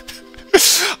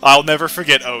 I'll never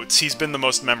forget Oats. He's been the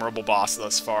most memorable boss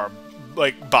thus far.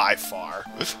 Like, by far.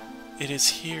 It is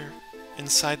here,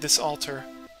 inside this altar.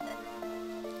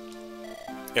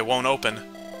 It won't open.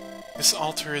 This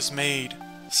altar is made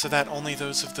so that only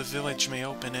those of the village may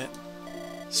open it.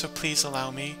 So please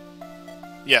allow me.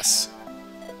 Yes.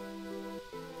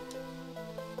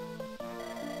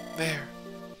 There.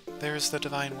 There is the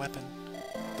divine weapon.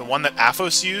 The one that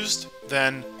Aphos used?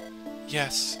 Then,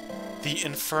 yes. The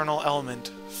infernal element,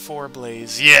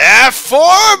 Forblaze. Yeah,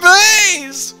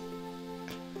 Forblaze!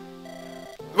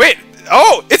 Wait,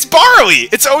 oh, it's Barley!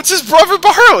 It's Oates' brother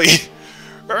Barley!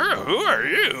 Who are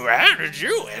you? How did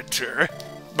you enter?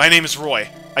 My name is Roy.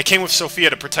 I came with Sophia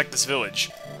to protect this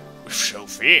village. With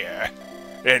Sophia?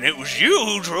 And it was you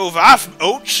who drove off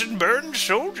Oats and burned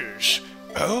soldiers.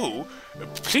 Oh,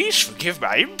 please forgive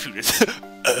my impudence.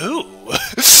 Oh,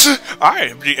 I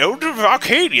am the Elder of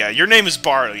Arcadia. Your name is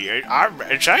Barley.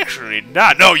 It's actually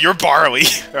not. No, you're Barley.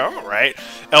 All right.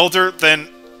 Elder, then,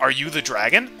 are you the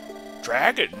dragon?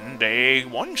 Dragon? They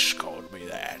once called me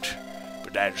that.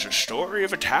 But that's a story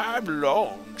of a time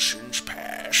long since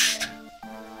past.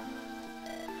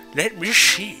 Let me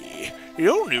see. The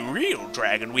only real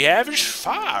dragon we have is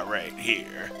Far right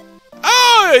here.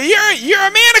 Oh, you're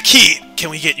a Manakete. Can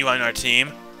we get you on our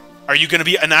team? Are you going to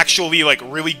be an actually, like,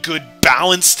 really good,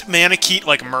 balanced Manakete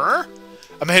like Myrrh?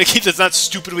 A Manakete that's not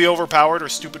stupidly overpowered or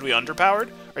stupidly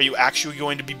underpowered? Are you actually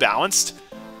going to be balanced?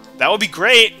 That would be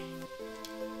great.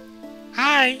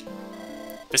 Hi.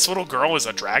 This little girl is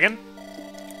a dragon?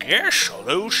 Yes,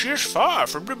 although she is far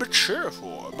from the mature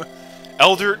form.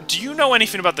 Elder, do you know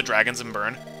anything about the dragons in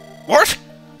Byrne? What?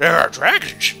 There are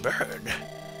dragons in Byrne?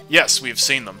 Yes, we have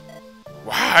seen them.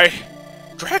 Why?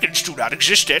 Dragons do not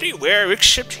exist anywhere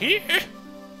except here.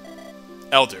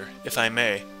 Elder, if I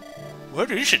may.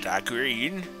 What is it,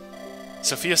 Green?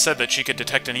 Sophia said that she could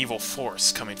detect an evil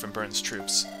force coming from Byrne's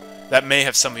troops. That may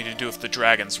have something to do with the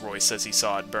dragons Roy says he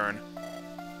saw at Byrne.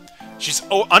 She's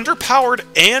underpowered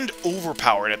and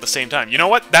overpowered at the same time. You know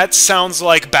what? That sounds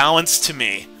like balance to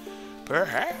me.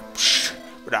 Perhaps.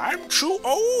 But I'm too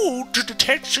old to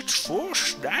detect such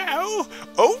force now.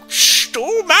 Oats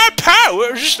stole my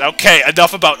powers. Okay,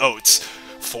 enough about Oats.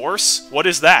 Force? What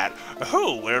is that?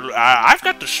 Oh, well, I've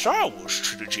got the Star Wars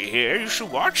trilogy here. You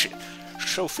should watch it.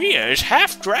 Sophia is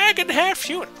half dragon, half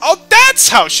human. Oh, that's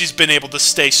how she's been able to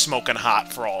stay smoking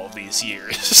hot for all of these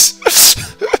years.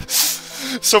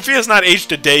 Sophia's not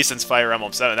aged a day since Fire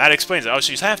Emblem 7. That explains it. Oh,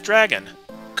 she's half dragon.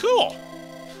 Cool.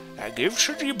 That gives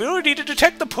her the ability to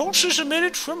detect the pulses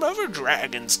emitted from other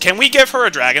dragons. Can we give her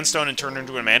a Dragonstone and turn her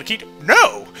into a Manakete?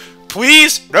 No!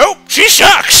 Please? Nope! She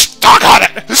sucks! Talk on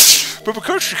it! But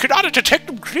because she could not detect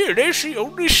them clearly, she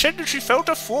only said that she felt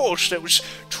a force that was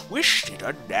twisted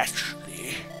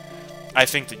unnaturally. I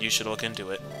think that you should look into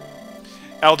it.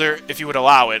 Elder, if you would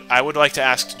allow it, I would like to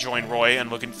ask to join Roy and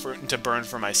look into Byrne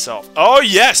for myself. Oh,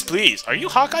 yes, please! Are you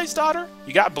Hawkeye's daughter?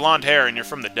 You got blonde hair and you're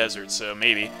from the desert, so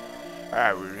maybe.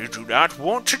 I really do not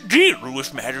want to deal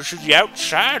with matters of the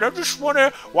outside. I just want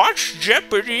to watch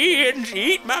Jeopardy and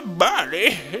eat my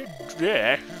body.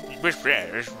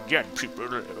 Young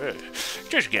people,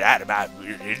 just get out of my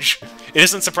village. It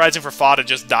isn't surprising for Fa to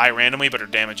just die randomly, but her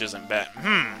damage isn't bad.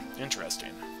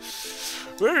 Interesting.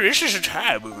 Well, this is a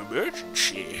time of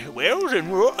emergency. Well,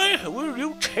 then, Roy, will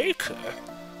you take her?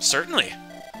 Certainly.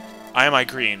 I am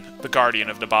Green, the guardian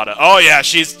of Nabata. Oh yeah,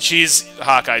 she's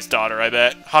Hawkeye's daughter, I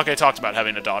bet. Hawkeye talked about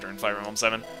having a daughter in Fire Emblem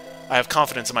 7. I have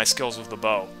confidence in my skills with the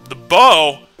bow. The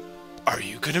bow? Are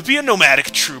you gonna be a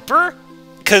nomadic trooper?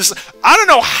 Because I don't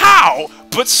know how,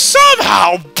 but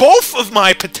somehow both of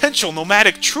my potential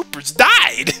nomadic troopers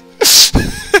died.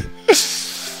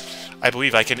 I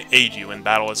believe I can aid you in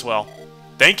battle as well.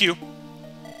 Thank you.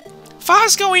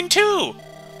 Fa's going too.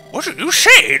 What are you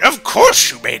saying? Of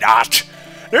course you may not.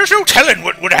 There's no telling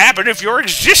what would happen if your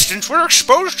existence were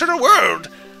exposed to the world.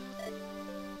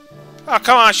 Oh,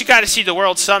 come on, she gotta see the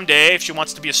world someday if she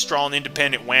wants to be a strong,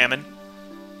 independent whammon.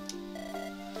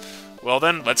 Well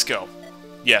then, let's go.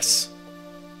 Yes.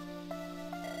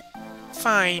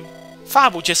 Fine. Fa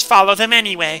will just follow them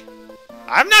anyway.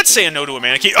 I'm not saying no to a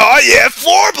mannequin. Oh yeah,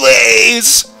 floor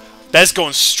blaze! That's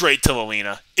going straight to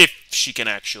Lelina, if she can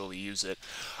actually use it.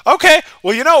 Okay,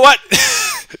 well you know what?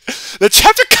 The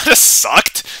chapter kind of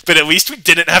sucked, but at least we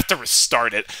didn't have to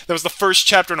restart it. That was the first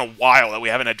chapter in a while that we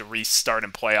haven't had to restart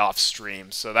and play off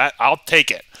stream, so that, I'll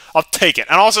take it. I'll take it.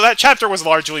 And also, that chapter was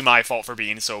largely my fault for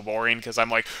being so boring, because I'm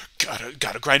like,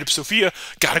 gotta grind up Sophia,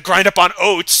 gotta grind up on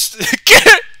oats. Get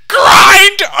it?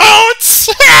 Grind oats!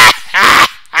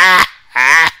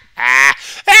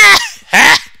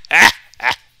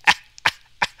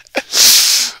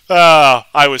 Oh,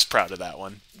 I was proud of that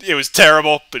one. It was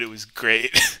terrible, but it was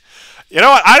great. You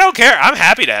know what? I don't care. I'm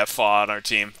happy to have Fa on our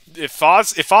team. If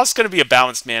Fa's going to be a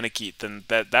balanced Manakete, then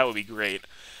that would be great.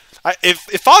 If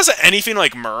Fa's anything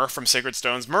like Myrrh from Sacred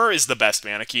Stones, Myrrh is the best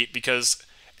Manakete because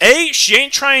A, she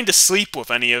ain't trying to sleep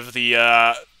with any of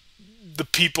the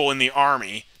people in the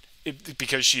army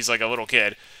because she's like a little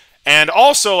kid. And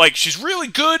also, like, she's really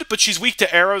good, but she's weak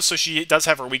to arrows, so she does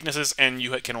have her weaknesses, and you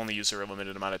can only use her a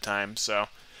limited amount of time, so...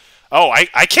 Oh,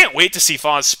 I can't wait to see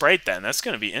Fa's sprite then. That's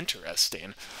going to be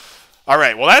interesting.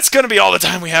 Alright, well that's going to be all the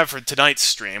time we have for tonight's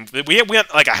stream. We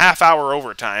went like a half-hour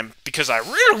overtime because I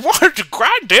really wanted to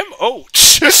grind them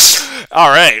oats.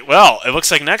 Alright, well, it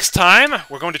looks like next time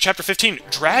we're going to Chapter 15,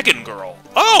 Dragon Girl.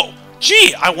 Oh,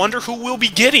 gee, I wonder who we'll be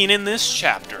getting in this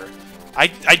chapter. I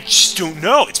just don't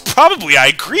know. It's probably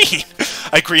Green.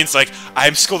 Green's like,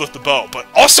 I'm skilled with the bow, but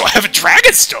also I have a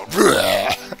dragon stone.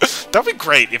 That'd be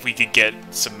great if we could get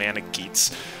some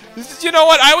Manaketes. You know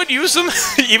what? I would use them,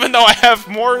 even though I have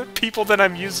more people than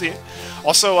I'm using.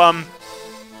 Also,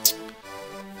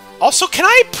 can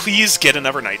I please get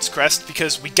another Knight's Crest?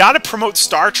 Because we gotta promote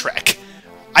Star Trek.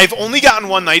 I've only gotten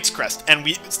one Knight's Crest, and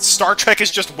Star Trek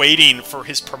is just waiting for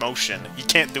his promotion. He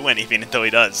can't do anything until he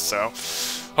does, so...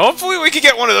 Hopefully we can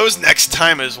get one of those next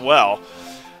time as well.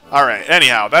 Alright,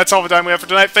 anyhow, that's all the time we have for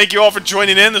tonight. Thank you all for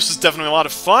joining in. This was definitely a lot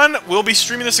of fun. We'll be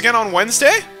streaming this again on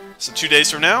Wednesday, so 2 days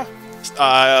from now,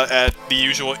 at the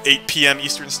usual 8 p.m.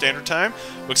 Eastern Standard Time.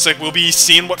 Looks like we'll be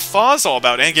seeing what Fa's all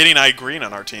about and getting Green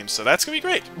on our team, so that's going to be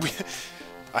great.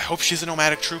 I hope she's a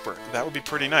nomadic trooper. That would be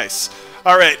pretty nice.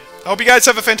 Alright, I hope you guys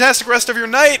have a fantastic rest of your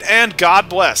night, and God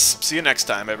bless. See you next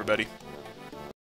time, everybody.